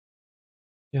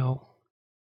 You know,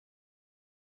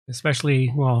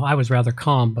 especially, well, I was rather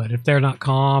calm, but if they're not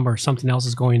calm or something else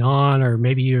is going on, or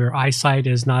maybe your eyesight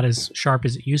is not as sharp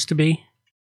as it used to be.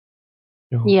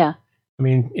 You know, Yeah. I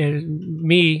mean,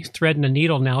 me threading a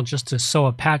needle now just to sew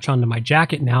a patch onto my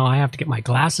jacket, now I have to get my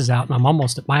glasses out, and I'm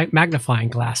almost at my magnifying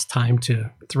glass time to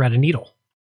thread a needle.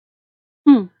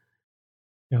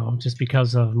 You know, just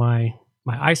because of my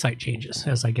eyesight changes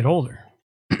as I get older.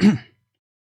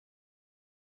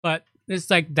 But it's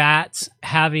like that's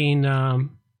having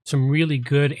some really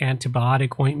good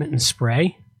antibiotic ointment and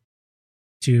spray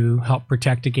to help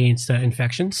protect against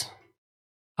infections.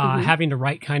 Having the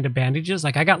right kind of bandages.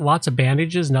 Like, I got lots of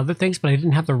bandages and other things, but I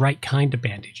didn't have the right kind of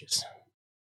bandages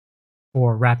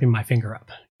for wrapping my finger up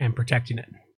and protecting it.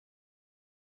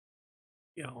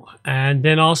 You know, and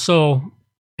then also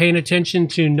paying attention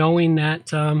to knowing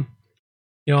that, you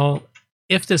know,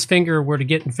 if this finger were to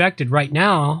get infected right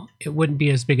now, it wouldn't be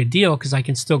as big a deal because I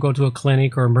can still go to a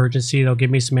clinic or emergency. They'll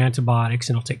give me some antibiotics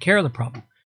and it'll take care of the problem.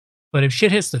 But if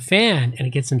shit hits the fan and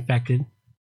it gets infected,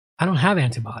 I don't have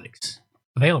antibiotics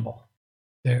available.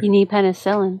 You need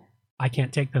penicillin. I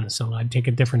can't take penicillin. I'd take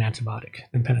a different antibiotic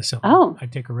than penicillin. Oh.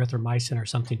 I'd take erythromycin or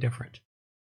something different.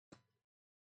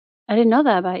 I didn't know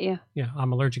that about you. Yeah,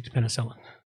 I'm allergic to penicillin.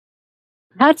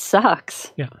 That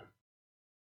sucks. Yeah.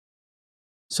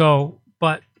 So,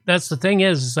 but that's the thing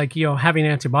is like, you know, having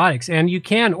antibiotics, and you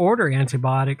can order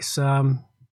antibiotics.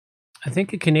 I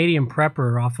think a Canadian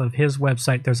prepper, off of his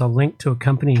website, there's a link to a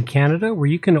company in Canada where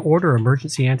you can order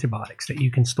emergency antibiotics that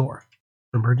you can store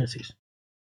for emergencies.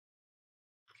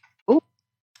 Ooh.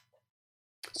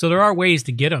 So there are ways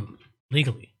to get them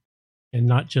legally and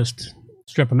not just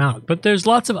strip them out. But there's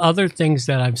lots of other things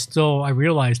that I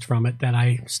realized from it that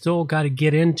I still got to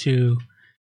get into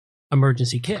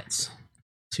emergency kits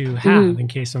to have in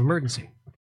case of emergency.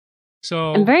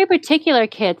 So, And very particular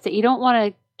kits that you don't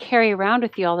want to carry around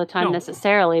with you all the time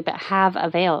necessarily, but have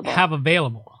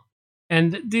available.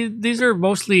 And these are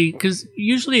mostly, because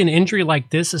usually an injury like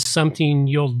this is something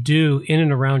you'll do in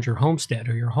and around your homestead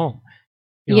or your home.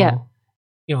 You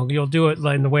know, you'll do it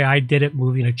like in the way I did it,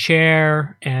 moving a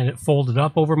chair and it folded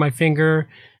up over my finger.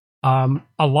 A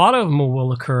lot of them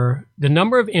will occur. The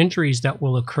number of injuries that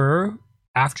will occur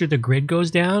after the grid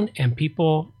goes down and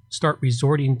people start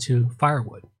resorting to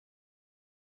firewood,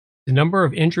 the number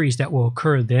of injuries that will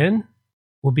occur then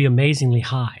will be amazingly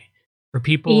high for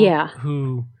people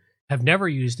who have never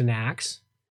used an axe,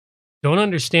 don't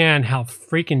understand how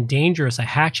freaking dangerous a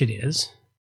hatchet is,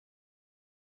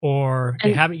 or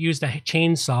they haven't used a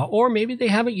chainsaw, or maybe they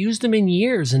haven't used them in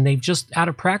years and they've just out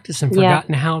of practice and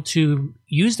forgotten how to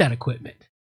use that equipment.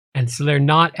 And so they're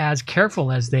not as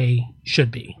careful as they should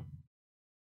be.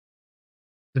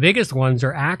 The biggest ones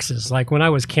are axes. Like when I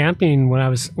was camping, when I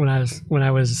was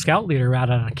a scout leader out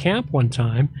at a camp one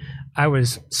time, I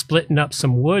was splitting up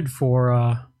some wood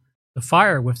for the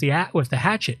fire with the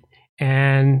hatchet,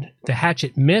 and the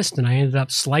hatchet missed, and I ended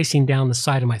up slicing down the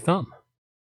side of my thumb.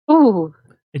 Oh!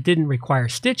 It didn't require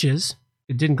stitches.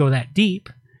 It didn't go that deep,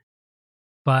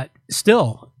 but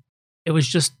still, it was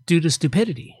just due to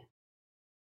stupidity.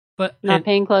 But not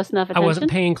paying close enough attention. I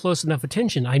wasn't paying close enough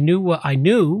attention. I knew what I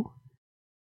knew,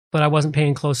 but I wasn't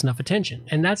paying close enough attention.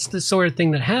 And that's the sort of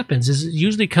thing that happens, is it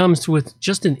usually comes with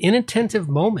just an inattentive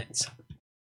moment.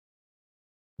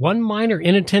 One minor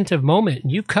inattentive moment,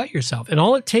 and you cut yourself. And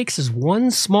all it takes is one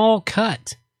small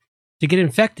cut to get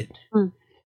infected. You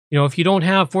know, if you don't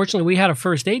have, fortunately, we had a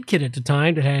first aid kit at the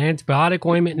time that had antibiotic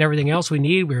ointment and everything else we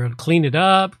need. We were able to clean it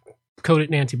up, coat it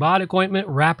in antibiotic ointment,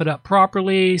 wrap it up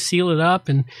properly, seal it up,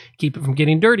 and keep it from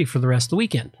getting dirty for the rest of the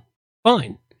weekend.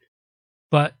 Fine.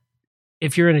 But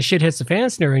if you're in a shit hits the fan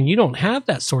scenario and you don't have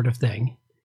that sort of thing,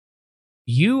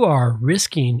 you are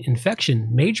risking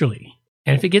infection majorly.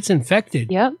 And if it gets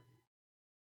infected,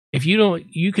 if you don't,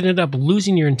 you can end up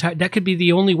losing your entire, that could be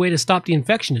the only way to stop the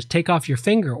infection is take off your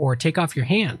finger or take off your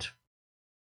hand.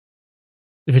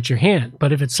 If it's your hand,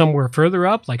 but if it's somewhere further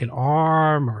up, like an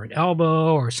arm or an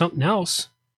elbow or something else,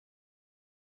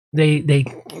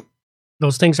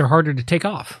 those things are harder to take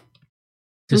off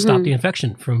to stop the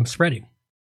infection from spreading.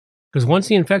 Because once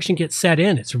the infection gets set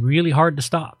in, it's really hard to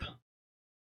stop.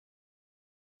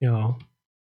 You know,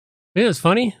 it was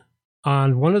funny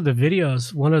on one of the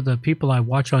videos, one of the people I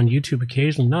watch on YouTube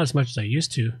occasionally, not as much as I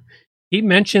used to, he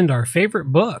mentioned our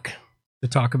favorite book to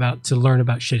talk about, to learn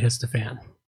about shit hits the fan.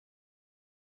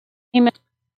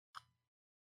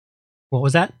 What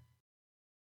was that?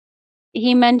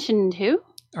 He mentioned who?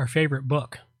 Our favorite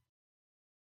book.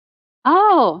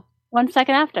 Oh, 1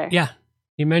 second after. Yeah.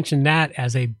 He mentioned that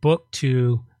as a book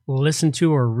to listen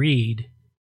to or read.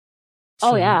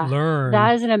 Oh, yeah. Learn.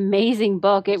 That is an amazing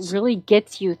book. It really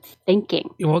gets you thinking.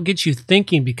 Well, it gets you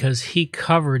thinking because he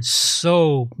covered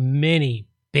so many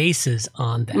bases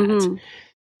on that.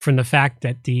 From the fact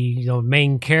that the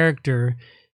main character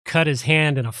cut his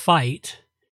hand in a fight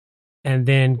and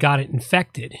then got it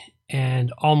infected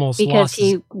and almost lost because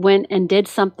he went and did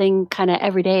something kind of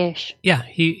everyday-ish. Yeah,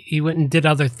 he went and did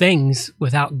other things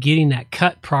without getting that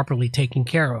cut properly taken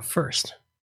care of first.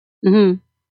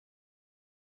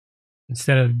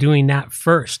 Instead of doing that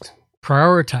first,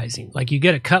 prioritizing. Like you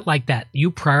get a cut like that,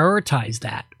 you prioritize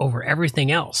that over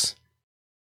everything else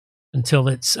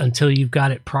until you've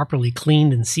got it properly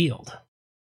cleaned and sealed.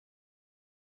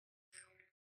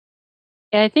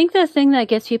 I think the thing that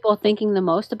gets people thinking the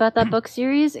most about that book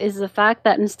series is the fact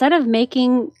that instead of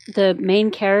making the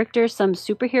main character some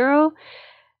superhero,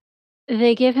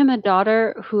 they give him a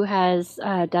daughter who has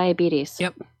diabetes.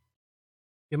 Yep.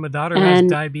 My daughter has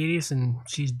diabetes and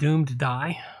she's doomed to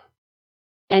die.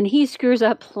 And he screws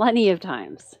up plenty of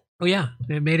times. Oh yeah,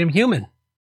 they made him human.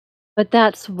 But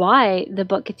that's why the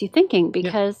book gets you thinking,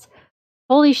 because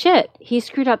holy shit, he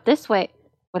screwed up this way.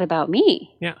 What about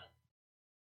me? Yeah.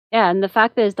 Yeah, and the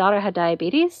fact that his daughter had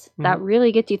diabetes, that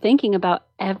really gets you thinking about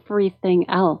everything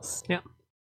else. Yeah.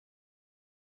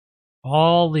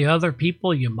 All the other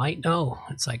people you might know.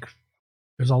 It's like,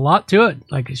 there's a lot to it.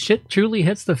 Like, if shit truly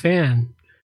hits the fan,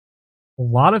 a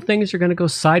lot of things are going to go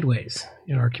sideways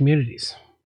in our communities.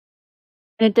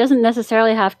 And it doesn't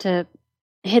necessarily have to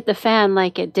hit the fan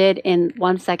like it did in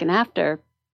 1 second after,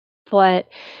 but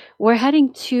we're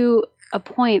heading to a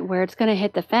point where it's going to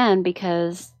hit the fan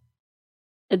because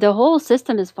the whole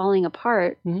system is falling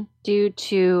apart due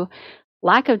to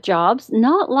lack of jobs,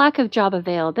 not lack of job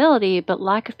availability, but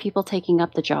lack of people taking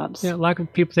up the jobs. Yeah, lack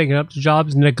of people taking up the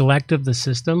jobs, neglect of the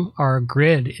system. Our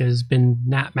grid has been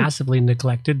massively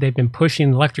neglected. They've been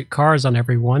pushing electric cars on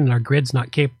everyone, and our grid's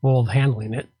not capable of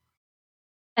handling it.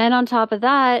 And on top of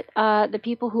that, the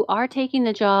people who are taking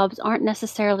the jobs aren't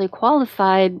necessarily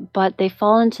qualified, but they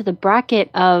fall into the bracket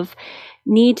of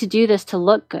need to do this to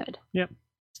look good. Yep.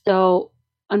 So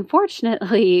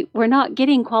unfortunately, we're not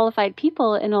getting qualified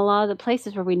people in a lot of the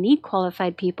places where we need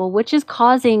qualified people, which is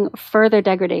causing further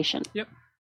degradation. Yep.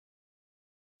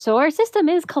 So our system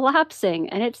is collapsing,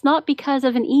 and it's not because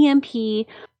of an EMP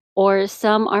or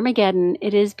some Armageddon.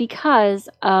 It is because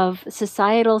of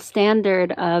societal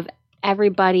standard of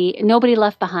nobody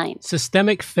left behind.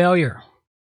 Systemic failure.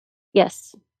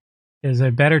 Yes. Is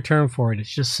a better term for it.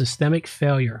 It's just systemic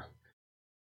failure.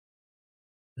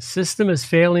 The system is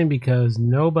failing because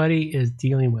nobody is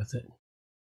dealing with it.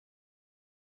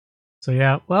 So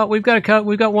yeah, well, we've got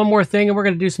one more thing, and we're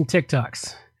going to do some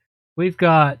TikToks. We've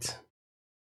got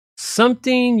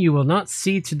something you will not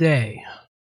see today.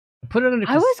 I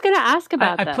was going to ask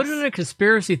about this. I put it in a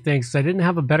conspiracy thing because I didn't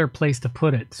have a better place to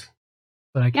put it.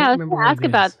 But I can't remember what it is. Ask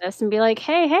about this and be like,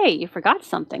 hey, you forgot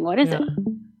something. What is it?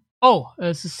 Oh,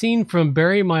 it's a scene from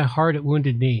Bury My Heart at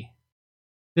Wounded Knee.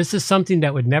 This is something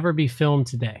that would never be filmed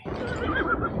today.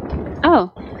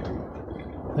 Oh.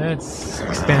 Let's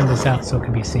expand this out so it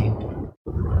can be seen.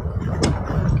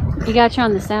 You got you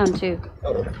on the sound, too.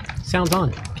 Sound's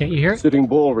on. Can't you hear it? Sitting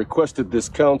Bull requested this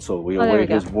council. We await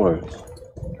his words.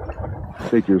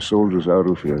 Take your soldiers out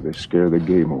of here. They scare the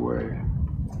game away.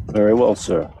 Very well,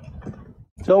 sir.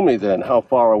 Tell me then, how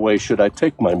far away should I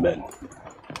take my men?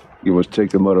 You must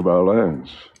take them out of our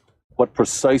lands. What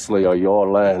precisely are your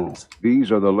lands?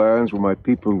 These are the lands where my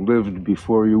people lived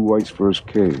before you whites first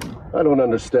came. I don't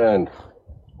understand.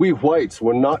 We whites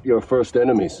were not your first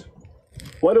enemies.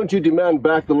 Why don't you demand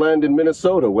back the land in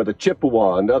Minnesota where the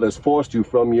Chippewa and others forced you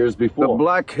from years before? The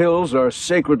Black Hills are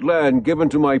sacred land given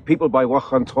to my people by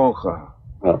Wakantonka.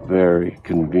 Not very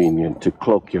convenient to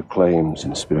cloak your claims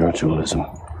in spiritualism.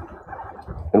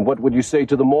 And what would you say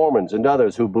to the Mormons and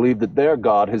others who believe that their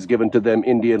God has given to them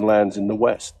Indian lands in the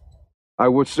West? I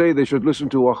would say they should listen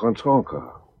to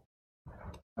Wakantonka.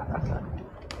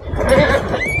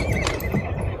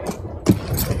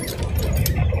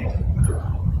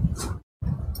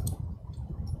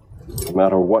 No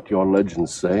matter what your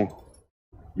legends say,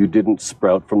 you didn't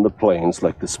sprout from the plains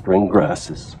like the spring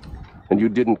grasses, and you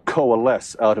didn't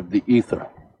coalesce out of the ether.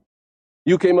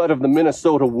 You came out of the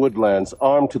Minnesota woodlands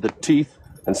armed to the teeth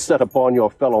and set upon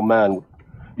your fellow man.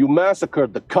 You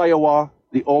massacred the Kiowa,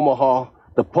 the Omaha,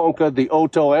 the Ponca, the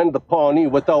Oto, and the Pawnee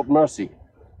without mercy.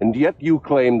 And yet you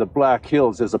claim the Black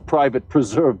Hills as a private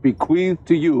preserve bequeathed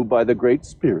to you by the Great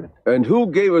Spirit. And who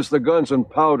gave us the guns and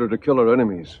powder to kill our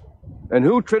enemies? And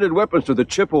who traded weapons to the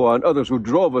Chippewa and others who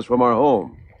drove us from our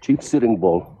home? Chief Sitting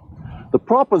Bull, the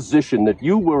proposition that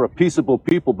you were a peaceable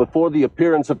people before the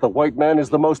appearance of the white man is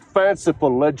the most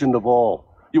fanciful legend of all.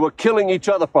 You were killing each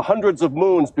other for hundreds of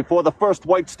moons before the first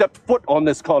white stepped foot on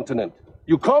this continent.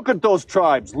 You conquered those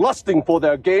tribes, lusting for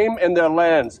their game and their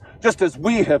lands, just as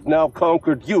we have now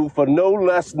conquered you for no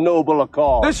less noble a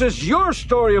cause. This is your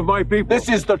story of my people. This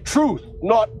is the truth,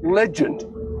 not legend.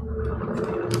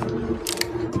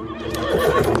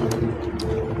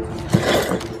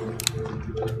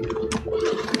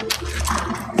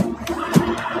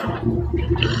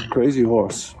 Crazy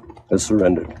Horse has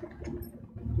surrendered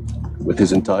with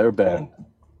his entire band.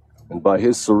 And by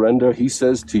his surrender, he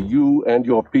says to you and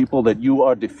your people that you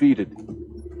are defeated.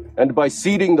 And by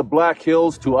ceding the Black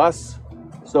Hills to us,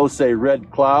 so say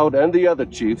Red Cloud and the other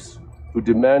chiefs who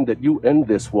demand that you end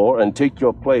this war and take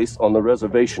your place on the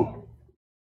reservation.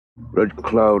 Red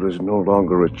Cloud is no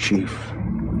longer a chief.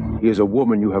 He is a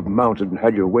woman you have mounted and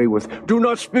had your way with. Do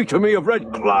not speak to me of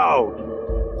Red Cloud!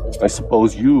 I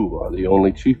suppose you are the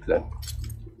only chief then.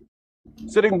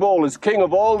 Sitting Bull is king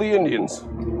of all the Indians.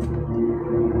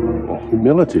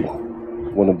 Humility,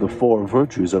 one of the 4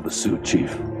 virtues of a Sioux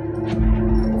chief.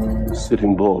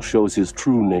 Sitting Bull shows his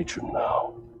true nature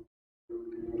now.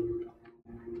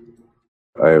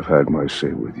 I have had my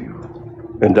say with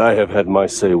you. And I have had my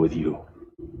say with you.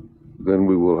 Then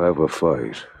we will have a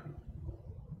fight.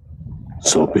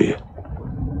 So be it.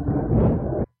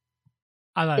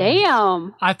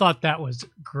 Damn. I thought that was a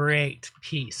great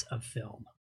piece of film.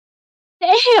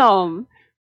 Damn.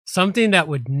 Something that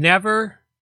would never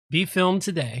be filmed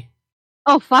today.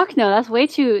 Oh fuck no, that's way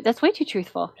too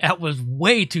truthful. That was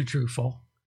way too truthful.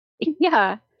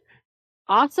 Yeah.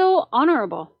 Also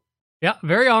honorable. Yeah,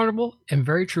 very honorable and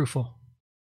very truthful.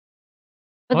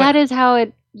 But that is how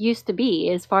it used to be,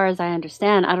 as far as I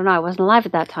understand. I don't know, I wasn't alive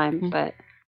at that time, but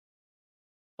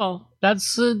well,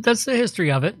 that's the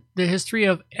history of it. The history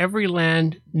of every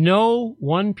land. No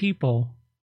one people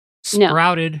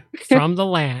sprouted from the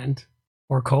land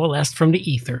or coalesced from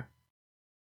the ether.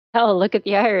 Hell, look at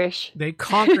the Irish. They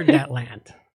conquered that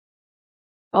land.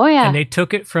 Oh, yeah. And they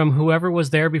took it from whoever was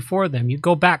there before them. You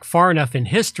go back far enough in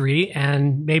history,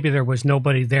 and maybe there was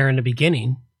nobody there in the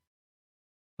beginning.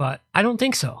 But I don't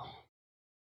think so.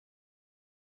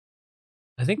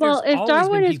 I think if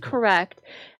Darwin is correct,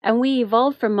 and we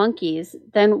evolved from monkeys,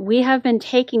 then we have been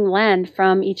taking land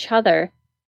from each other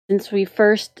since we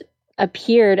first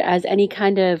appeared as any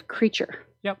kind of creature.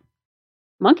 Yep.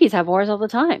 Monkeys have wars all the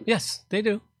time. Yes, they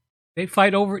do. They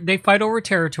fight over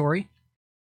territory.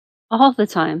 All the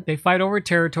time. They fight over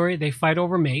territory. They fight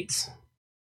over mates.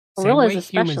 Gorillas Same way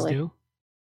especially. Humans do.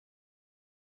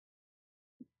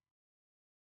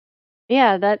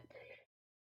 Yeah,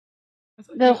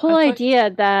 the whole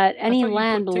idea that any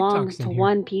land belongs to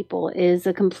one people is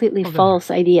a completely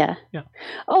false idea. Yeah.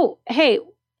 Oh, hey,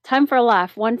 time for a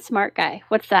laugh. One smart guy.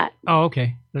 What's that? Oh,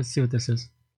 okay. Let's see what this is.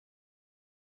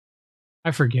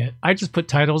 I forget. I just put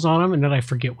titles on them and then I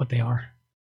forget what they are.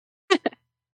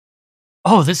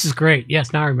 Oh, this is great.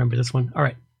 Yes, now I remember this one. All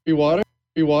right. Free water?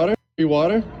 Free water? Free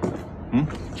water?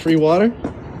 Free water?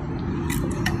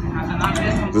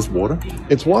 This water?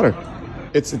 It's water.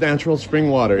 It's natural spring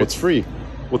water. It's free.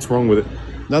 What's wrong with it?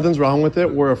 Nothing's wrong with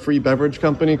it. We're a free beverage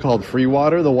company called Free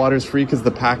Water. The water's free because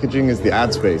the packaging is the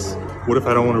ad space. What if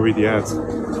I don't want to read the ads?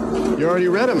 You already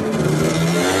read them.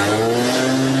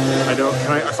 I don't.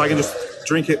 If I can just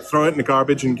drink it, throw it in the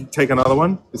garbage, and take another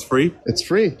one? It's free? It's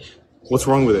free. What's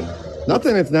wrong with it?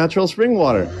 Nothing. It's natural spring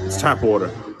water. It's tap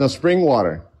water. No, spring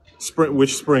water.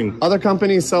 Which spring? Other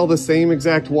companies sell the same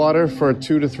exact water for $2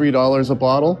 to $3 a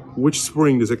bottle. Which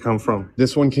spring does it come from?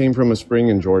 This one came from a spring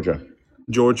in Georgia.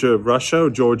 Georgia, Russia, or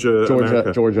Georgia,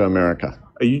 America? Georgia, America.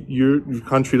 Your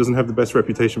country doesn't have the best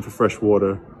reputation for fresh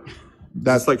water.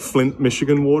 That's like Flint,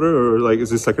 Michigan water, or like is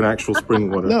this like an actual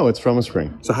spring water? No, it's from a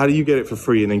spring. So how do you get it for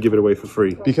free and then give it away for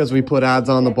free? Because we put ads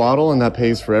on the bottle, and that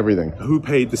pays for everything. Who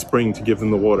paid the spring to give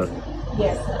them the water?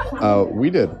 We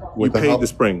did. You paid the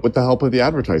spring with the help of the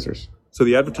advertisers. So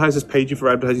the advertisers paid you for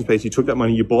advertising space. You took that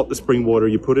money, you bought the spring water,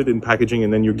 you put it in packaging,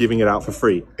 and then you're giving it out for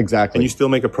free. Exactly. And you still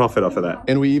make a profit off of that.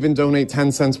 And we even donate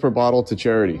 10 cents per bottle to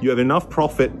charity. You have enough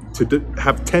profit to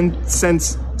have 10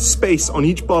 cents space on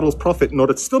each bottle's profit in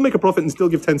order to still make a profit and still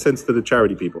give 10 cents to the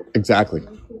charity people. Exactly.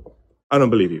 I don't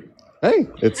believe you. Hey,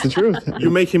 it's the truth. You're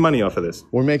making money off of this.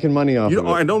 We're making money off of it.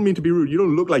 I don't mean to be rude. You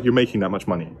don't look like you're making that much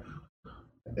money.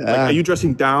 Like, are you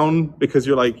dressing down because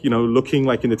you're like, looking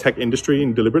like in the tech industry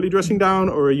and deliberately dressing down,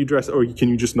 or are you or can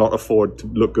you just not afford to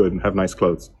look good and have nice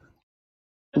clothes?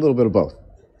 A little bit of both.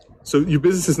 So your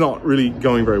business is not really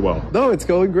going very well. No, it's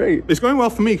going great. It's going well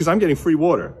for me because I'm getting free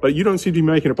water, but you don't seem to be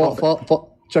making a profit.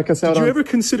 Check us out. Did you ever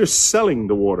consider selling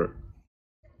the water?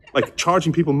 Like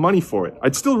charging people money for it?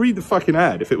 I'd still read the fucking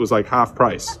ad if it was like half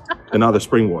price than other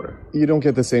spring water. You don't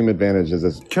get the same advantages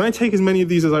as... Can I take as many of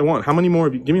these as I want? How many more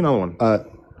of you? Give me another one.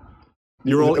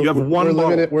 You have one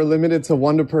bottle. We're limited to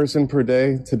one person per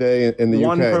day today in the UK.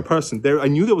 One per person. I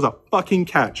knew there was a fucking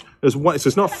catch. There's one. So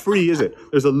it's not free, is it?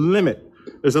 There's a limit.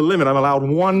 There's a limit. I'm allowed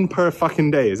one per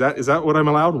fucking day. Is that what I'm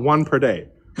allowed? One per day.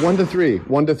 1 to 3.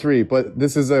 1 to 3. But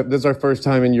this is our first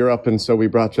time in Europe, and so we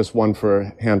brought just one for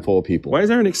a handful of people. Why is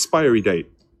there an expiry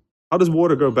date? How does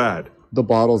water go bad? The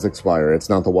bottles expire. It's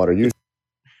not the water used.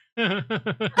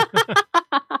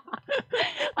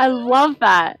 I love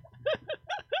that.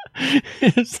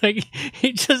 It's like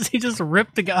he just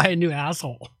ripped the guy a new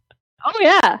asshole. Oh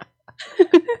yeah.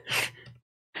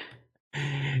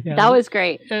 Yeah, that was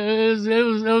great. It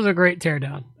was a great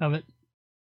teardown of it.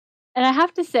 And I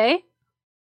have to say,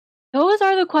 those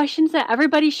are the questions that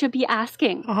everybody should be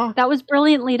asking. That was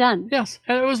brilliantly done. Yes,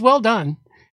 and it was well done.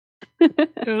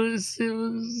 it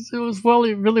was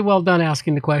really well done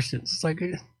asking the questions. It's like,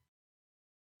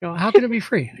 how can it be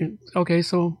free? Okay,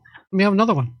 so let me have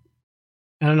another one.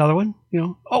 And another one,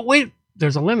 oh, wait,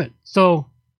 there's a limit. So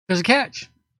there's a catch.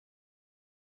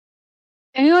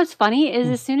 And you know what's funny is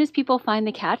as soon as people find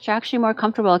the catch, they're actually more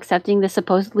comfortable accepting the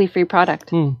supposedly free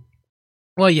product.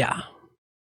 Well, yeah.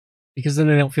 Because then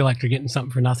they don't feel like they're getting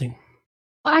something for nothing.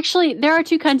 Well, actually, there are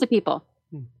two kinds of people.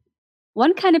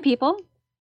 One kind of people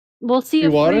will see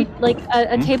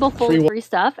a table full of free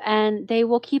stuff, and they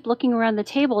will keep looking around the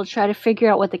table to try to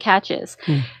figure out what the catch is.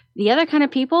 The other kind of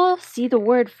people see the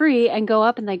word free and go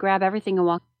up and they grab everything and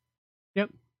walk. Yep.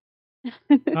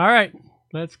 All right.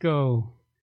 Let's go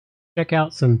check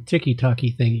out some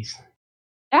TikTok-y thingies.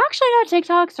 They're actually not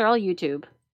TikToks. They're all YouTube.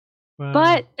 Well,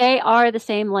 but they are the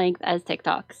same length as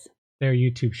TikToks. They're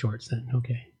YouTube shorts then.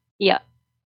 Okay. Yeah.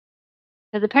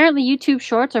 Because apparently YouTube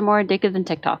shorts are more addictive than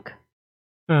TikTok.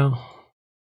 Oh.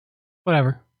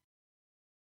 Whatever.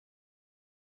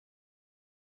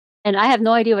 And I have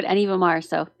no idea what any of them are,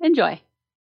 so enjoy.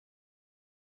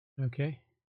 Okay.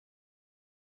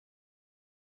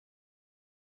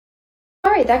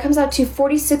 All right, that comes out to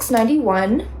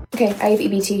 $46.91. Okay, I have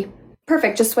EBT.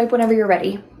 Perfect, just swipe whenever you're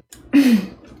ready.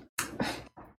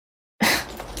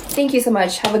 Thank you so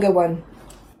much. Have a good one.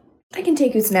 I can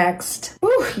take who's next.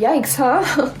 Ooh, yikes,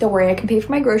 huh? Don't worry, I can pay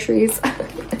for my groceries.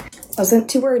 Wasn't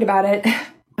too worried about it.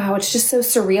 Wow, it's just so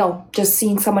surreal, just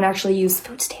seeing someone actually use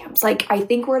food stamps. Like, I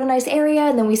think we're in a nice area,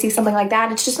 and then we see something like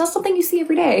that. It's just not something you see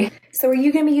every day. So are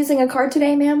you going to be using a card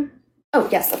today, ma'am? Oh,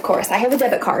 yes, of course. I have a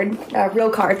debit card, a real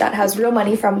card that has real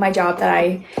money from my job that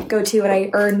I go to and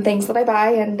I earn things that I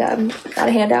buy and got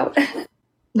a handout.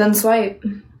 Then swipe.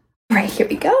 All right, here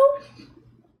we go.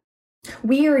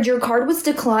 Weird, your card was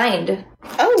declined.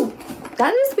 Oh,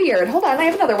 that is weird. Hold on, I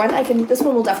have another one. This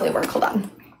one will definitely work. Hold on.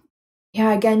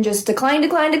 Yeah, again, just decline,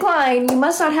 decline, decline. You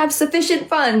must not have sufficient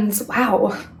funds.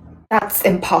 Wow, that's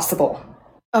impossible.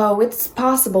 Oh, it's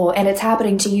possible, and it's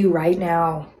happening to you right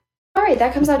now. All right,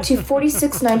 that comes out to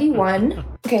 $46.91.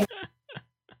 Okay.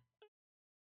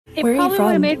 It probably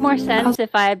would have made more sense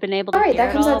if I had been able to. All right,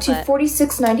 that comes out to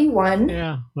 $46.91.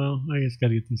 Yeah, well, I just got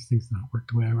to get these things to work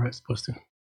the way I was supposed to.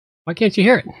 Why can't you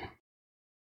hear it?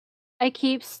 I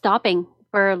keep stopping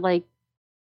for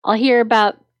I'll hear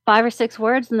about 5 or 6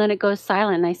 words and then it goes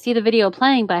silent. I see the video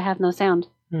playing, but I have no sound.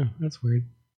 Oh, that's weird.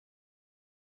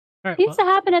 All right, Seems to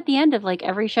happen at the end of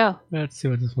every show. Let's see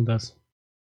what this one does.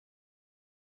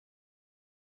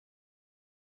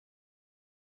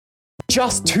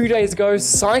 Just 2 days ago,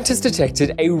 scientists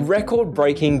detected a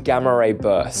record-breaking gamma-ray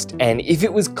burst, and if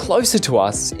it was closer to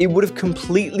us, it would have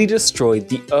completely destroyed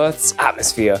the Earth's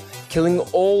atmosphere, killing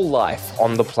all life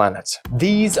on the planet.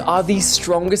 These are the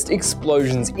strongest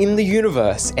explosions in the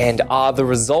universe and are the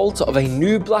result of a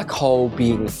new black hole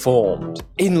being formed.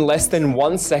 In less than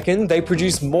 1 second, they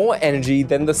produce more energy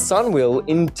than the sun will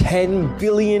in 10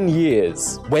 billion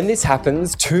years. When this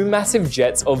happens, two massive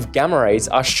jets of gamma rays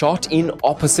are shot in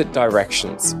opposite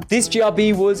directions. This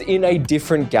GRB was in a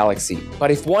different galaxy, but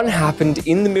if one happened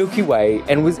in the Milky Way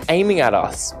and was aiming at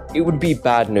us, it would be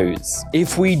bad news.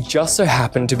 If we just so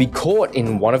happened to be caught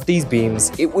in one of these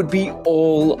beams, it would be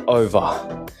all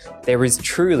over. There is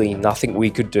truly nothing we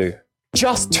could do.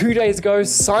 Just 2 days ago,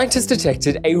 scientists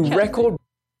detected a record...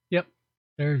 Yep,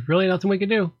 there's really nothing we could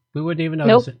do. We wouldn't even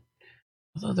notice it.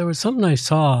 Although there was something I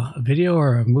saw, a video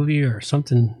or a movie or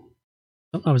something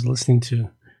I was listening to,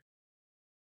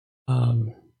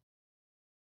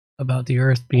 about the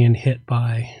Earth being hit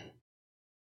by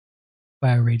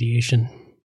a radiation.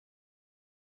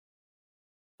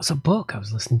 It's a book I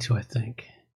was listening to, I think.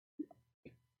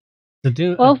 A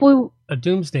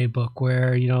doomsday book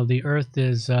where, you know, the Earth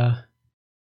is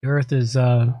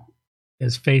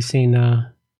facing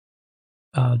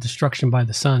destruction by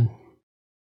the sun.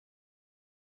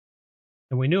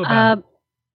 And we knew about it.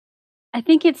 I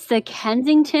think it's the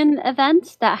Kensington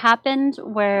event that happened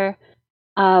where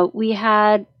we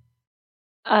had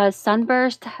a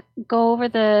sunburst go over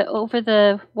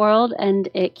the world and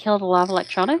it killed a lot of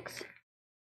electronics.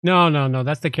 No.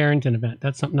 That's the Carrington event.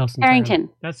 That's something else entirely. Carrington.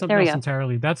 That's something else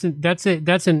entirely. That's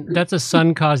a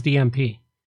sun-caused EMP.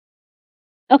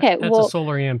 Okay, That's a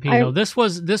solar EMP. No, it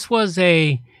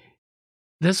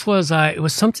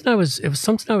was something I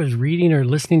was reading or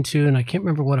listening to, and I can't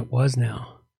remember what it was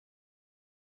now.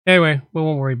 Anyway, we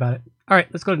won't worry about it. All right,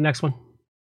 let's go to the next one.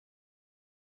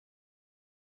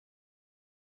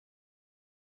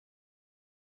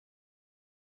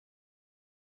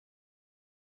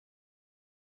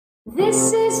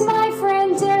 This is my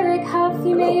friend Derek Huff.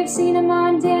 You may have seen him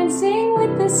on Dancing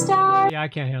with the Stars. Yeah, I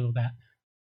can't handle that.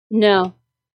 No.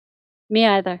 Me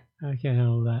either. I can't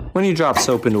handle that. When you drop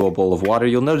soap into a bowl of water,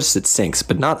 you'll notice it sinks,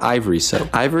 but not Ivory soap.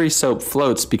 Ivory soap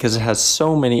floats because it has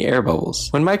so many air bubbles.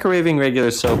 When microwaving regular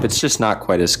soap, it's just not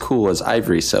quite as cool as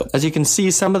Ivory soap. As you can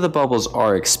see, some of the bubbles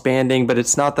are expanding, but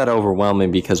it's not that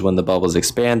overwhelming because when the bubbles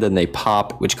expand, then they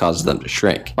pop, which causes them to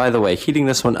shrink. By the way, heating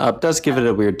this one up does give it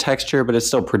a weird texture, but it's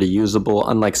still pretty usable,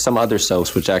 unlike some other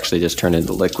soaps which actually just turn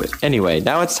into liquid. Anyway,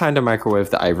 now it's time to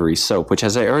microwave the Ivory soap, which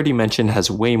as I already mentioned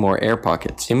has way more air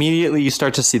pockets. Immediately you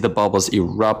start to see the bubbles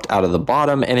erupt out of the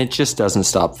bottom, and it just doesn't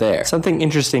stop there. Something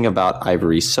interesting about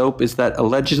Ivory soap is that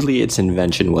allegedly its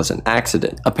invention was an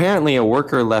accident. Apparently a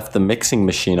worker left the mixing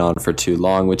machine on for too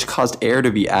long, which caused air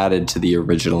to be added to the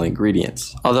original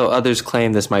ingredients. Although others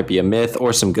claim this might be a myth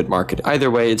or some good marketing. Either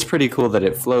way, it's pretty cool that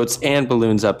it floats and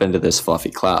balloons up into this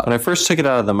fluffy cloud. When I first took it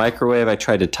out of the microwave, I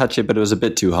tried to touch it, but it was a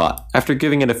bit too hot. After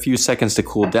giving it a few seconds to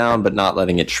cool down, but not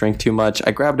letting it shrink too much,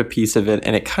 I grabbed a piece of it,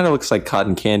 and it kind of looks like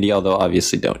cotton candy, although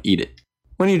obviously don't eat it.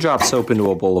 When you drop soap into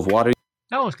a bowl of water...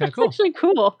 That was kind of cool. That's actually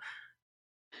cool.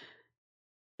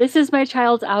 This is my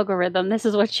child's algorithm. This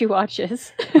is what she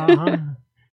watches.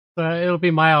 It'll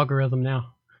be my algorithm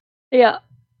now. Yeah.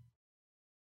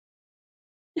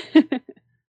 All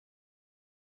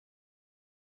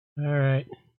right.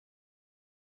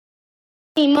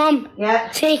 Hey, Mum.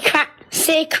 Yeah? Say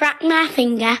crack my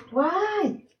finger.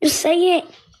 Why? Just say it.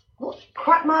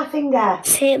 Crack my finger.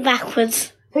 Say it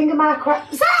backwards. Finger my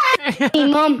crack. Hey,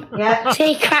 Mum. Yeah?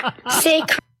 Say crack.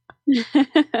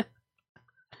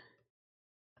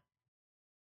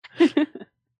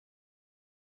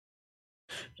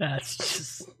 That's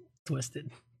just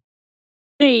twisted.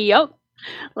 Yep.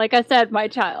 Like I said, my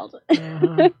child.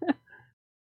 All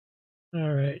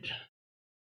right.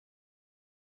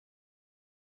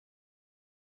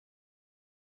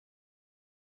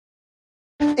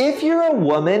 If you're a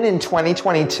woman in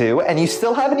 2022 and you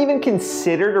still haven't even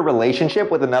considered a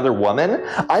relationship with another woman,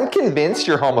 I'm convinced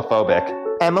you're homophobic.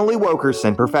 Emily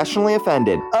Wokerson, professionally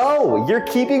offended. Oh, you're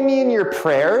keeping me in your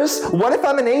prayers? What if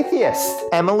I'm an atheist?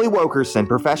 Emily Wokerson,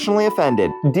 professionally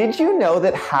offended. Did you know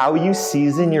that how you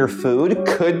season your food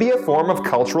could be a form of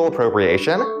cultural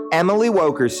appropriation? Emily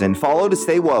Wokerson, follow to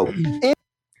stay woke.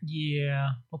 Yeah,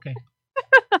 okay.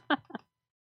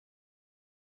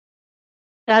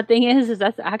 Sad thing is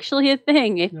that's actually a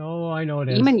thing. No, I know it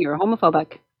is. Even you're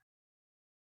homophobic.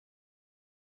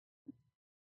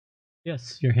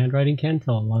 Yes, your handwriting can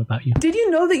tell a lot about you. Did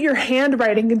you know that your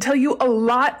handwriting can tell you a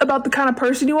lot about the kind of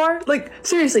person you are? Like,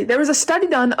 seriously, there was a study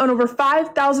done on over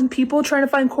 5,000 people trying to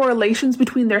find correlations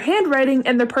between their handwriting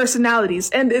and their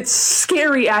personalities, and it's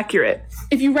scary accurate.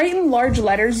 If you write in large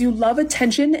letters, you love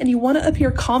attention and you want to appear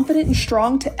confident and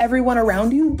strong to everyone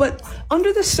around you, but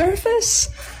under the surface,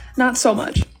 not so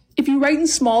much. If you write in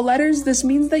small letters, this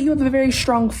means that you have a very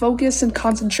strong focus and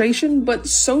concentration, but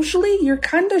socially, you're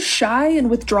kind of shy and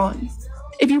withdrawn.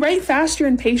 If you write fast, you're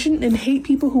impatient and hate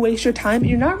people who waste your time, and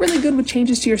you're not really good with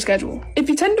changes to your schedule. If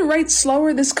you tend to write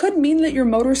slower, this could mean that your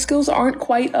motor skills aren't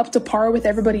quite up to par with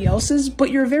everybody else's,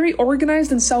 but you're a very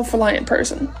organized and self-reliant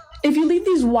person. If you leave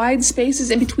these wide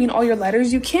spaces in between all your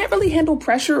letters, you can't really handle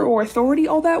pressure or authority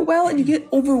all that well, and you get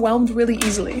overwhelmed really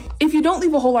easily. If you don't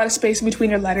leave a whole lot of space in between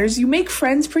your letters, you make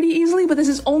friends pretty easily, but this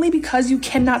is only because you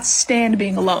cannot stand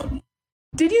being alone.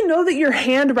 Did you know that your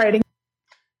handwriting...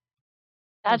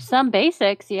 That's some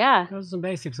basics, yeah. Those are some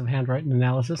basics of handwriting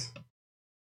analysis.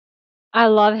 I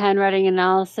love handwriting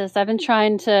analysis. I've been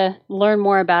trying to learn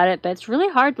more about it, but it's really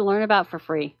hard to learn about for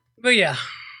free. But yeah,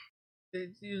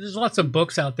 there's lots of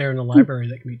books out there in the library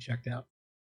that can be checked out.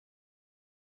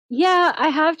 Yeah, I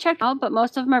have checked out, but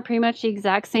most of them are pretty much the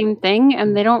exact same thing,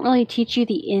 and they don't really teach you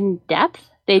the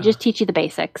in-depth. They just teach you the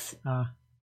basics.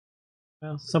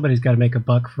 Well, somebody's got to make a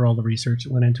buck for all the research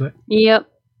that went into it. Yep.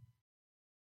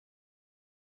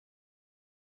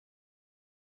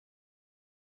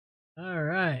 All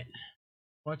right.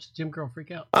 Watch the gym girl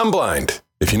freak out. I'm blind.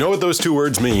 If you know what those two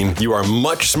words mean, you are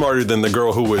much smarter than the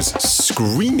girl who was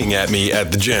screaming at me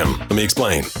at the gym. Let me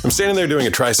explain. I'm standing there doing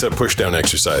a tricep pushdown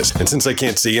exercise, and since I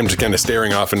can't see, I'm just kind of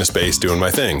staring off into space doing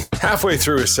my thing. Halfway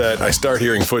through a set, I start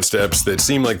hearing footsteps that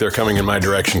seem like they're coming in my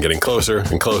direction, getting closer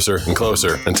and closer and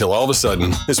closer, until all of a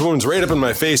sudden, this woman's right up in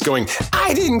my face going,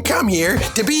 "I didn't come here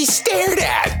to be stared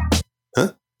at."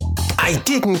 Huh? I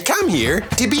didn't come here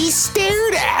to be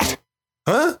stared at.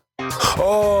 Huh?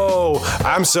 "Oh,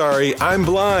 I'm sorry, I'm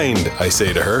blind," I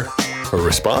say to her. Her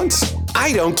response?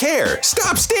 "I don't care.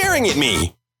 Stop staring at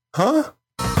me." Huh?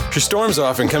 She storms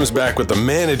off and comes back with the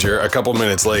manager a couple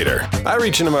minutes later. I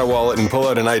reach into my wallet and pull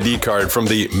out an ID card from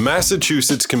the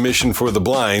Massachusetts Commission for the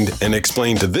Blind and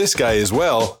explain to this guy as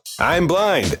well, "I'm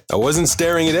blind. I wasn't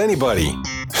staring at anybody."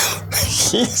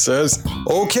 He says,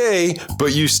 "Okay,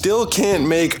 but you still can't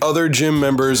make other gym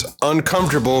members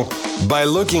uncomfortable by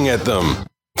looking at them."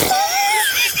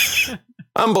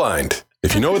 I'm blind.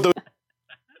 If you know what those...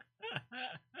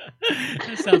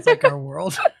 That sounds like our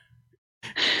world.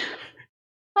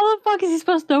 How the fuck is he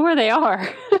supposed to know where they are?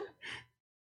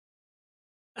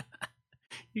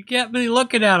 You can't be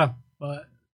looking at them, but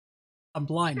I'm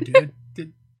blind, dude.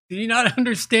 Did you not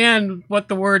understand what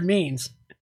the word means?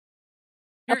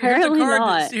 Apparently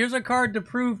not. Here's a card to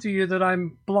prove to you that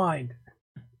I'm blind.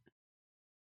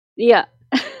 Yeah.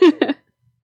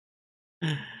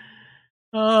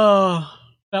 Oh,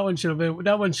 that one should have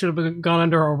been gone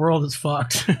under our world as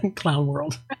fucked. Clown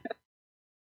world.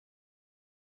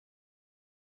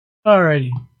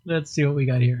 Alrighty, let's see what we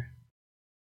got here.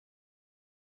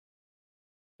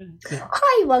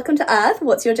 Hi, welcome to Earth.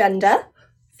 What's your gender?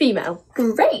 Female.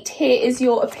 Great. Here is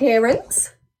your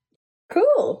appearance.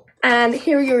 Cool. And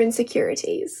here are your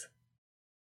insecurities.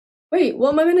 Wait,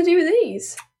 what am I going to do with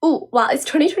these? Oh, well, it's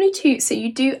 2022, so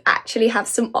you do actually have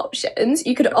some options.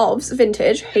 You could OBS,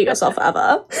 vintage, hate yourself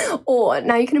forever. Or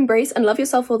now you can embrace and love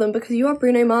yourself for them because you are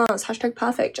Bruno Mars,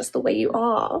 #perfect, just the way you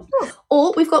are.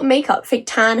 Or we've got makeup, fake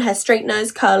tan, hair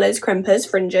straighteners, curlers, crimpers,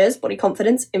 fringes, body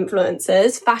confidence,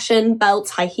 influencers, fashion, belts,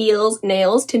 high heels,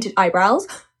 nails, tinted eyebrows,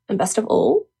 and best of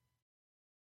all,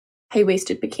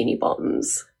 high-waisted bikini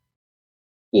bottoms.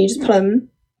 You just put them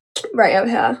right out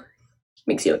here.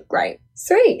 Makes you look great.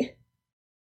 Sweet.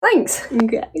 Thanks.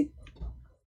 Okay.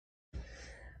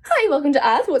 Hi, welcome to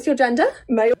Earth. What's your gender?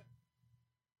 Male.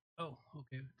 Oh,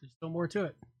 okay. There's still more to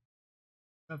it.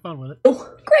 Have fun with it.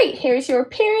 Oh, great. Here's your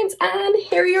appearance and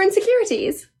here are your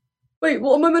insecurities. Wait,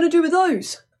 what am I going to do with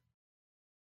those?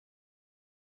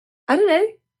 I don't know.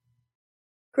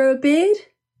 Grow a beard?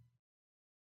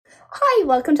 Hi,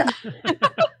 welcome to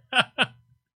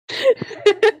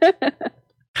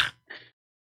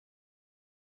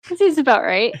That seems about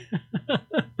right.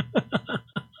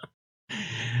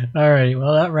 Alrighty,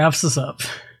 well, that wraps us up.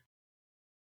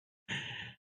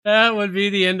 That would be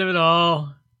the end of it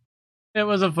all. It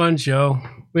was a fun show.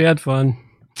 We had fun.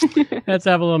 Let's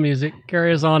have a little music.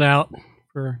 Carry us on out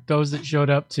for those that showed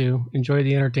up to enjoy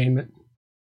the entertainment.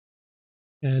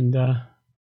 And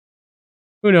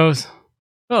who knows?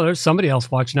 Oh, there's somebody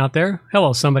else watching out there.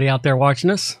 Hello, somebody out there watching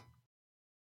us.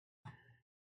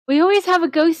 We always have a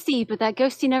ghostie, but that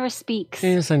ghostie never speaks.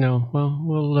 Yes, I know. Well,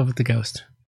 we'll live with the ghost.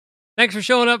 Thanks for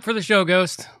showing up for the show,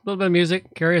 Ghost. A little bit of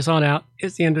music. Carry us on out.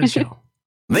 It's the end of the show.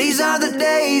 These are the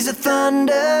days of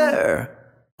thunder.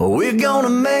 We're gonna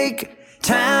make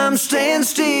time stand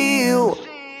still.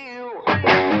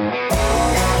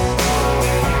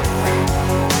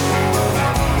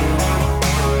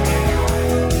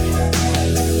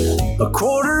 A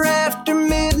quarter after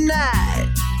midnight,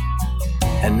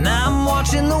 and I'm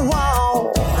watching the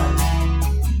wall.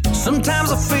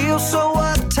 Sometimes I feel so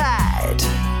uptight,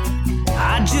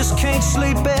 I just can't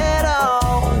sleep at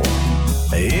all.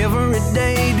 Every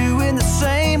day doing the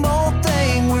same old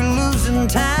thing, we're losing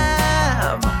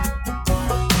time.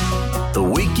 The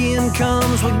weekend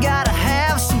comes, we gotta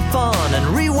have some fun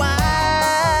and rewind.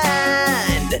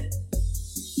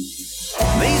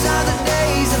 These are the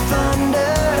days of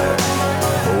thunder.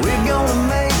 We're gonna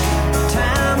make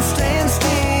time stand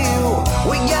still.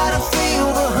 We gotta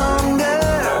feel the hunger,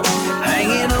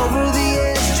 hanging over the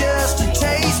edge just to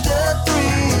taste the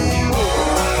thrill.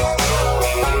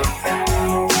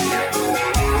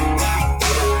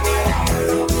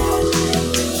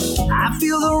 I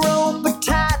feel the rope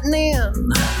tightening,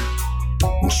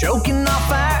 choking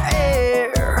off our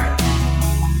air.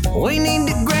 We need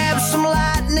to grab some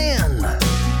lightning.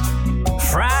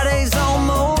 Friday's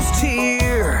almost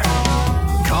here.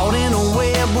 Caught in a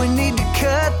web, we need to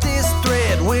cut this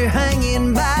thread we're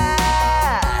hanging by.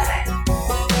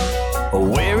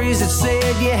 Where is it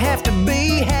said you have to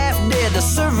be half dead to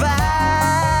survive?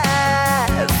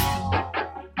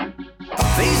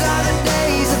 These are the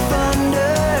days of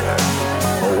thunder.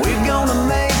 We're gonna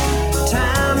make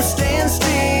time stand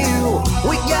still.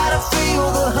 We gotta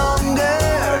feel the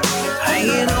hunger,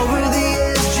 hanging over the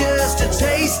edge just to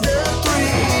taste the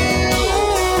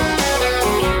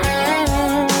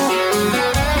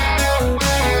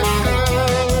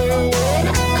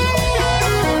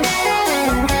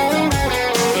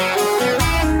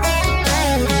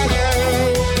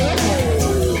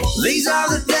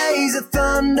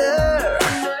thunder.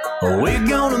 We're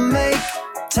gonna make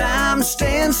time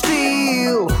stand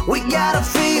still. We gotta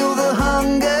feel the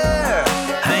hunger,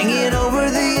 hanging over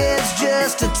the edge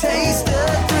just to taste the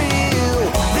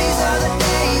thrill. These are the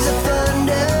days of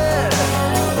thunder.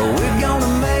 We're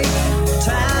gonna make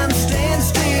time stand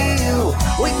still.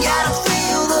 We gotta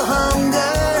feel the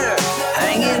hunger,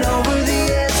 hanging over the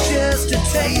edge just to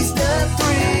taste the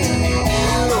thrill.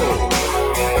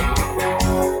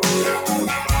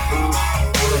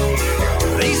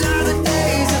 These are the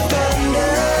days of thunder.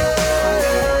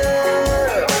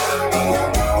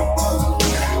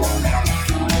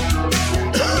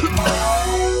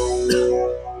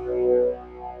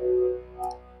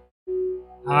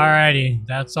 Alrighty,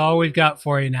 that's all we've got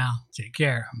for you now. Take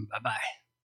care. Bye-bye.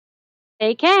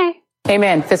 Take care.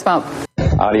 Amen. Fist bump.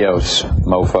 Adios,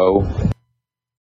 mofo.